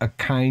not a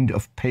kind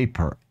of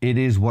paper. It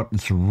is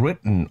what's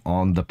written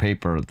on the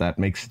paper that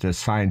makes it a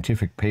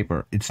scientific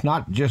paper. It's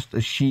not just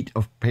a sheet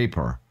of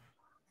paper.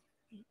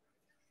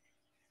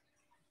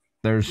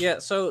 Yeah,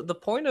 so the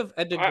point of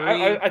a degree...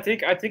 I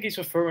think he's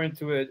referring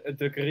to a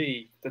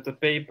degree, that the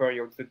paper,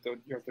 your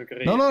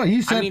degree. No,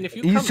 he said... I mean, if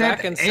you come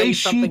back and say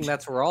something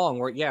that's wrong,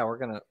 we're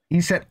going to... He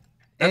said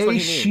that's what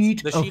he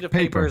means. The sheet of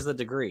paper is the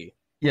degree.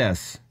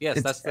 Yes.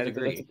 Yes, that's the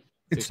degree.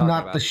 It's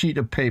not the sheet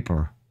of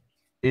paper.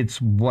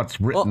 It's what's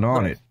written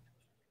on it.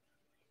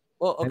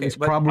 Well, okay, and it's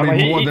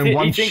probably more than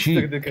one sheet. He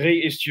thinks the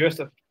degree is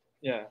just a...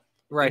 Yeah.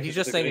 Right, he's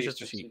just saying it's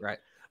just a sheet, right?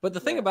 But the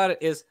thing about it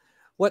is...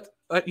 What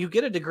you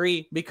get a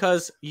degree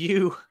because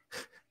you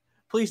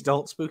please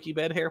don't spooky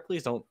bed hair.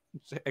 Please don't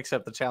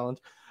accept the challenge.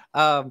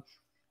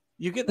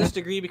 You get this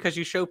degree because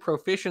you show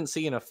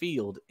proficiency in a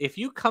field. If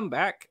you come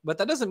back, but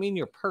that doesn't mean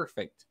you're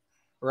perfect,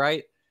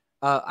 right?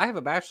 I have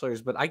a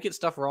bachelor's, but I get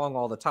stuff wrong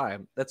all the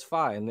time. That's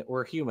fine.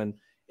 We're human.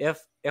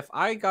 If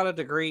I got a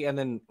degree and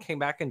then came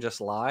back and just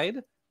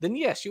lied, then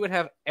yes, you would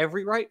have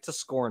every right to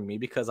scorn me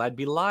because I'd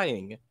be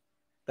lying.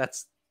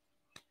 That's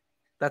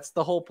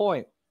the whole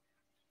point.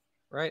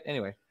 Right?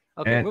 Anyway.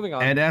 Okay, moving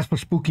on. And as for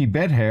spooky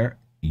bed hair,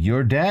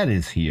 your dad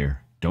is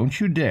here. Don't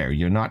you dare.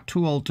 You're not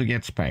too old to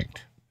get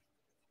spanked.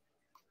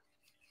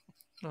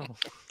 Oh.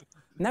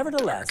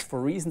 Nevertheless,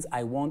 for reasons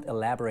I won't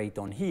elaborate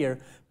on here,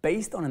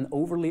 based on an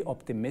overly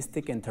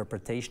optimistic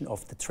interpretation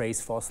of the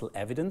trace fossil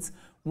evidence,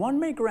 one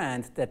may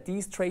grant that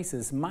these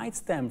traces might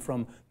stem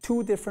from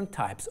two different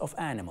types of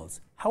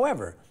animals.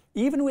 However,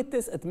 even with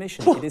this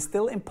admission, it is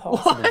still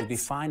impossible to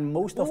define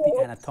most of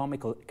the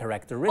anatomical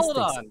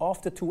characteristics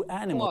of the two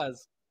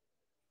animals.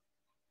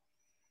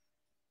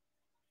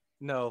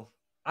 No,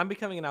 I'm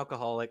becoming an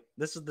alcoholic.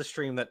 This is the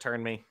stream that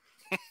turned me.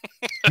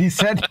 He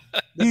said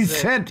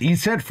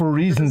for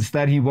reasons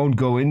that he won't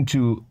go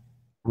into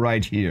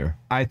right here.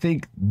 I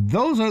think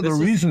those are the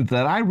reasons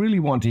that I really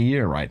want to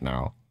hear right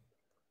now.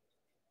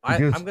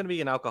 I'm going to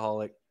be an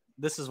alcoholic.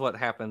 This is what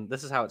happened.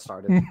 This is how it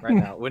started right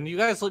now. When you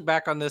guys look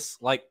back on this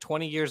like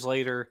 20 years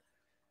later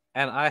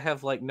and I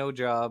have like no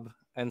job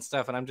and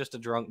stuff and I'm just a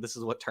drunk, this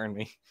is what turned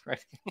me,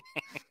 right?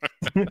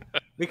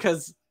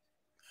 Because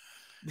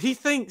he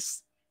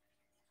thinks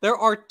there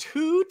are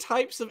two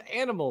types of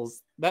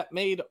animals that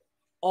made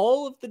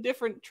all of the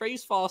different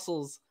trace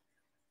fossils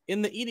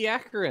in the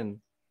Ediacaran.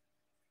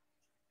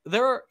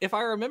 There are, if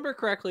I remember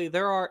correctly,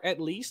 there are at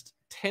least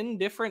 10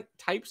 different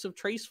types of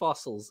trace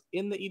fossils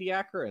in the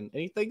Ediacaran, and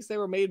he thinks they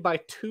were made by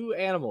two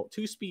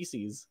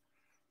species.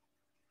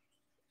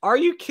 Are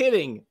you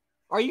kidding?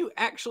 Are you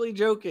actually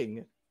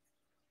joking?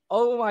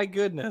 Oh my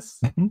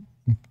goodness.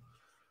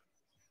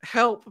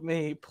 Help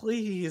me,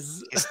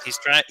 please.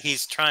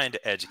 He's trying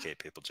to educate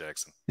people,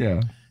 Jackson.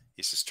 Yeah.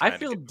 He's just trying I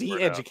feel to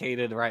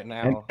de-educated right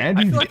now. And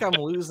I feel like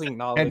I'm losing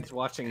knowledge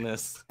watching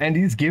this. And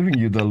he's giving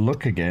you the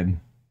look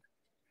again.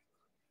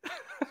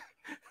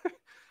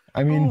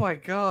 I mean, oh my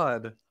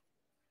god.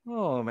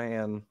 Oh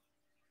man.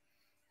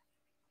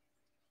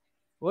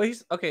 Well,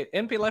 he's okay.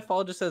 NP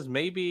Lifefall just says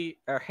maybe,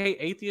 hey,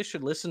 atheists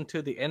should listen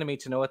to the enemy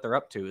to know what they're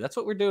up to. That's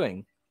what we're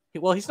doing.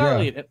 Well, he's not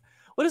really.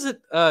 What is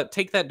it?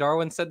 Take That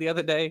Darwin said the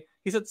other day.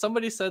 He said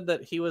somebody said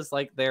that he was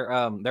like their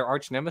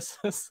arch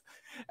nemesis,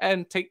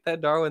 and Take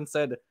That Darwin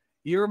said,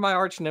 "You're my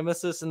arch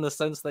nemesis in the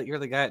sense that you're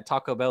the guy at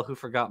Taco Bell who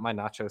forgot my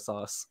nacho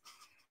sauce."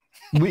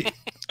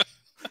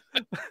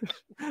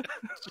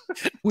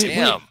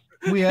 Damn.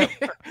 We have,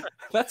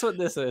 that's what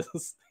this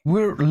is.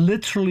 We're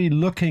literally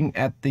looking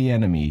at the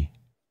enemy.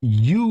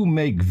 You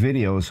make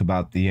videos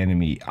about the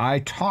enemy. I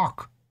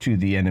talk to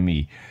the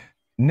enemy.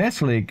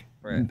 Neslig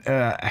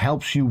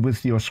helps you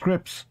with your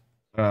scripts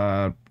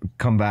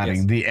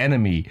combating the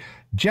enemy.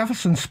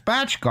 Jefferson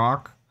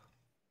Spatchcock,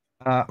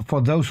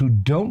 for those who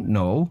don't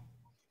know,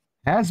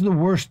 has the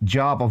worst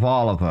job of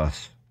all of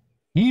us.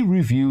 He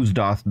reviews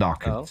Darth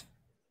Dawkins.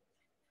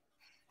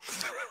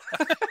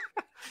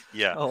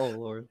 Yeah. Oh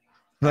Lord.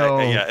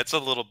 So, yeah, it's a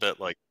little bit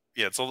like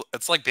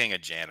it's like being a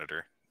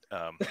janitor.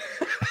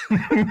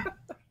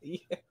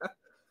 Yeah,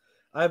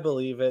 I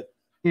believe it.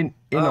 In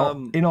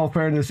all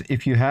fairness,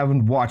 if you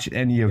haven't watched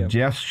any of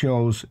Jeff's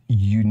shows,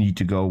 you need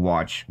to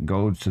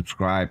go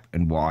subscribe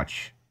and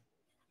watch.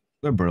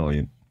 They're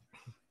brilliant.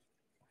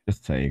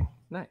 Just saying.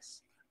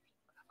 Nice.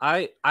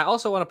 I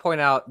also want to point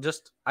out,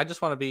 I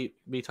just want to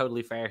be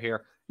totally fair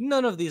here.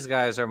 None of these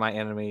guys are my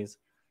enemies.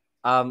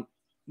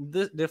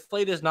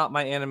 Deflate is not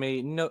my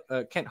enemy. No,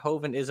 Kent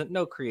Hovind isn't.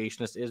 No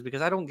creationist is,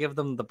 because I don't give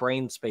them the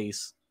brain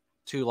space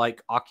to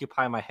like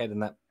occupy my head in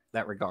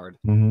that regard.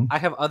 Mm-hmm. I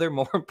have other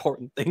more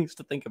important things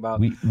to think about.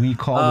 We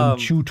call them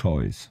chew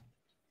toys.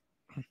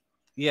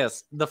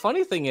 Yes. The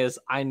funny thing is,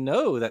 I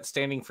know that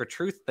Standing for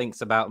Truth thinks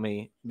about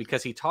me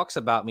because he talks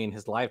about me in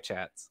his live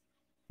chats.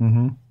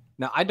 Mm-hmm.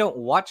 Now, I don't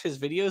watch his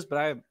videos,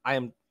 but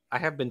I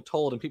have been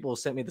told, and people have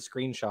sent me the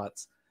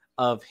screenshots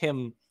of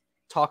him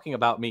talking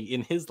about me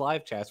in his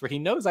live chats where he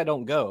knows I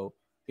don't go.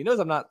 He knows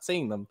I'm not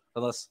seeing them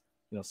unless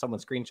someone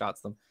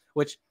screenshots them,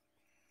 which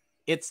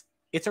it's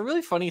a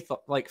really funny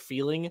like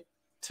feeling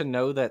to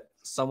know that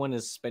someone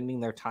is spending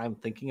their time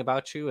thinking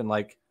about you and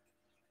like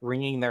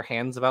wringing their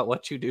hands about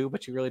what you do,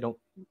 but you really don't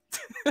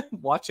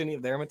watch any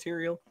of their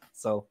material.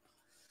 So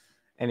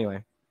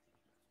anyway,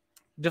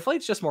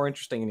 Deflate's just more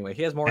interesting anyway.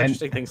 He has more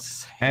interesting things to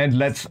say. And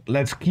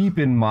let's keep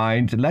in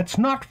mind, let's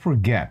not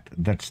forget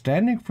that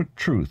Standing for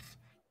Truth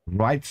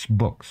writes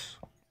books.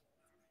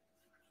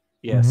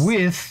 Yes.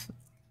 With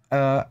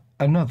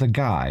another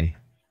guy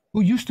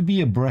who used to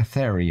be a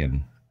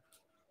breatharian.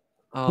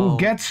 Who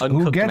gets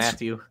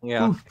Matthew.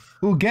 Yeah.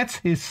 Who gets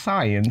his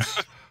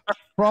science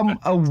from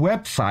a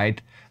website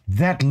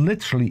that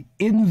literally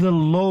in the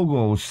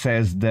logo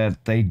says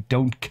that they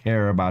don't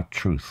care about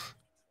truth.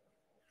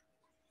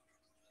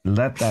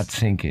 Let that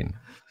sink in.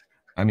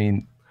 I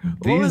mean,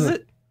 what was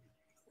it?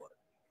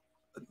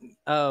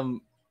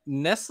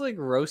 Nestlig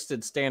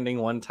roasted Standing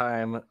one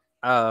time.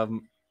 I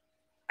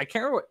can't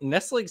remember what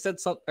Nestlig said.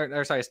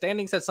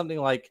 Standing said something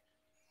like,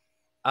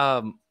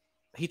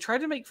 he tried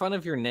to make fun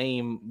of your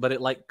name, but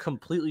it like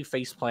completely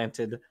face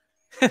planted.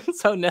 And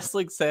so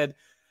Nestlig said,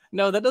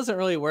 "No, that doesn't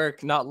really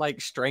work. Not like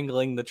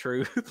strangling the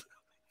truth."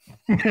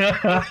 I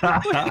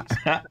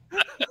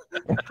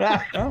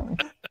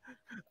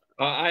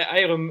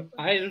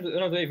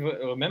don't even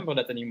remember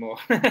that anymore.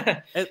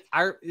 I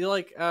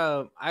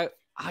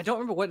don't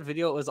remember what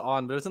video it was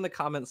on, but it was in the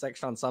comment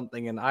section on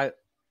something, and I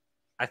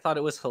thought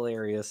it was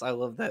hilarious. I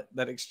love that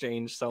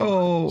exchange so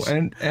much.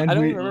 And I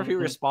don't remember if he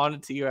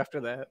responded to you after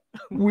that.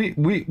 we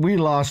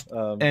lost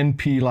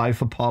NP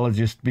live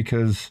apologist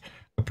because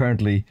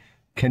apparently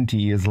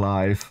Kenty is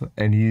live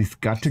and he's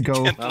got to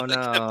go. Oh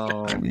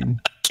no! I mean,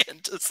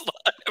 Kent is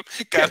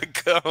live. Gotta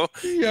go.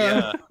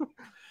 Yeah.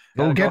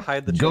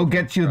 Go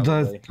get you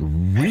the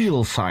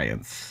real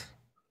science.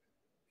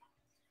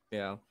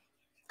 Yeah.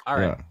 All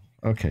right.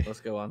 Yeah. Okay.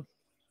 Let's go on.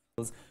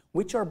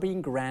 Which are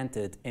being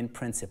granted in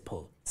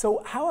principle.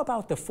 So how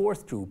about the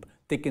fourth group,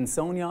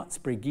 Dickinsonia,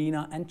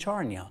 Spriggina, and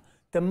Charnia,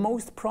 the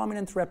most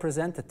prominent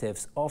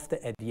representatives of the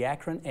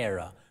Ediacaran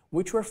era,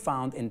 which were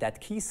found in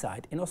that key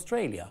site in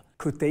Australia?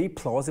 Could they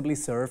plausibly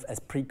serve as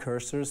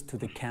precursors to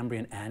the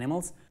Cambrian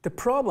animals? The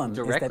problem is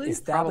that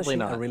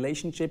establishing a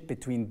relationship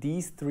between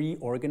these three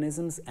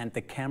organisms and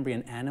the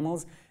Cambrian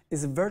animals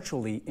is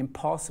virtually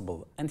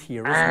impossible, and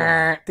here is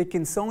why.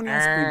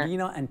 Dickinsonia,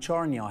 Spriggina, and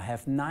Charnia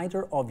have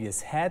neither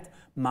obvious head,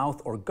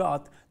 mouth, or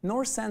gut,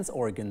 nor sense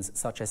organs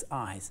such as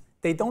eyes.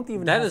 They don't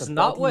even have a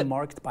body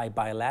marked by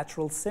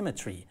bilateral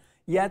symmetry.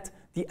 Yet,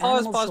 the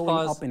animals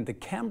showing up in the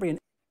Cambrian...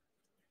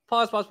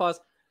 Pause.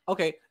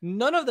 Okay,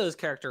 none of those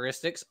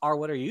characteristics are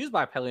what are used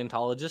by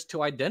paleontologists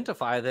to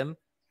identify them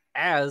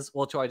as,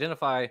 well, to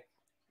identify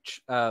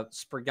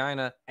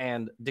Spriggina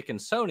and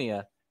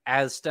Dickinsonia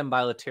as stem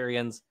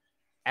bilaterians,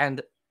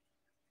 and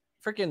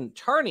freaking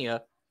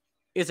Charnia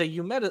is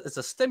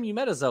a stem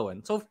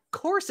eumetazoan. So of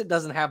course it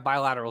doesn't have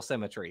bilateral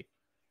symmetry.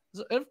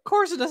 Of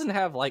course it doesn't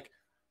have like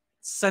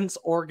sense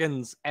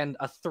organs and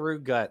a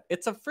through gut.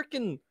 It's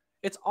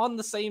on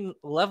the same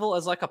level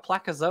as like a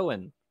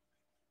placozoan.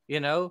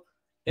 No,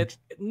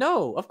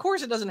 of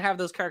course it doesn't have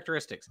those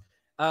characteristics.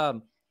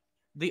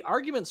 The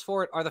arguments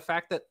for it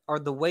are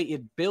the way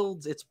it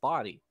builds its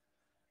body,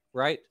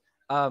 right?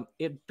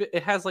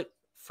 It has like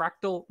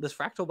this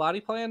fractal body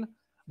plan,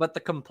 but the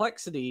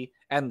complexity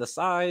and the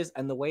size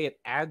and the way it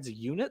adds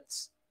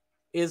units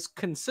is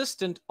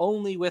consistent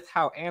only with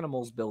how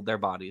animals build their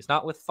bodies,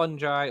 not with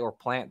fungi or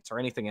plants or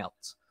anything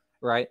else,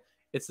 right?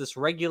 It's this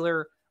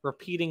regular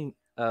repeating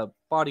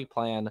body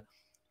plan,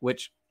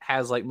 which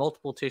has like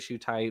multiple tissue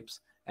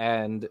types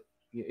and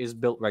is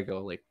built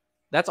regularly.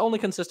 That's only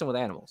consistent with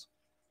animals.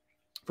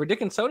 For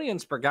Dickinsonia and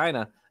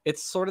Spriggina,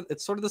 it's sort of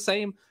the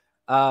same,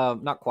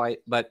 not quite,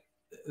 but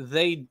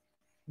they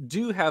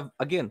do have,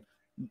 again,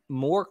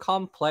 more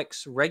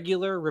complex,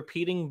 regular,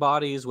 repeating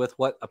bodies with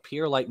what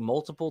appear like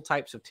multiple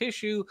types of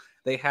tissue.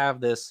 They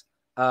have this,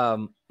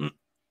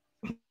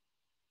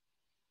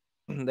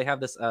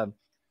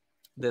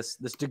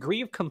 this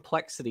degree of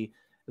complexity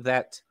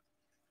that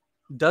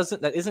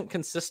isn't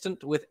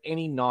consistent with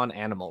any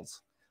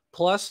non-animals.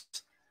 Plus,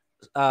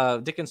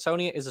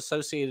 Dickinsonia is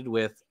associated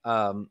with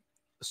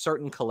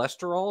certain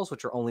cholesterols,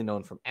 which are only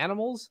known from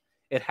animals.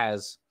 It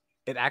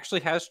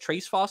actually has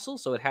trace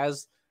fossils, so it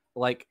has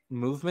like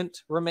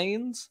movement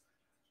remains.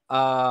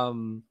 I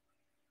think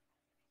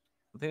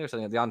there's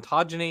something, the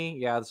ontogeny,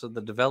 yeah, so the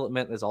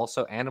development is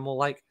also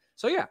animal-like.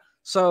 So yeah,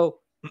 so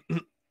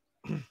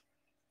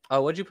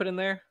what'd you put in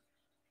there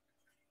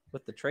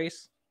with the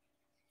trace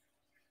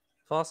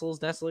fossils,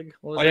 Nestlig?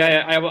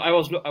 I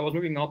was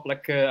looking up,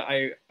 like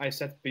I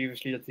said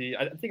previously that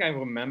I think I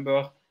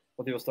remember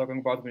what he was talking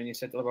about when he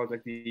said about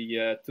like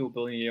the 2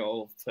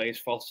 billion-year-old trace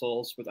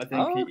fossils, but I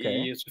think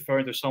he is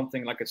referring to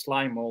something like a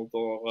slime mold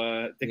or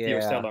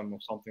Dictyostellum or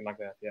something like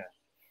that. Yeah.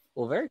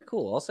 Well, very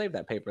cool. I'll save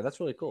that paper.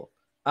 That's really cool.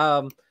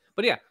 But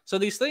yeah, so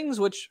these things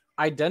which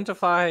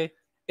identify,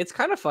 it's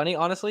kind of funny,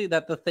 honestly,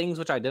 that the things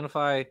which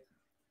identify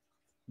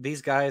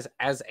these guys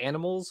as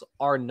animals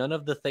are none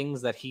of the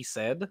things that he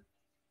said.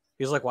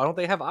 He's like, why don't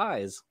they have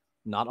eyes?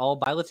 not all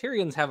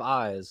bilaterians have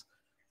eyes.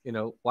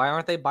 Why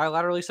aren't they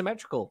bilaterally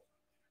symmetrical?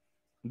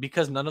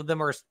 Because none of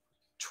them are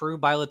true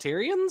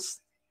bilaterians?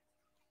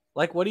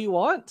 Like, what do you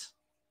want?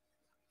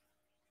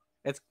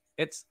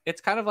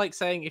 It's kind of like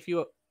saying if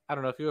you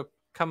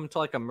come to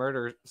like a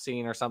murder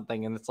scene or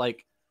something, and it's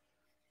like,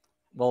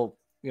 well,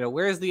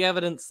 where's the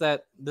evidence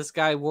that this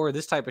guy wore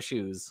this type of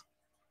shoes?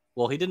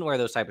 Well, he didn't wear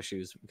those type of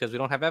shoes because we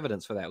don't have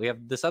evidence for that. We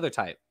have this other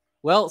type.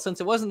 Well, since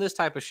it wasn't this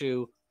type of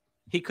shoe,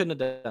 he couldn't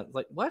have done.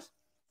 Like, what?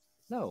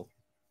 No,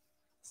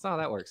 that's not how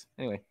that works.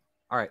 Anyway,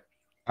 all right.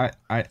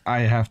 I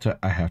have to.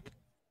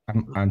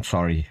 I'm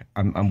sorry.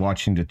 I'm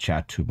watching the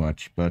chat too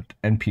much, but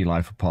NP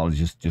Life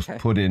Apologists just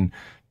put in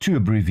 2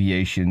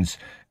 abbreviations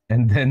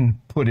and then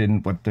put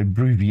in what the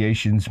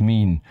abbreviations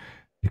mean,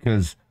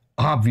 because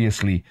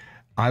obviously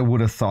I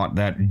would have thought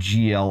that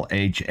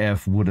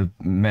GLHF would have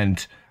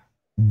meant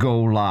go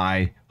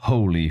lie,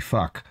 holy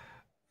fuck,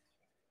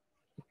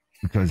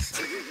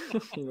 because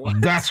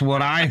that's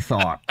what I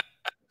thought.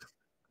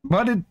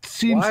 But it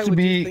seems to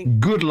be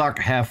good luck,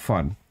 have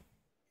fun.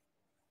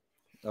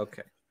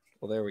 Okay.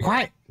 Well, there we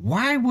go.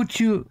 Why would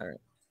you?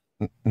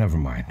 Right. Never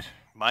mind.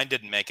 Mine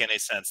didn't make any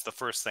sense. The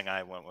first thing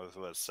I went with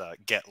was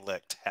get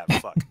licked, have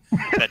fuck.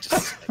 That just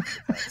doesn't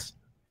make sense.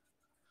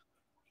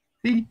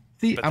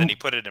 But then he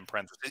put it in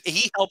parentheses.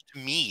 He helped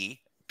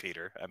me,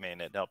 Peter. I mean,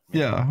 it helped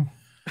me. Yeah.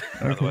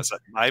 Otherwise,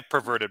 my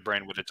perverted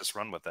brain would have just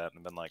run with that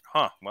and been like,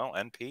 "Huh? Well,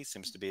 NP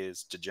seems to be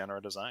as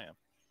degenerate as I am."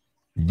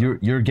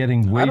 You're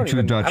getting way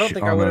too Dutch. I don't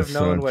think I would have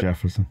known what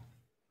Jefferson.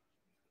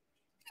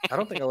 I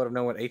don't think I would have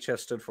known what HF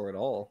stood for at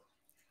all.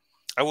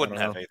 I wouldn't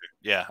have either.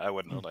 Yeah, I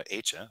wouldn't know like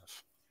HF.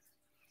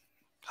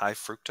 High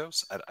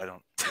fructose? I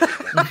don't.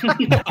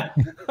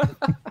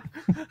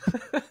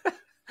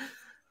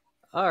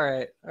 All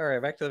right.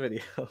 Back to the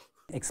video.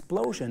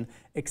 Explosion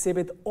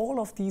exhibit all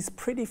of these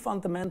pretty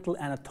fundamental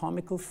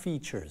anatomical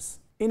features.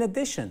 In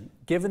addition,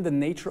 given the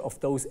nature of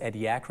those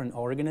ediacaran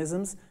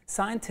organisms,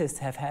 scientists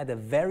have had a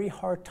very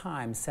hard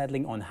time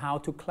settling on how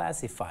to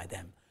classify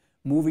them,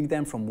 moving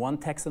them from one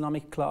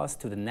taxonomic class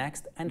to the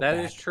next and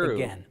back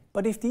again.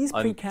 But if these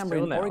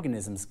Precambrian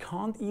organisms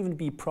can't even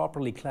be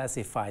properly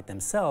classified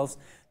themselves,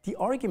 the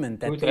argument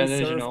that they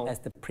serve as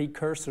the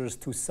precursors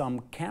to some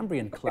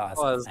Cambrian class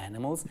of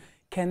animals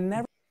can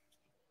never...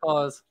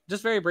 Pause.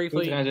 Just very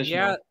briefly,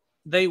 yeah,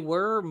 they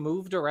were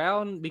moved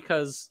around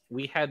because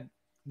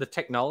the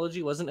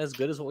technology wasn't as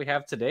good as what we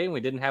have today, and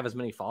we didn't have as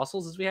many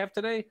fossils as we have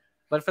today.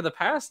 But for the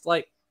past,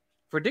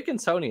 for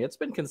Dickinsonia, it's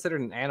been considered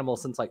an animal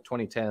since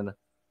 2010.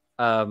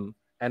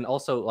 And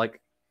also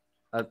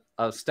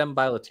a stem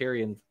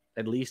bilaterian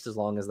at least as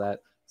long as that.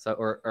 So,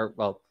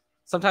 or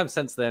sometimes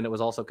since then it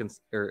was also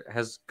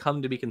has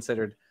come to be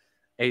considered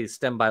a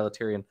stem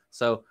bilaterian.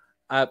 So,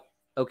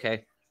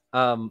 okay.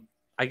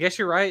 I guess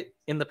you're right.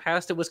 In the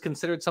past, it was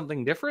considered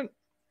something different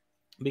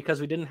because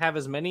we didn't have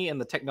as many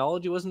and the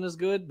technology wasn't as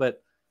good.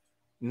 But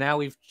now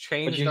we've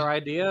changed our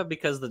idea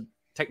because the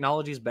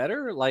technology is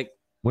better.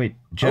 Wait,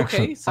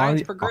 Jackson, okay,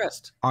 science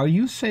progressed. Are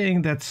you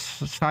saying that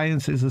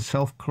science is a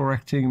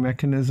self-correcting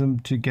mechanism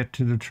to get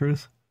to the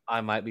truth?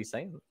 I might be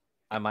saying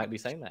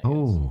that.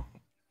 Oh,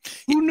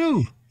 yes. Who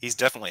knew? He's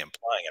definitely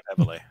implying it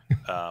heavily.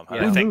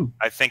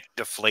 I think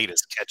Deflate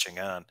is catching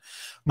on.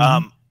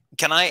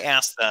 Can I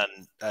ask then?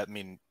 I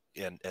mean,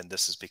 and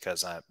this is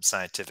because I'm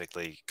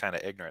scientifically kind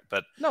of ignorant,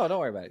 but no, don't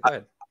worry about it. Go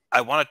ahead.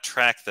 I want to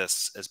track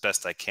this as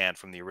best I can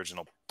from the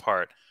original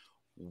part.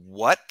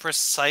 What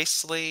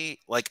precisely?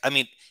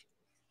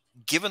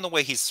 Given the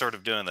way he's sort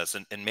of doing this,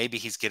 and maybe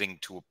he's getting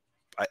to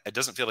it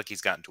doesn't feel like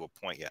he's gotten to a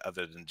point yet,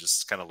 other than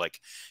just kind of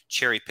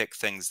cherry pick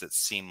things that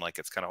seem like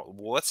it's kind of,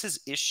 what's his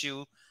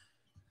issue?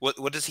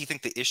 What does he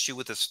think the issue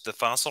with the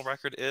fossil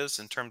record is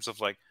in terms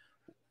of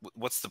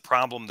what's the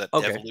problem that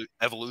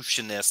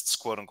evolutionists,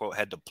 quote unquote,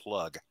 had to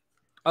plug?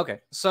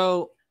 Okay.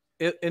 So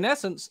in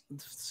essence,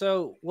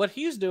 what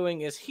he's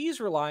doing is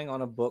he's relying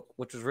on a book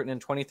which was written in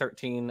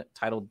 2013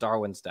 titled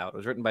Darwin's Doubt. It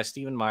was written by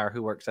Stephen Meyer,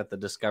 who works at the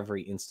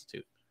Discovery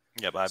Institute.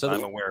 Yeah, but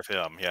I'm aware of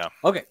him, yeah.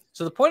 Okay,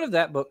 so the point of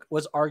that book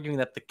was arguing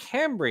that the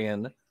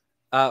Cambrian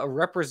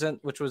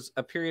which was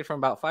a period from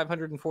about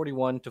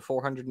 541 to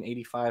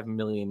 485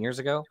 million years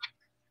ago,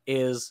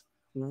 is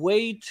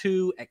way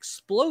too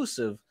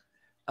explosive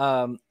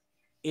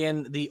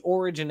in the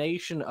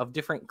origination of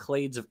different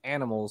clades of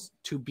animals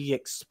to be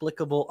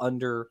explicable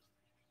under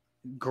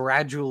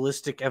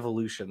gradualistic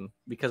evolution,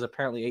 because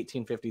apparently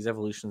 1850s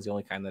evolution is the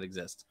only kind that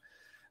exists.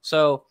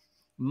 So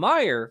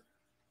Meyer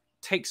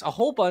takes a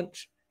whole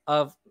bunch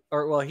of,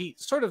 he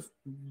sort of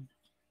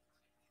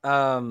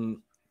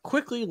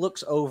quickly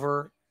looks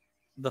over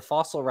the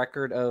fossil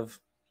record of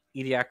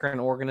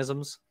ediacaran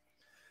organisms,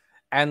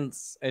 and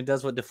it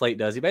does what Deflate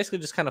does. He basically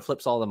just kind of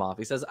flips all of them off.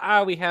 He says,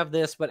 we have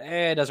this, but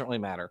it doesn't really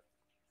matter.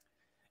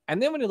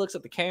 And then when he looks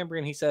at the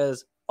Cambrian, he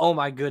says, oh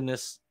my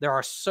goodness, there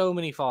are so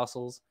many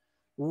fossils,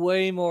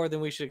 way more than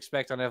we should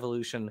expect on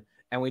evolution,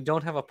 and we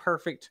don't have a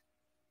perfect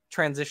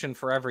transition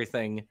for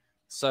everything,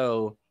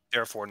 so...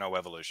 Therefore, no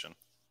evolution.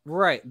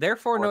 Right,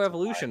 therefore no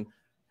evolution.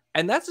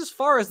 And that's as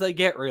far as they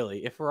get,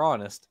 really, if we're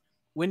honest.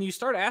 when you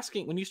start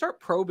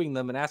probing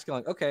them and asking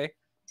like, okay,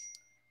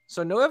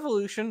 so no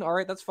evolution, all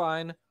right, that's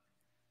fine.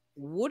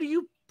 What do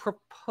you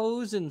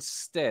propose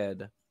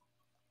instead?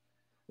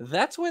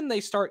 That's when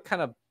they start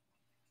kind of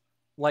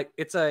like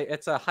it's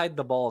a hide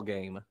the ball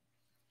game.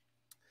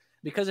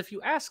 Because if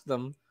you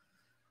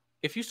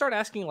start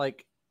asking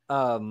like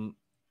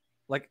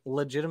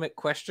legitimate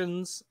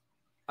questions,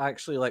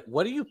 actually like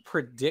what do you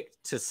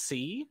predict to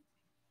see?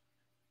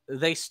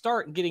 They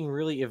start getting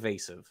really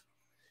evasive.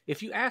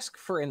 If you ask,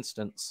 for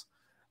instance,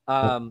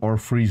 or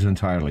freeze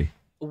entirely.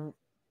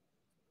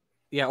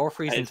 Yeah, or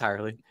freeze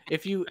entirely.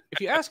 If you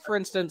ask, for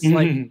instance,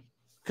 like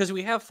because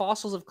we have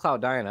fossils of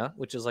Cloudina,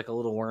 which is like a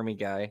little wormy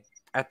guy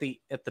at the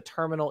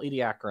terminal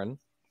Ediacaran,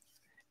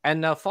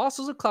 and now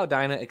fossils of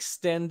Cloudina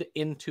extend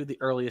into the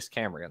earliest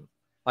Cambrian.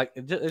 Like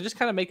they just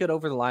kind of make it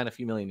over the line a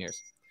few million years.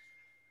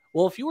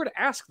 Well, if you were to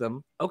ask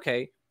them,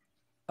 okay,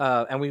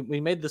 and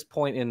we made this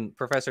point in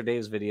Professor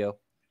Dave's video,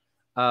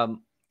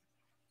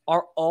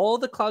 are all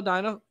the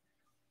Cloudina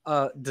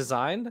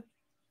designed?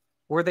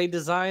 Were they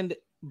designed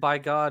by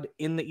God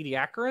in the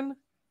Ediacaran?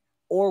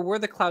 Or were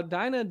the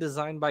Cloudina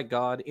designed by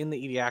God in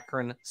the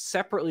Ediacaran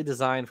separately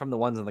designed from the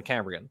ones in the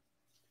Cambrian?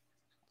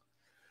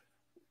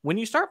 When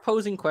you start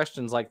posing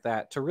questions like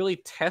that to really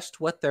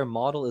test what their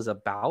model is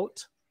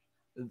about,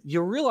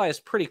 you realize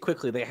pretty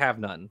quickly they have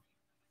none.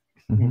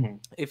 Mm-hmm.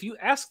 If you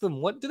ask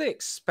them what do they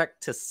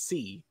expect to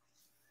see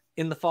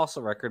in the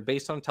fossil record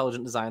based on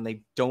intelligent design,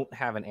 they don't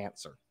have an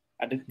answer.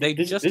 They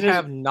just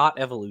have not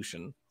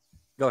evolution.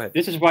 Go ahead.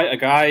 This is why a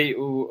guy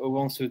who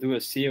wants to do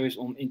a series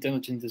on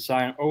intelligent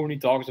design only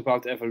talks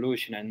about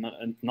evolution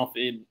and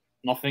nothing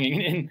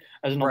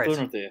as an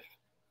alternative.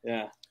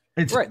 Yeah,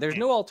 it's right. There's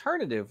no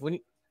alternative. When you,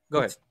 go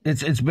ahead.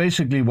 It's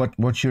basically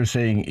what you're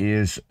saying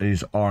is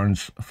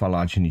Arn's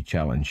phylogeny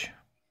challenge.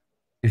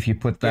 If you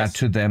put that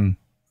to them,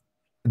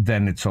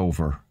 then it's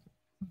over.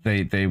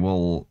 They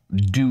will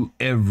do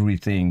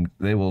everything.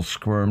 They will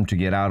squirm to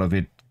get out of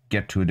it,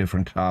 get to a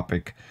different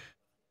topic.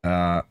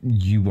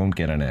 You won't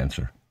get an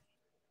answer.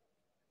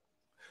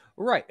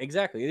 Right,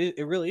 exactly.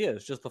 It really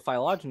is just the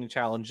phylogeny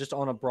challenge, just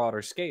on a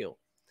broader scale.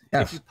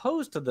 Yes. If you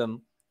pose to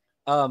them,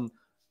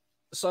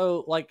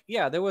 so like,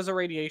 yeah, there was a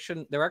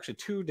radiation. There were actually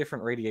two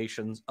different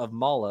radiations of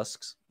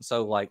mollusks.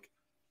 So like,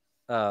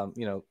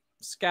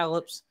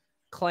 scallops,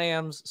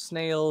 clams,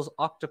 snails,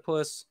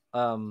 octopus,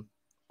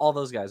 all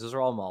those guys. Those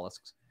are all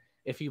mollusks.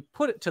 If you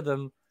put it to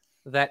them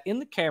that in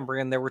the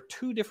Cambrian there were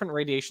two different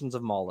radiations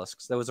of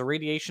mollusks. There was a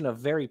radiation of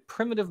very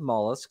primitive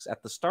mollusks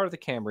at the start of the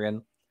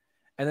Cambrian,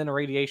 and then a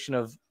radiation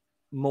of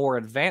more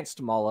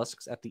advanced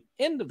mollusks at the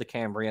end of the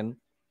Cambrian.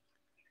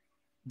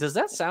 Does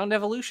that sound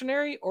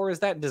evolutionary or is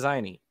that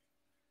designy?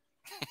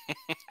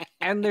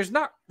 And there's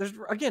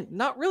again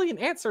not really an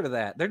answer to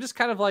that. They're just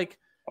kind of like,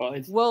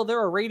 well, there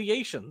are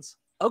radiations.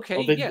 Okay,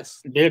 well,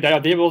 yes. They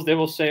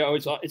will say, oh,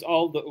 it's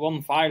all the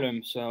one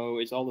phylum, so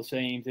it's all the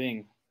same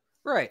thing.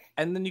 Right,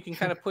 and then you can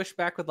kind of push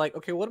back with like,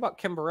 okay, what about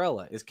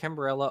Kimberella? Is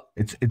Kimberella?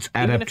 It's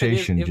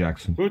adaptation,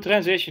 Jackson. Too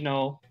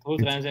transitional.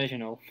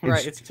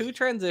 Right, it's too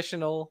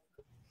transitional.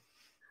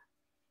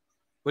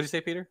 What did you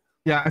say, Peter?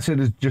 Yeah, I said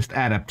it's just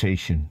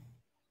adaptation.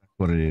 That's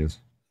what it is.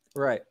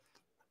 Right.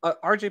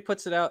 RJ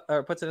puts it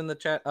in the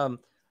chat.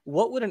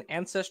 What would an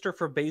ancestor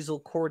for basal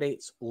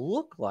chordates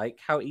look like?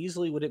 How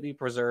easily would it be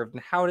preserved,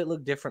 and how would it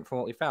look different from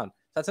what we found?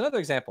 That's another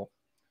example.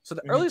 So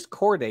the earliest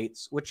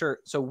chordates,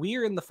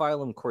 we're in the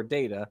phylum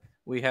Chordata.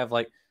 We have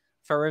like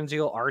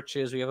pharyngeal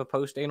arches. We have a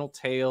post-anal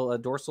tail, a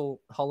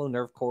dorsal hollow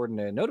nerve cord, and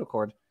a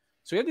notochord.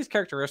 So we have these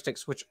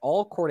characteristics which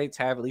all chordates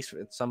have, at least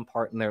at some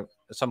point in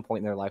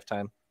their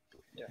lifetime.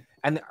 Yeah.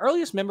 And the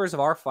earliest members of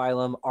our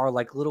phylum are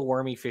like little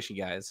wormy fishy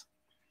guys.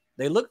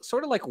 They look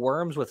sort of like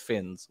worms with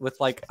fins, with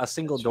like a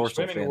single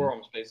dorsal fin.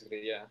 Worms,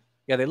 basically, yeah.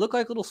 Yeah, they look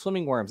like little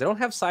swimming worms. They don't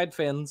have side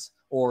fins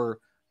or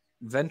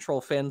ventral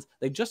fins.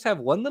 They just have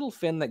one little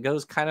fin that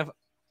goes kind of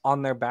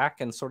on their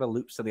back and sort of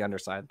loops to the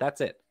underside.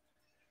 That's it.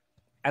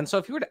 And so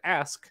if you were to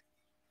ask,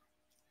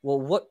 well,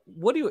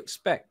 what do you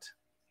expect?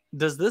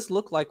 Does this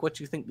look like what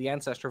you think the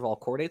ancestor of all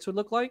chordates would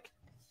look like?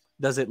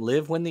 Does it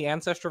live when the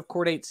ancestor of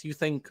chordates you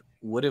think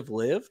would have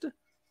lived?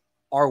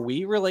 Are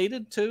we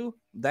related to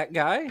that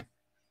guy?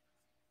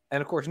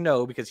 And of course,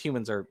 no, because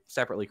humans are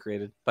separately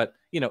created. But,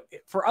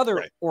 for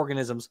other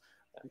organisms,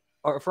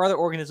 or for other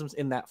organisms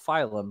in that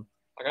phylum,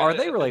 are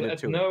they related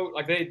to it? No,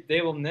 like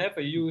they will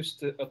never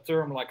use a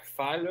term like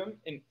phylum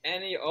in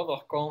any other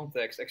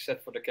context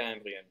except for the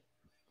Cambrian.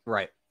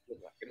 Right.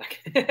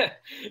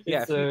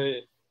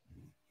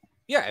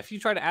 If you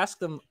try to ask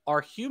them,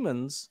 are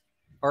humans...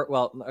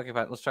 okay,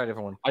 fine. Let's try a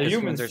different one. Are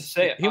humans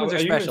special? Are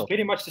humans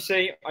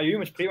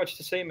pretty much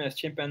the same as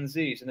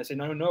chimpanzees? And they say,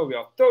 no, we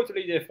are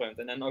totally different.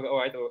 And then, all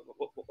right,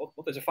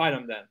 what is a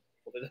phylum then?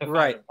 What is a phylum?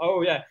 Right.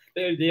 Oh yeah,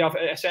 they have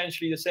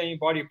essentially the same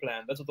body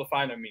plan. That's what a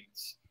phylum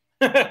means.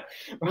 Right.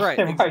 Right.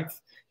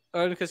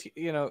 Because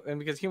and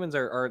because humans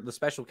are the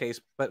special case.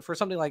 But for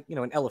something like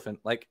an elephant,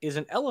 like is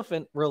an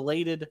elephant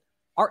related?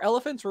 Are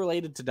elephants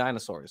related to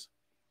dinosaurs?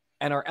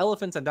 And are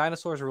elephants and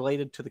dinosaurs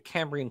related to the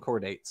Cambrian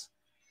chordates?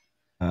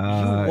 You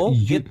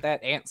won't get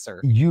that answer.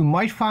 You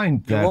might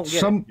find that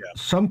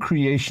some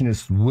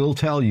creationists will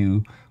tell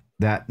you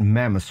that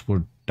mammoths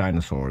were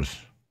dinosaurs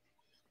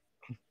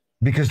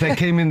because they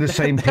came in the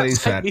same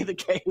playset. That might be the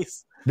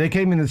case. They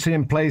came in the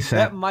same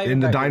playset in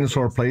the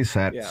dinosaur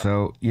playset. Yeah.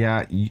 So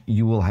yeah,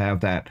 you will have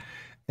that.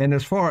 And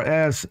as far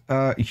as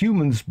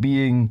humans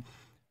being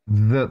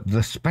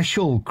the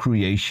special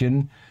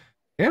creation,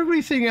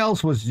 everything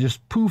else was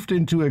just poofed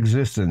into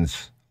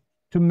existence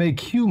to make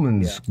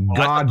humans. Yeah.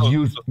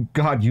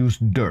 God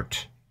used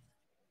dirt.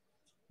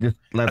 Just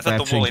let I thought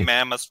that the woolly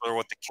mammoths were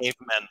what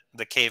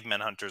the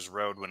cavemen hunters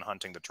rode when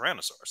hunting the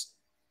tyrannosaurs,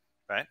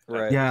 right?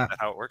 Right. Yeah. Is that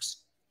how it works?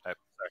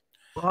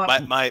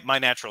 My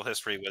natural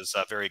history was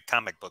very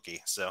comic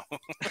booky, so.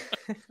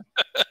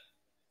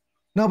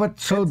 No, but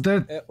so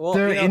they're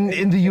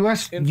in the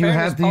U.S. In you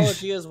fairness, have these.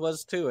 Pelagia's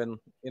was too, and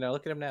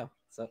look at him now.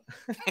 So.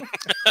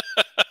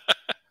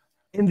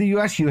 In the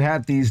U.S., you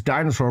had these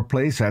dinosaur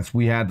playsets.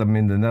 We had them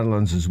in the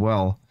Netherlands as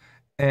well.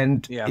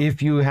 And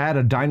if you had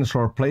a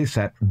dinosaur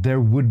playset, there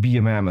would be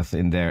a mammoth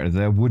in there.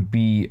 There would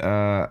be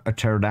a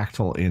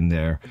pterodactyl in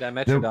there. A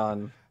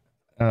Dimetrodon.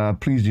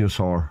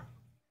 Plesiosaur.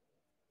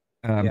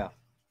 Yeah.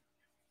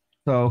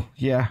 So,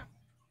 yeah.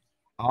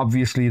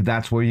 Obviously,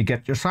 that's where you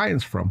get your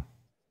science from.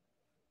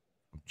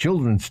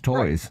 Children's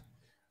toys.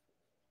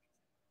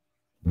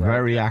 Right.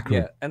 Very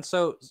accurate. Yeah, and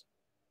so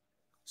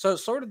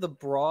sort of the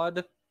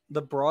broad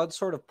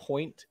sort of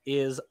point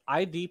is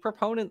ID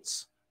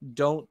proponents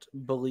don't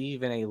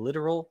believe in a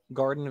literal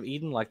Garden of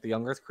Eden like the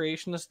young Earth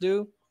creationists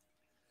do.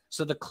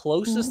 So the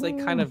closest they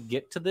kind of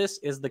get to this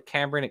is the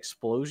Cambrian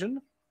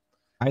explosion.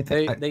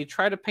 They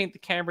try to paint the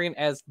Cambrian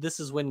as this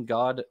is when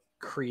God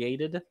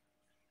created,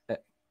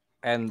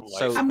 and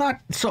so I'm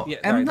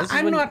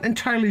not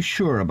entirely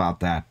sure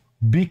about that,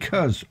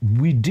 because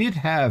we did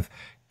have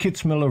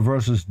Kitzmiller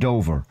versus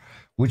Dover,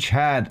 which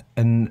had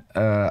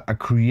a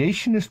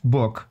creationist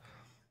book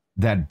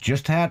that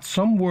just had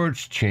some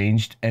words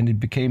changed, and it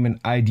became an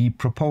ID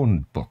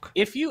proponent book.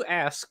 If you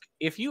ask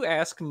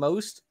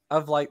most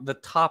of like the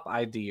top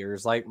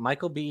IDers, like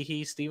Michael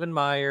Behe, Stephen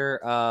Meyer,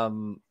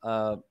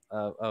 Michael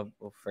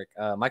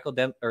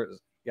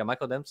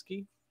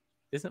Dembski,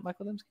 isn't it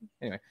Michael Dembski?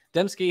 Anyway,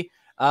 Dembski,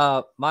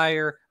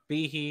 Meyer,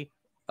 Behe.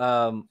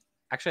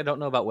 Actually, I don't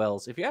know about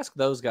Wells. If you ask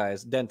those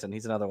guys, Denton,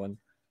 he's another one.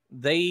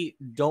 They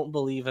don't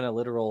believe in a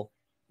literal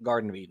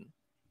Garden of Eden.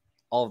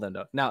 All of them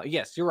don't. Now,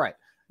 yes, you're right.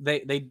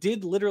 They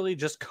did literally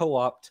just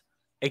co-opt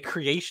a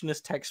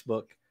creationist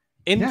textbook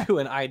into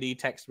an ID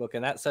textbook,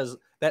 and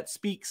that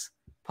speaks,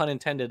 pun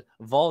intended,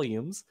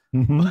 volumes.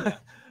 Mm-hmm.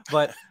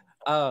 But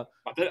I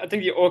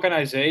think the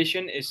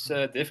organization is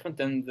different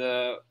than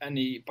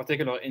any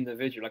particular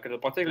individual. Like a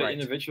particular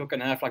individual can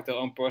have like their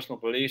own personal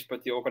beliefs,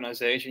 but the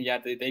organization,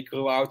 they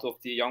grew out of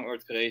the young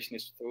Earth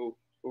creationists who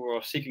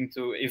were seeking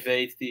to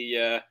evade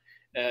the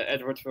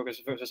Edward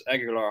versus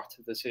Aguilar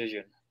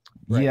decision.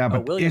 Right. Yeah,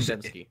 but William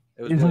Dembski.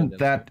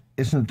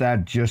 Isn't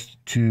that just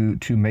to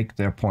make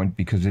their point,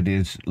 because it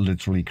is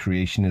literally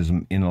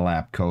creationism in a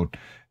lab coat?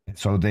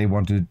 So they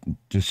wanted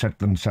to set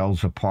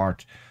themselves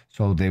apart.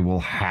 So they will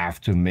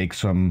have to make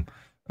some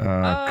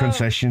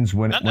concessions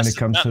when it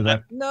comes to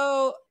that.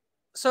 No.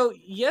 So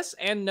yes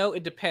and no,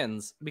 it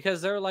depends,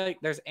 because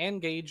there's Ann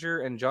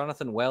Gager and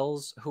Jonathan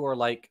Wells who are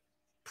like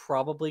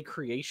probably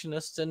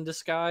creationists in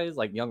disguise,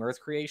 like young Earth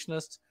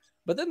creationists.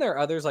 But then there are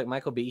others like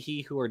Michael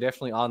Behe who are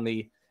definitely on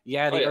the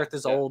Earth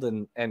is old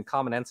and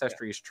common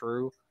ancestry is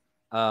true.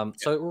 So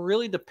it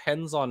really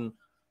depends on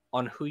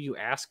who you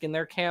ask in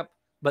their camp,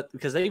 but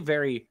because they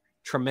vary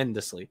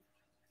tremendously.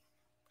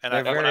 And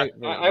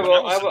I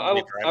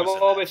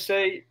will always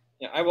say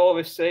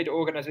the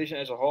organization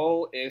as a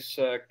whole is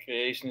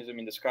creationism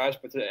in disguise,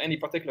 but any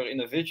particular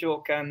individual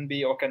can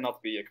be or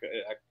cannot be.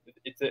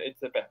 It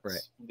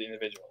depends on the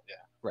individual. Yeah.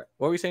 Right.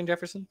 What were you saying,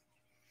 Jefferson?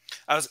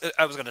 I was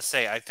going to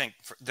say, I think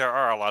there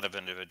are a lot of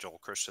individual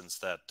Christians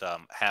that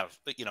have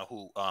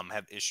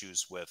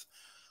issues with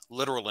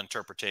literal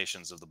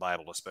interpretations of the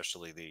Bible,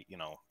 especially the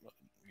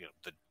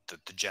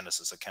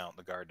Genesis account,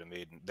 the Garden of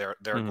Eden. They're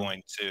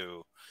going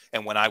to,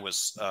 and when I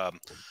was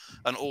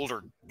an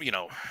older,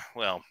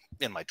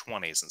 in my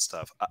 20s and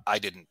stuff,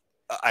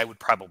 I would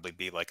probably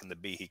be like in the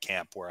Behe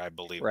camp, where I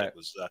believed it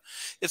was.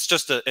 It's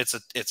just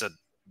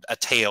a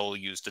tale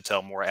used to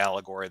tell more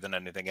allegory than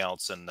anything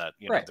else, and that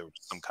there was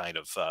some kind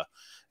of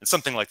and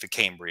something like the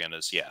Cambrian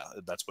is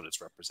that's what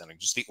it's representing,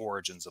 just the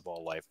origins of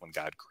all life when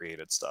God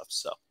created stuff.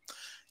 So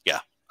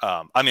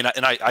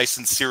I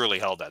sincerely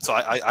held that, so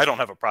I don't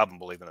have a problem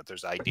believing that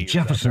there's ideas.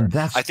 Jefferson,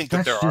 I think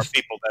that there are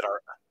people that are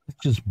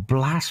just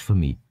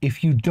blasphemy.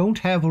 If you don't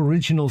have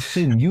original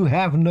sin, you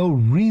have no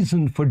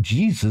reason for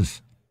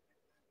Jesus.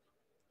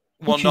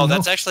 Well, no,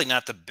 that's actually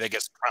not the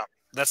biggest problem.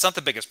 That's not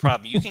the biggest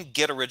problem. You can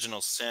get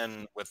original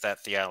sin with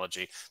that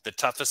theology. The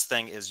toughest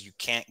thing is you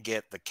can't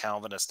get the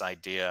Calvinist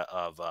idea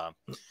of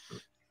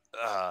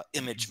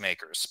image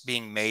makers.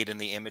 Being made in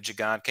the image of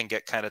God can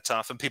get kind of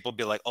tough, and people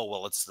be like, "Oh,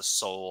 well, it's the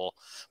soul,"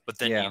 but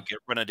then you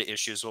run into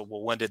issues. Well,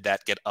 when did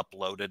that get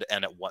uploaded,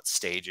 and at what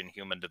stage in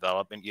human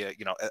development? Yeah,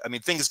 you know, I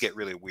mean, things get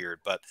really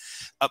weird. But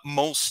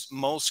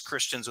most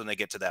Christians, when they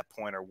get to that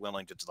point, are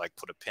willing to like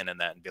put a pin in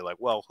that and be like,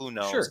 "Well, who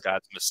knows? Sure.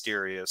 God's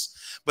mysterious,"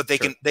 but they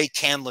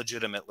can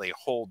legitimately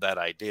hold that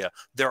idea.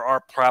 There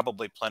are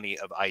probably plenty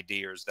of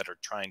ideas that are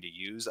trying to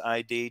use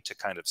ID to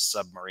kind of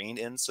submarine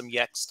in some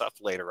Yek stuff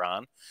later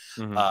on.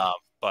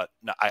 But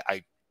no,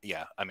 I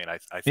mean, I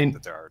think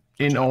that there are.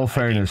 In all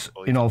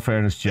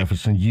fairness,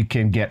 Jefferson, you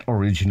can get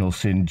original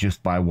sin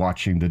just by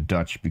watching the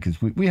Dutch,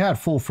 because we had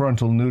full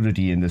frontal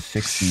nudity in the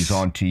 60s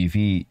on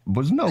TV. It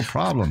was no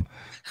problem.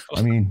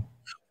 I mean,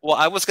 well,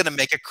 I was going to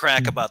make a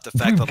crack about the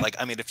fact that, like,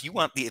 I mean, if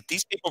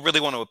these people really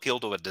want to appeal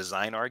to a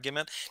design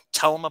argument,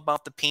 tell them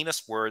about the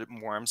penis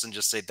worms and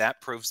just say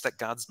that proves that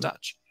God's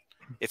Dutch.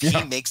 If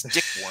he makes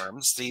dick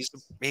worms,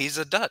 he's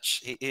a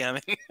Dutch. I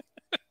mean.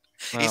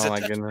 He's a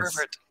Dutch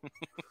pervert.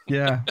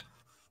 Yeah.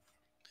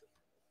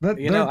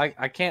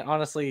 I can't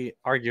honestly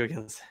argue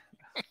against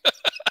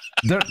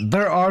that.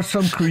 There are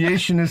some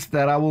creationists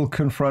that I will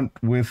confront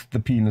with the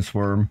penis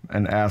worm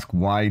and ask,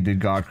 why did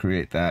God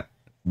create that?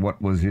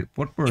 What was it?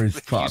 What were his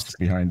thoughts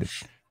behind it?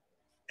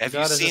 Have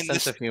God you seen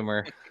sense of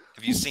humor?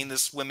 Have you seen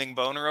this swimming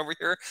boner over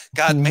here?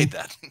 God made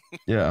that.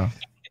 Yeah.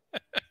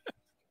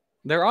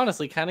 They're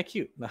honestly kind of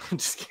cute. No, I'm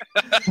just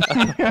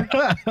kidding.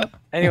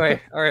 Anyway,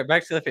 all right,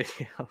 back to the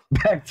video.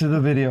 Back to the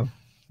video.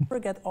 Never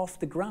get off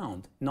the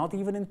ground, not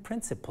even in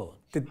principle.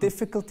 The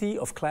difficulty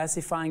of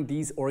classifying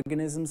these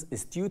organisms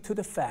is due to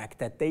the fact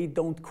that they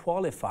don't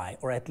qualify,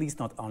 or at least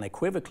not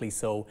unequivocally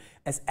so,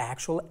 as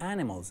actual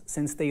animals,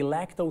 since they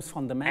lack those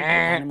fundamental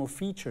animal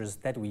features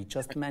that we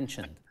just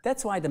mentioned.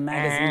 That's why the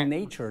magazine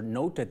Nature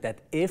noted that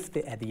if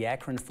the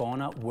Ediacaran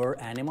fauna were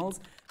animals,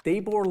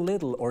 they bore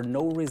little or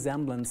no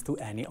resemblance to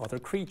any other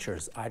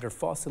creatures, either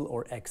fossil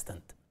or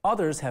extant.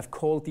 Others have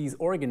called these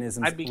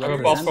organisms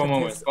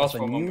representatives of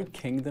a new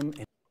kingdom.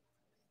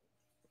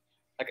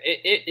 Like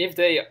if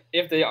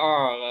they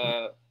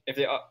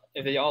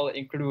all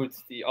include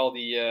all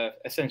the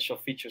essential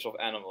features of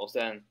animals,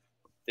 then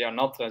they are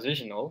not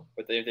transitional.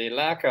 But if they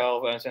lack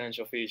all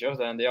essential features,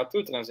 then they are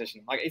too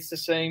transitional. Like it's the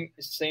same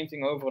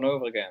thing over and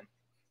over again.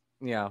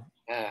 Yeah.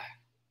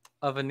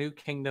 Of a new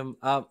kingdom.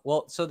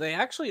 Well, so they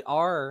actually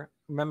are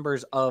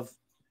members of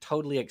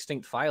totally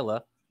extinct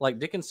phyla. Like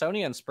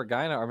Dickinsonia and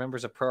Spergina are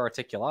members of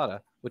Proarticulata,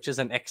 which is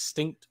an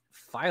extinct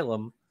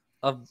phylum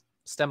of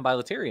stem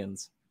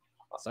bilaterians.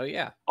 So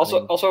yeah.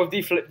 Also,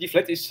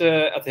 Deflate is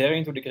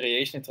adhering to the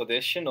creation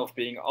tradition of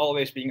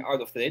always being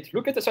out of date.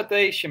 Look at the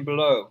citation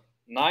below.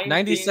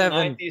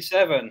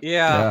 1997.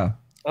 Yeah.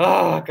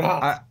 Oh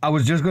God. I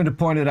was just going to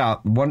point it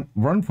out.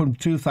 One from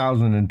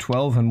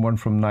 2012 and one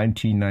from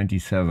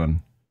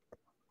 1997.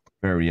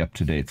 Very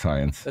up-to-date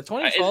science. The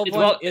 2012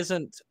 one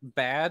isn't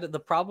bad. The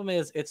problem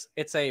is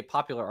it's a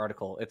popular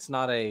article. It's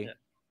not an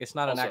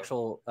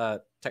actual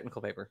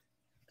technical paper.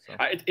 So.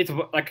 It's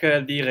like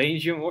the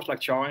Rangium was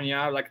like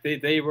Charnia, like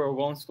they were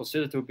once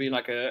considered to be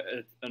like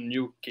a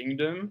new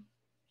kingdom,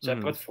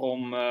 separate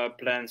from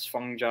plants,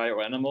 fungi,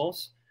 or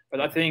animals.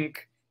 But I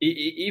think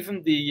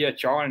even the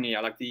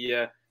Charnia, like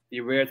the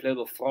weird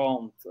little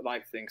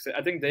front-like things,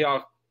 I think they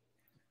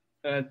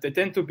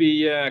tend to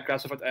be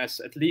classified as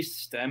at least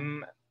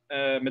stem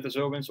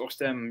metazoans or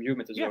stem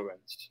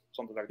eumetazoans,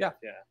 something like that.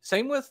 Yeah.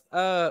 Same with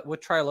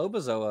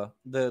Trilobozoa,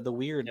 the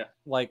weird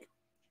like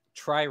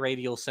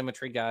triradial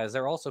symmetry guys.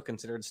 They're also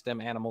considered stem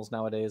animals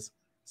nowadays.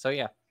 So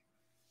yeah.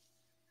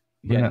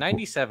 Yeah,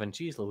 97.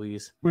 Jeez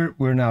Louise.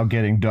 We're now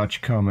getting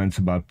Dutch comments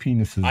about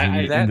penises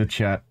in the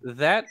chat.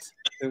 That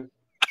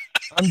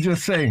I'm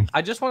just saying.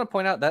 I just want to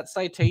point out that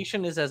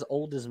citation is as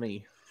old as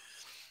me.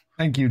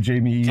 Thank you,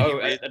 Jamie. Oh,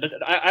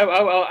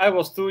 I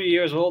was 2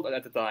 years old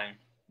at the time.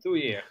 2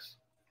 years.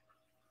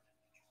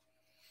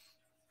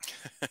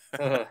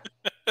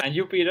 And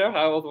you, Peter,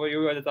 how old were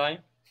you at the time?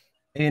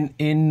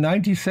 In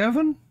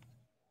 97?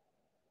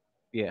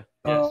 Yeah.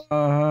 Yes.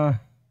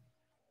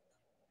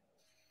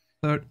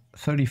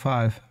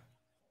 35.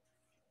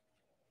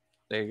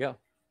 There you go.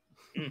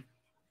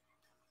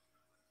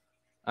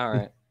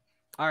 All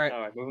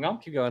right. Moving on.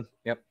 Keep going.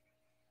 Yep.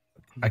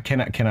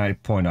 Can I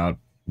point out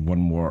one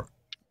more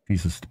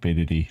piece of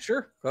stupidity?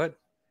 Sure. Go ahead.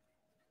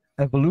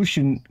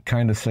 Evolution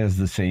kind of says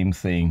the same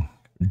thing.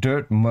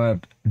 Dirt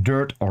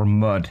or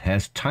mud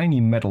has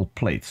tiny metal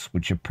plates,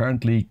 which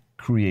apparently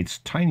creates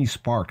tiny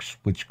sparks,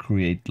 which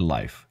create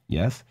life.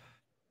 Yes?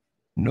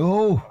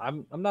 No.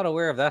 I'm not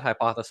aware of that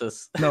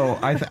hypothesis. No,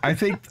 I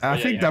think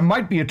there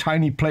might be a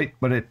tiny plate,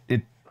 but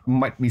it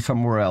might be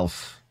somewhere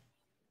else.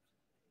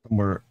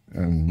 Somewhere.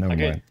 Never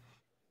mind.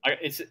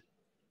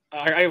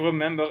 I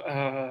remember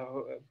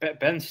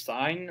Ben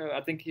Stein.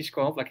 I think he's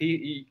called. Like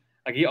he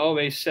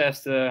always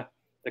says the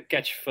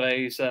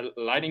catchphrase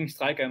lightning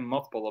strike and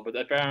mud puddle, but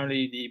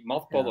apparently the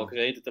mud puddle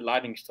created the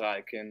lightning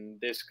strike in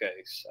this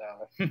case.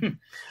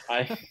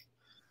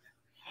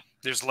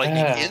 There's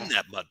lightning in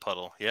that mud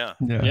puddle. Yeah,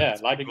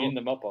 lightning in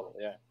the mud puddle.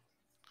 Yeah.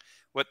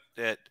 What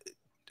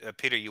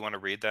Peter, you want to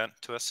read that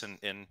to us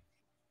in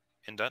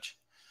Dutch?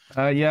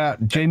 Yeah,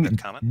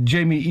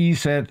 Jamie E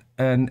said,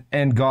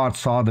 and God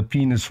saw the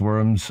penis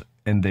worms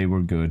and they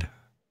were good.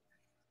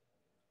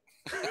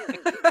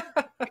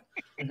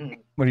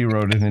 But he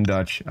wrote it in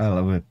Dutch. I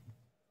love it.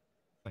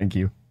 Thank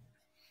you.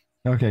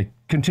 Okay,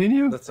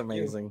 continue. That's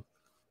amazing.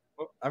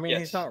 I mean,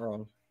 he's not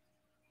wrong.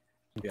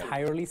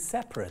 Entirely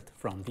separate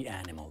from the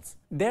animals.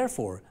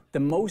 Therefore, the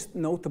most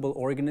notable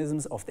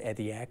organisms of the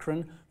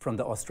Ediacaran from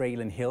the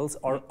Australian hills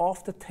are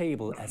off the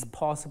table as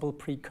possible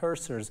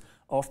precursors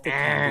of the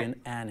Cambrian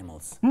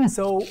animals.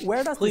 So,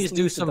 where does Please this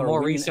do leave some the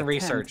more Darwinian recent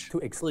attempt research. to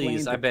explain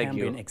Please, the I beg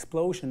Cambrian you.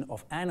 explosion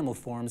of animal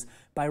forms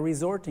by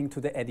resorting to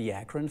the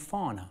Ediacaran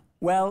fauna?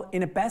 Well,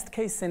 in a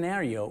best-case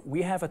scenario,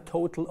 we have a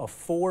total of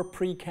 4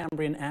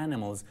 Precambrian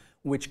animals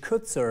which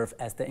could serve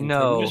as the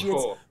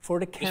intermediates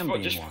for the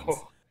Cambrian ones.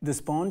 The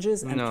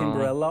sponges and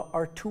Kimberella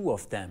are 2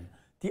 of them.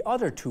 The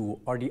other 2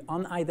 are the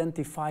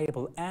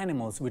unidentifiable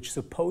animals which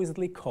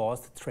supposedly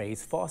caused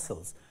trace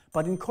fossils.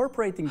 But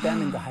incorporating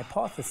them in the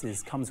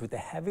hypothesis comes with a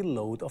heavy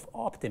load of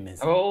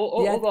optimism.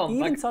 Yet,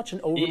 even such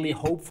an overly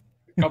hopeful...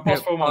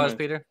 Pause for a moment.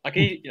 Peter. Like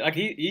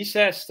he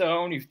says there are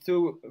only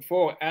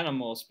 4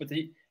 animals, but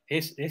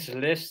his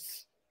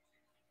list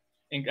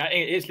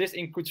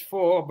includes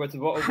 4, but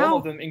one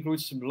of them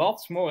includes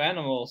lots more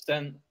animals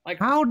than like.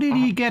 How did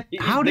he get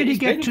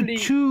to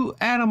 2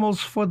 animals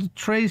for the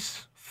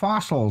trace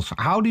fossils?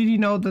 How did he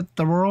know that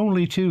there were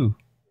only 2?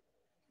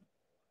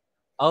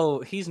 Oh,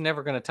 he's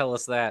never going to tell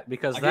us that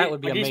because that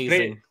would be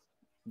amazing.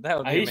 That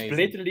would be amazing.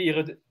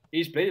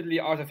 He's blatantly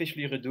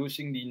artificially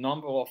reducing the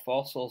number of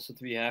fossils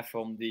that we have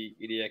from the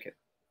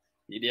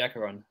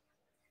Ediacaran.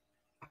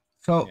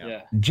 So,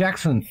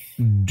 Jackson,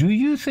 do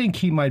you think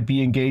he might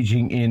be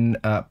engaging in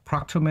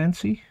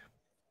proctomancy?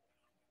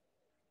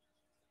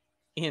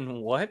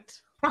 In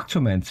what?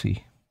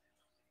 Proctomancy.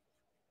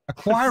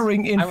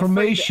 Acquiring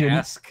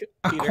information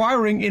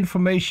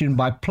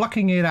by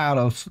plucking it out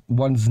of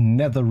one's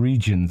nether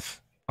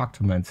regions.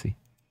 Proctomancy.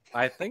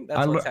 I think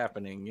that's what's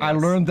happening. Yes. I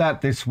learned that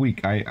this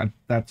week. I'm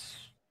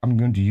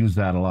going to use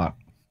that a lot.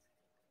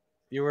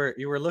 You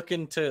were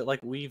looking to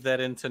like weave that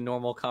into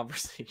normal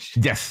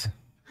conversation. Yes.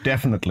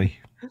 Definitely.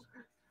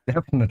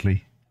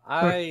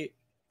 I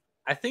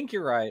think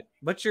you're right,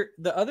 but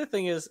the other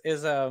thing is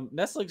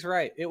Nestlig's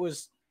right. It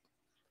was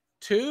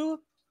 2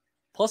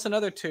 plus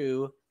another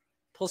 2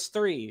 plus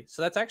 3,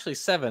 so that's actually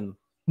 7.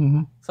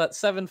 Mm-hmm. So that's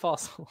 7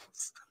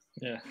 fossils.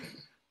 Yeah,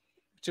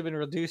 which have been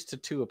reduced to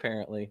 2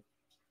 apparently.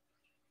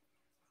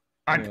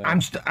 Anyway,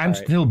 I'm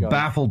still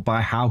baffled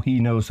by how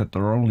he knows that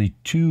there are only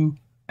 2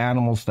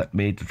 animals that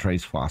made the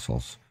trace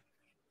fossils.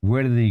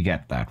 Where did he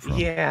get that from?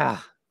 Yeah.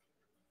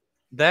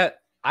 I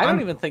don't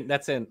even think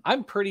that's in.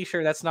 I'm pretty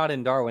sure that's not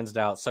in Darwin's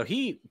Doubt. So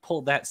he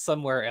pulled that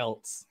somewhere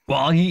else.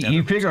 Well,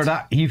 he figured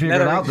out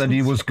that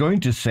he was going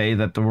to say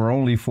that there were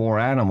only 4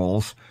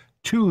 animals,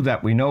 2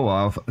 that we know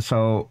of.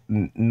 So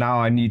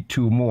now I need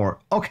 2 more.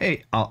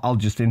 Okay, I'll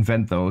just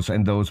invent those,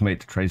 and those made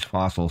the trace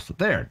fossils.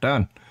 There,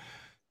 done.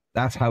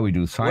 That's how we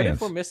do science. What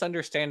if we're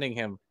misunderstanding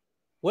him?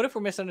 What if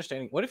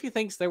he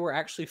thinks there were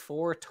actually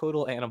 4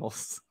 total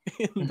animals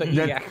in the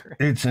Ediacaran?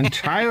 It's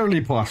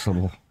entirely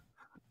possible.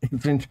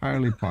 It's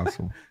entirely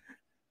possible.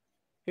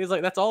 He's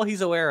like, that's all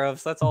he's aware of,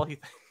 so that's all he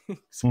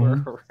thinks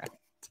we're around.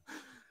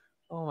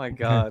 Oh my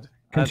god.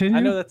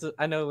 Continue.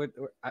 I know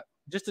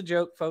just a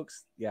joke,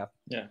 folks. Yeah.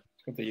 Yeah,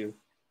 good to you.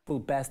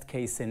 Best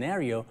case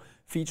scenario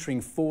featuring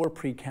 4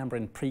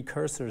 Precambrian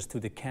precursors to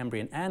the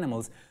Cambrian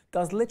animals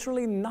does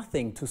literally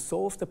nothing to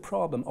solve the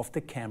problem of the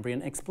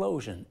Cambrian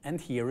explosion.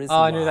 And here is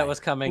why. I knew that was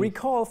coming.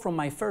 Recall from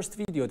my first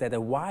video that a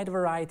wide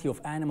variety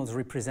of animals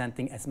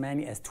representing as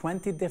many as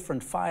 20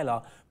 different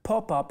phyla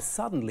pop up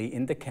suddenly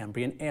in the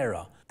Cambrian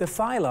era. The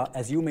phyla,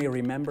 as you may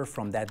remember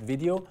from that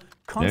video,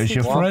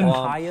 constitute the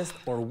highest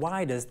or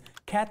widest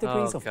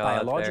categories of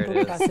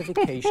biological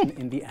classification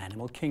in the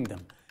animal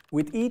kingdom,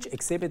 with each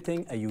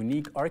exhibiting a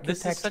unique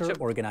architecture,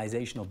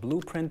 organizational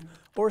blueprint,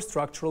 or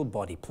structural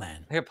body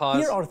plan. Here, pause.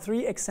 Here are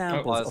 3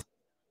 examples.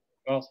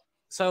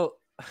 So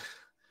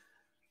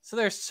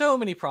there's so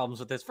many problems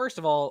with this. First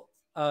of all,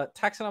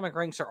 taxonomic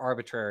ranks are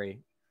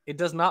arbitrary. It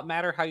does not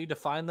matter how you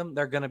define them.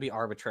 They're going to be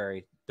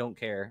arbitrary. Don't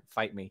care.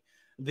 Fight me.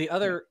 The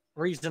other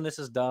reason this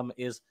is dumb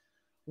is,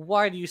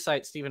 why do you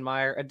cite Stephen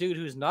Meyer, a dude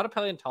who's not a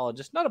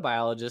paleontologist, not a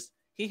biologist?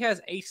 He has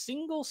a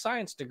single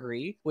science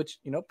degree, which,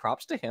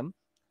 props to him,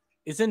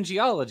 is in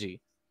geology.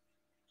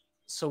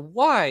 So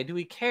why do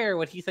we care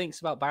what he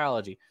thinks about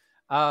biology?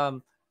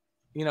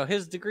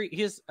 His degree,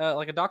 he's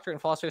like a doctorate in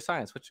philosophy of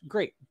science, which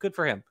great, good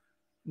for him.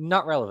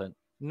 Not relevant.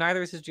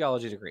 Neither is his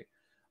geology degree.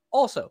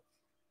 Also,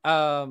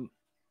 the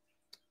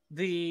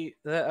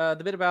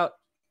bit about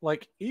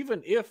like,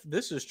 even if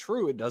this is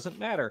true, it doesn't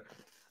matter.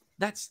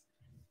 It's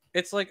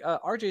like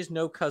RJ's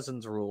no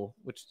cousins rule,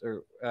 which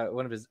are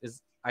one of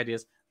his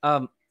ideas.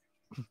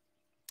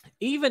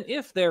 Even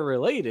if they're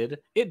related,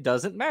 it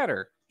doesn't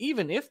matter.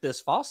 Even if this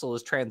fossil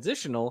is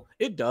transitional,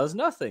 it does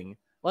nothing.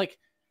 Like,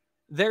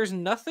 there's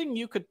nothing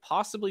you could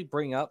possibly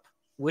bring up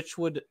which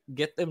would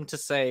get them to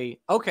say,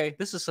 okay,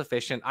 this is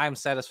sufficient. I'm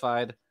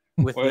satisfied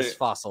with this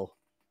fossil.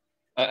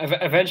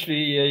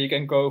 Eventually, you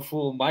can go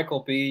full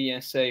Michael P.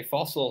 and say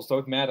fossils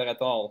don't matter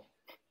at all.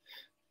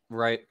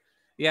 Right.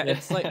 Yeah,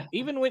 it's like,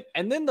 even when,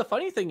 and then the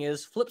funny thing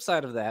is, flip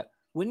side of that,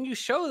 when you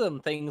show them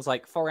things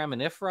like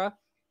foraminifera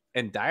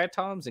and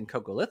diatoms and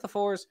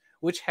coccolithophores,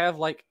 which have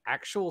like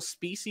actual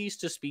species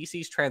to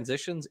species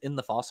transitions in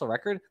the fossil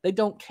record, they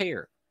don't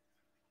care.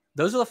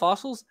 Those are the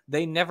fossils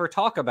they never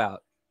talk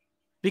about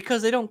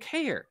because they don't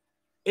care.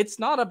 It's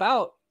not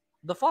about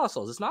the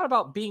fossils. It's not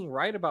about being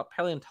right about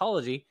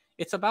paleontology.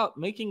 It's about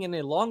making an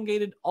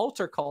elongated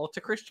altar call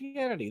to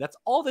Christianity. That's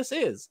all this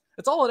is.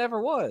 That's all it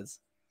ever was.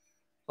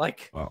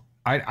 Like, well,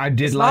 I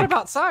did it's like, not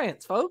about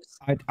science, folks.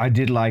 I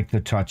did like the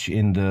touch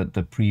in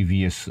the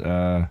previous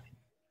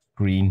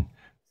screen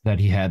that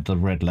he had the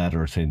red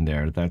letters in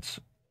there. That's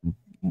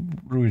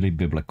really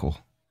biblical.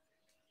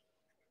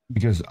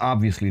 Because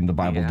obviously in the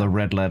Bible, the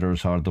red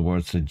letters are the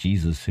words that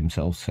Jesus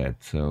himself said.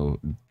 So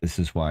this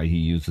is why he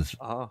uses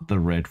the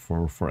red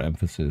for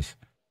emphasis.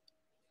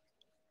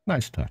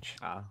 Nice touch.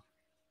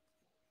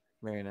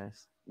 Very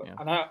nice. Yeah.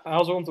 And I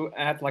also want to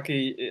add, like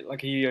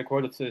he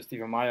quoted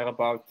Stephen Meyer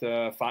about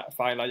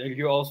phyla.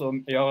 You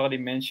already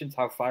mentioned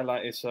how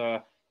phyla is an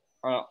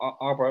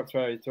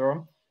arbitrary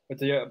term, but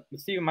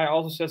Stephen Meyer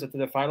also says that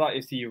the phyla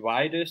is the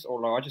widest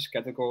or largest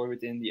category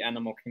within the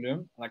animal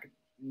kingdom. Like,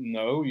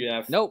 no, you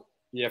have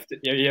You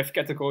have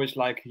categories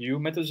like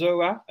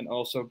Eumetazoa and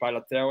also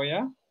Bilateria.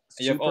 And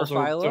you have also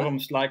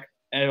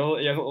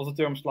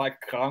terms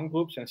like crown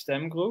groups and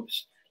stem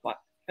groups.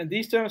 And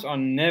these terms are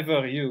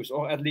never used,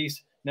 or at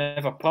least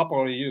never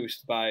properly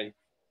used by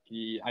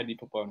the ID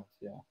proponents.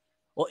 Yeah.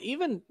 Well,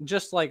 even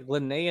just like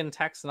Linnaean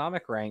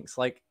taxonomic ranks,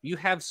 like you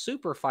have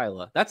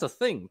superphyla. That's a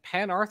thing.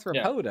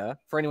 Panarthropoda,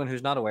 for anyone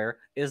who's not aware,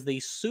 is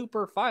the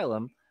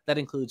superphylum that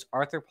includes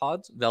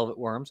arthropods, velvet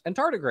worms, and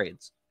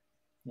tardigrades.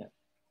 Yeah.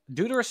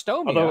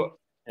 Deuterostomia.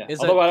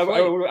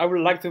 I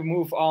would like to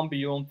move on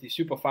beyond the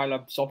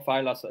superphyla,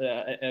 subphyla.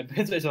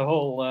 It's a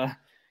whole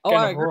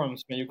can of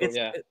worms.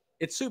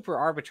 It's super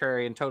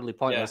arbitrary and totally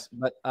pointless.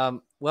 Yeah. But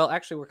well,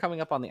 actually, we're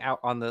coming up on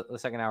the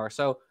second hour.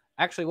 So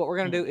actually, what we're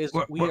going to do is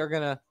we are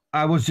going to.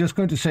 I was just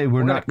going to say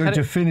we're not going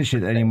to finish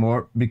it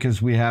anymore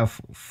because we have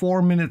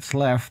 4 minutes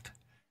left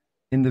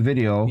in the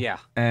video. Yeah.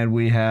 And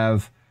we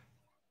have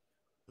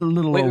a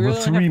little over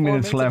 3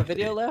 minutes left.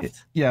 Video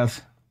left?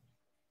 Yes.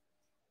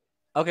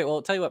 Okay, well,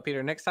 I'll tell you what,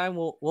 Peter. Next time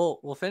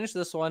we'll finish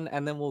this one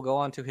and then we'll go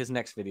on to his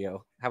next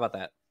video. How about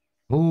that?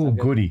 Oh,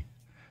 goody.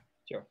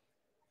 Sure.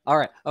 All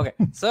right. Okay.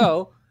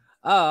 So,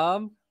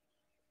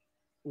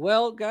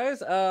 well,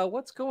 guys,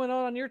 what's going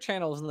on your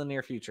channels in the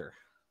near future?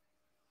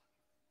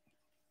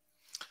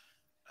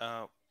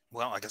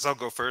 Well, I guess I'll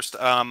go first.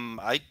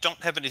 I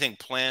don't have anything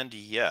planned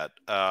yet,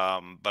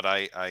 but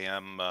I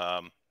am.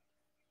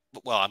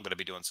 Well, I'm going to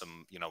be doing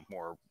some,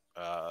 more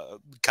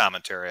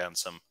commentary on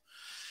some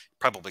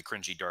probably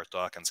cringy Darth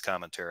Dawkins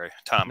commentary.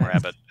 Tom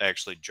Rabbit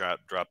actually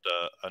dropped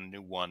a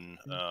new one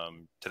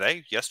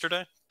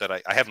yesterday that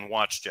I haven't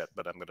watched yet,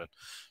 but I'm going to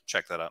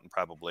check that out and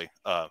probably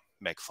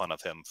make fun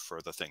of him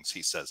for the things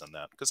he says in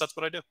that, because that's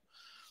what I do.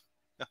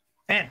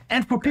 Yeah.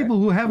 And for people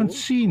who haven't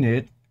seen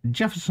it,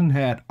 Jefferson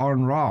had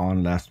Arn Ra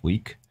on last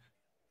week.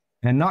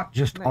 And not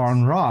just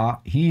Arn Ra,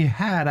 he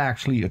had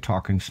actually a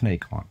talking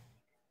snake on.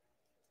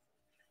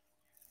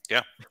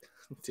 Yeah.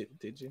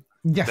 Did you?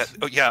 Yes.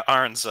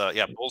 Arn's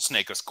bull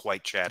snake was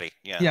quite chatty.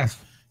 Yeah. Yes.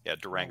 Yeah,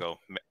 Durango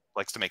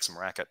likes to make some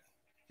racket.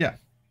 Yeah.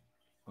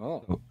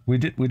 Oh. So we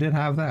did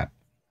have that.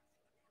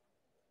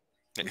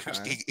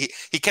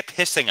 He kept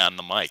hissing on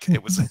the mic.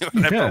 It was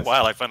after a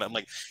while I found out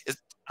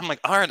I'm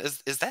like, Arn,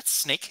 is that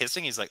snake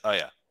hissing? He's like, oh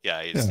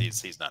yeah,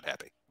 he's not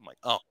happy. I'm like,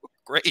 oh,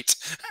 great.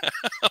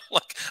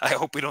 I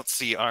hope we don't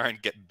see Arn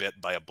get bit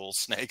by a bull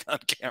snake on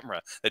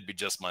camera. That'd be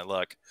just my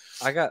luck.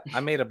 I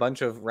made a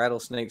bunch of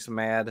rattlesnakes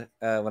mad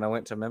when I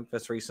went to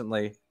Memphis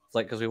recently. It's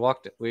like, because we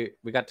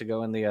got to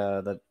go in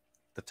the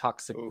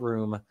toxic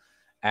room,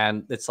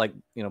 and it's like,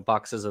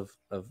 boxes of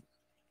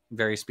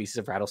various species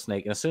of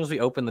rattlesnake, and as soon as we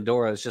opened the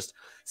door, it's just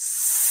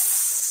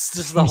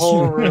the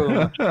whole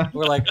room.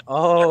 We're like,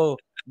 oh,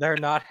 they're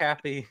not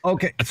happy.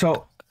 Okay,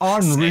 so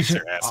Arn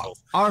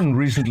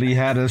recently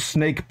had a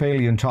snake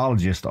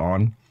paleontologist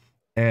on,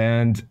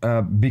 and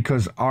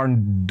because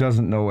Arn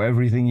doesn't know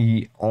everything,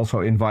 he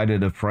also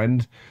invited a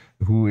friend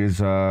who is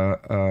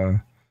who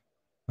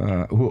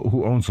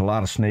owns a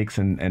lot of snakes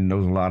and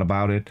knows a lot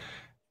about it.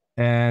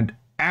 And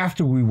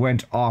after we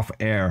went off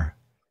air,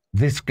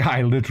 this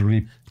guy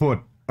literally put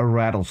a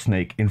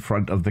rattlesnake in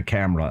front of the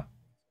camera,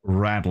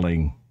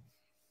 rattling.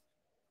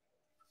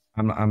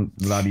 I'm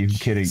not even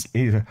kidding.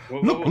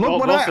 Look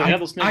what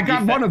I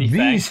got one of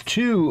these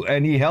too,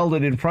 and he held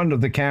it in front of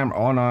the camera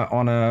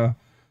on a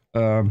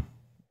oh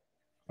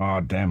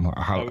damn,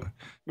 how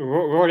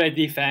were they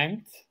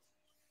defanged?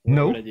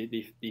 No. Were they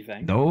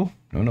defanged? No.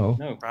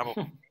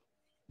 Probably.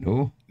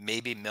 No.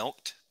 Maybe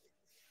milked.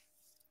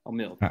 Or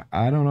milk.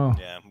 I don't know.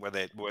 Yeah, where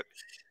they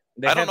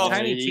have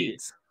tiny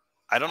teeth.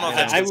 I don't know if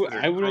that's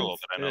considered I wouldn't. cruel,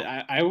 but I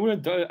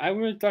know. I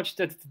wouldn't touch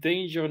that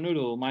danger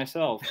noodle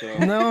myself. So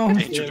No.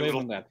 stay away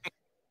from that.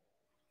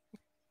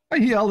 I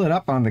held it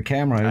up on the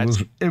camera.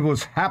 It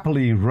was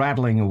happily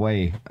rattling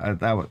away.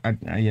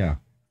 Yeah.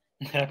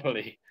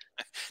 Happily.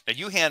 Now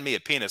you hand me a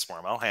penis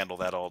worm, I'll handle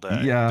that all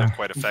day. Yeah. They're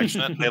quite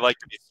affectionate. They like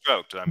to be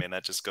stroked. I mean,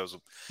 that just goes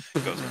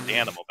with the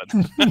animal.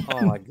 But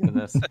Oh my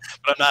goodness! but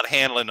I'm not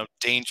handling a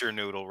danger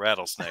noodle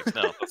rattlesnakes.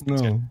 No,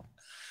 No.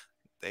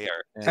 they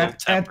are Yeah.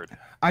 tempered.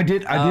 I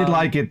did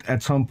like it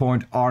at some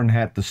point. Arn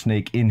had the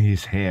snake in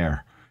his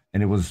hair,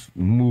 and it was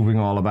moving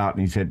all about.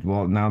 And he said,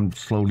 "Well, now I'm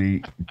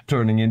slowly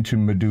turning into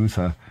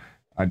Medusa."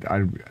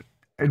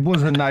 It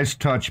was a nice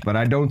touch, but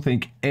I don't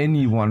think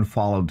anyone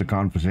followed the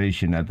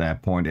conversation at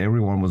that point.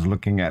 Everyone was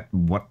looking at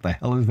what the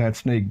hell is that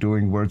snake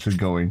doing? Where's it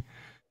going?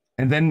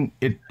 And then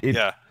it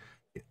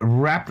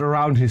wrapped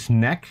around his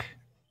neck,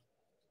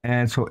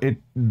 and so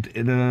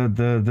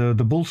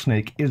the bull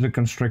snake is a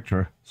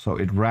constrictor, so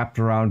it wrapped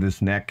around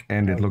his neck,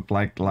 and it looked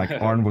like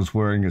Arn was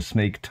wearing a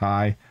snake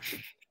tie.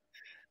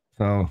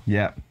 So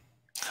yeah.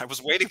 I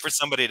was waiting for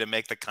somebody to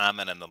make the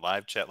comment in the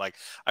live chat, like,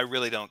 I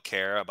really don't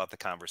care about the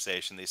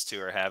conversation these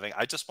two are having.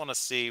 I just want to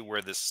see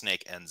where this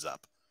snake ends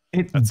up.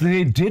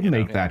 They did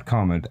make that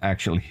comment,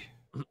 actually.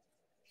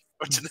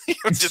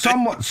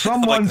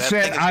 Someone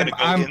said,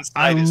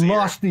 I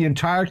lost the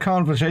entire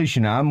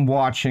conversation. I'm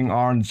watching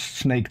Arn's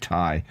snake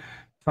tie.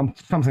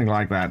 Something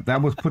like that.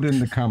 That was put in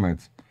the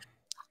comments.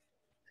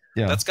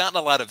 Yeah, that's gotten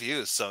a lot of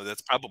views, so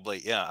that's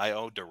probably, I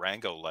owe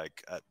Durango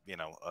like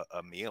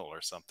a meal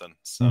or something.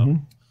 So. Mm-hmm.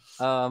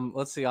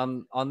 Let's see,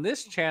 on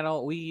this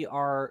channel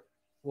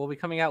we'll be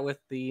coming out with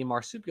the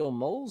marsupial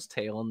mole's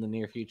tail in the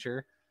near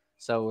future.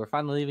 So we're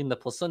finally leaving the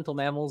placental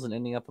mammals and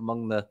ending up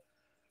among the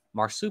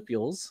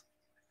marsupials.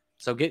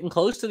 So getting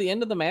close to the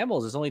end of the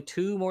mammals. There's only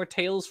 2 more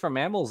tails for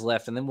mammals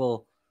left, and then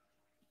we'll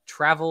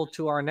travel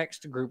to our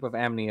next group of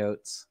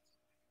amniotes.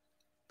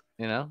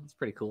 It's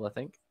pretty cool, I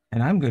think.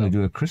 And I'm going to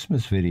do a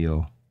Christmas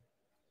video.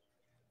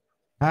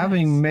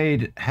 Having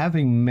made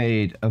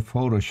a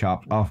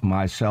Photoshop of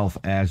myself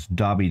as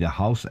Dobby the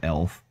house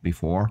elf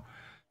before,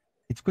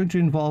 it's going to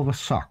involve a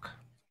sock.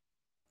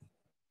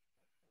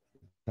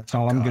 That's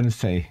all I'm going to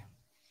say.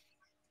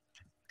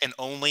 And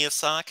only a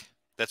sock?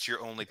 That's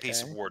your only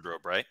piece of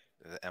wardrobe, right?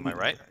 Am I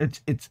right?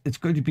 It's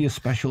going to be a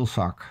special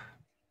sock.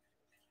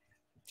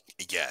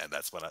 Yeah,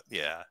 that's what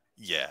yeah.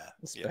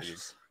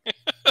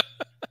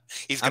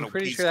 I'm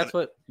pretty sure that's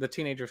what the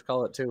teenagers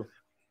call it too.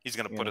 He's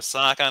going to put a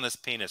sock on his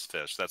penis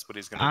fish. That's what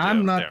he's going to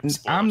do.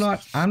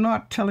 I'm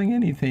not telling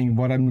anything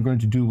what I'm going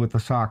to do with the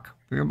sock.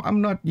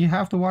 I'm not. You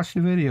have to watch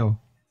the video.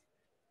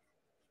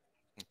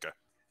 Okay.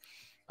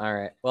 All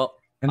right. Well,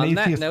 an on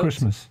that atheist note,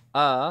 Christmas.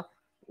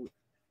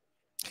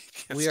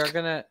 We are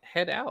gonna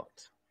head out.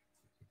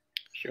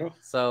 Sure.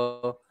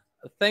 So,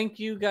 thank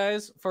you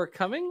guys for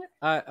coming.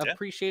 I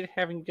appreciate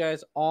having you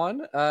guys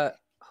on.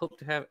 Hope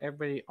to have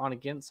everybody on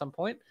again at some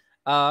point.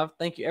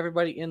 Thank you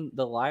everybody in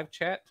the live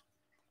chat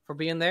for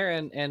being there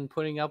and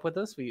putting up with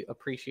us. We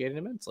appreciate it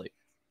immensely.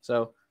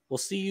 So we'll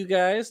see you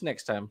guys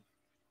next time.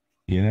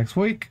 See you next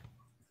week.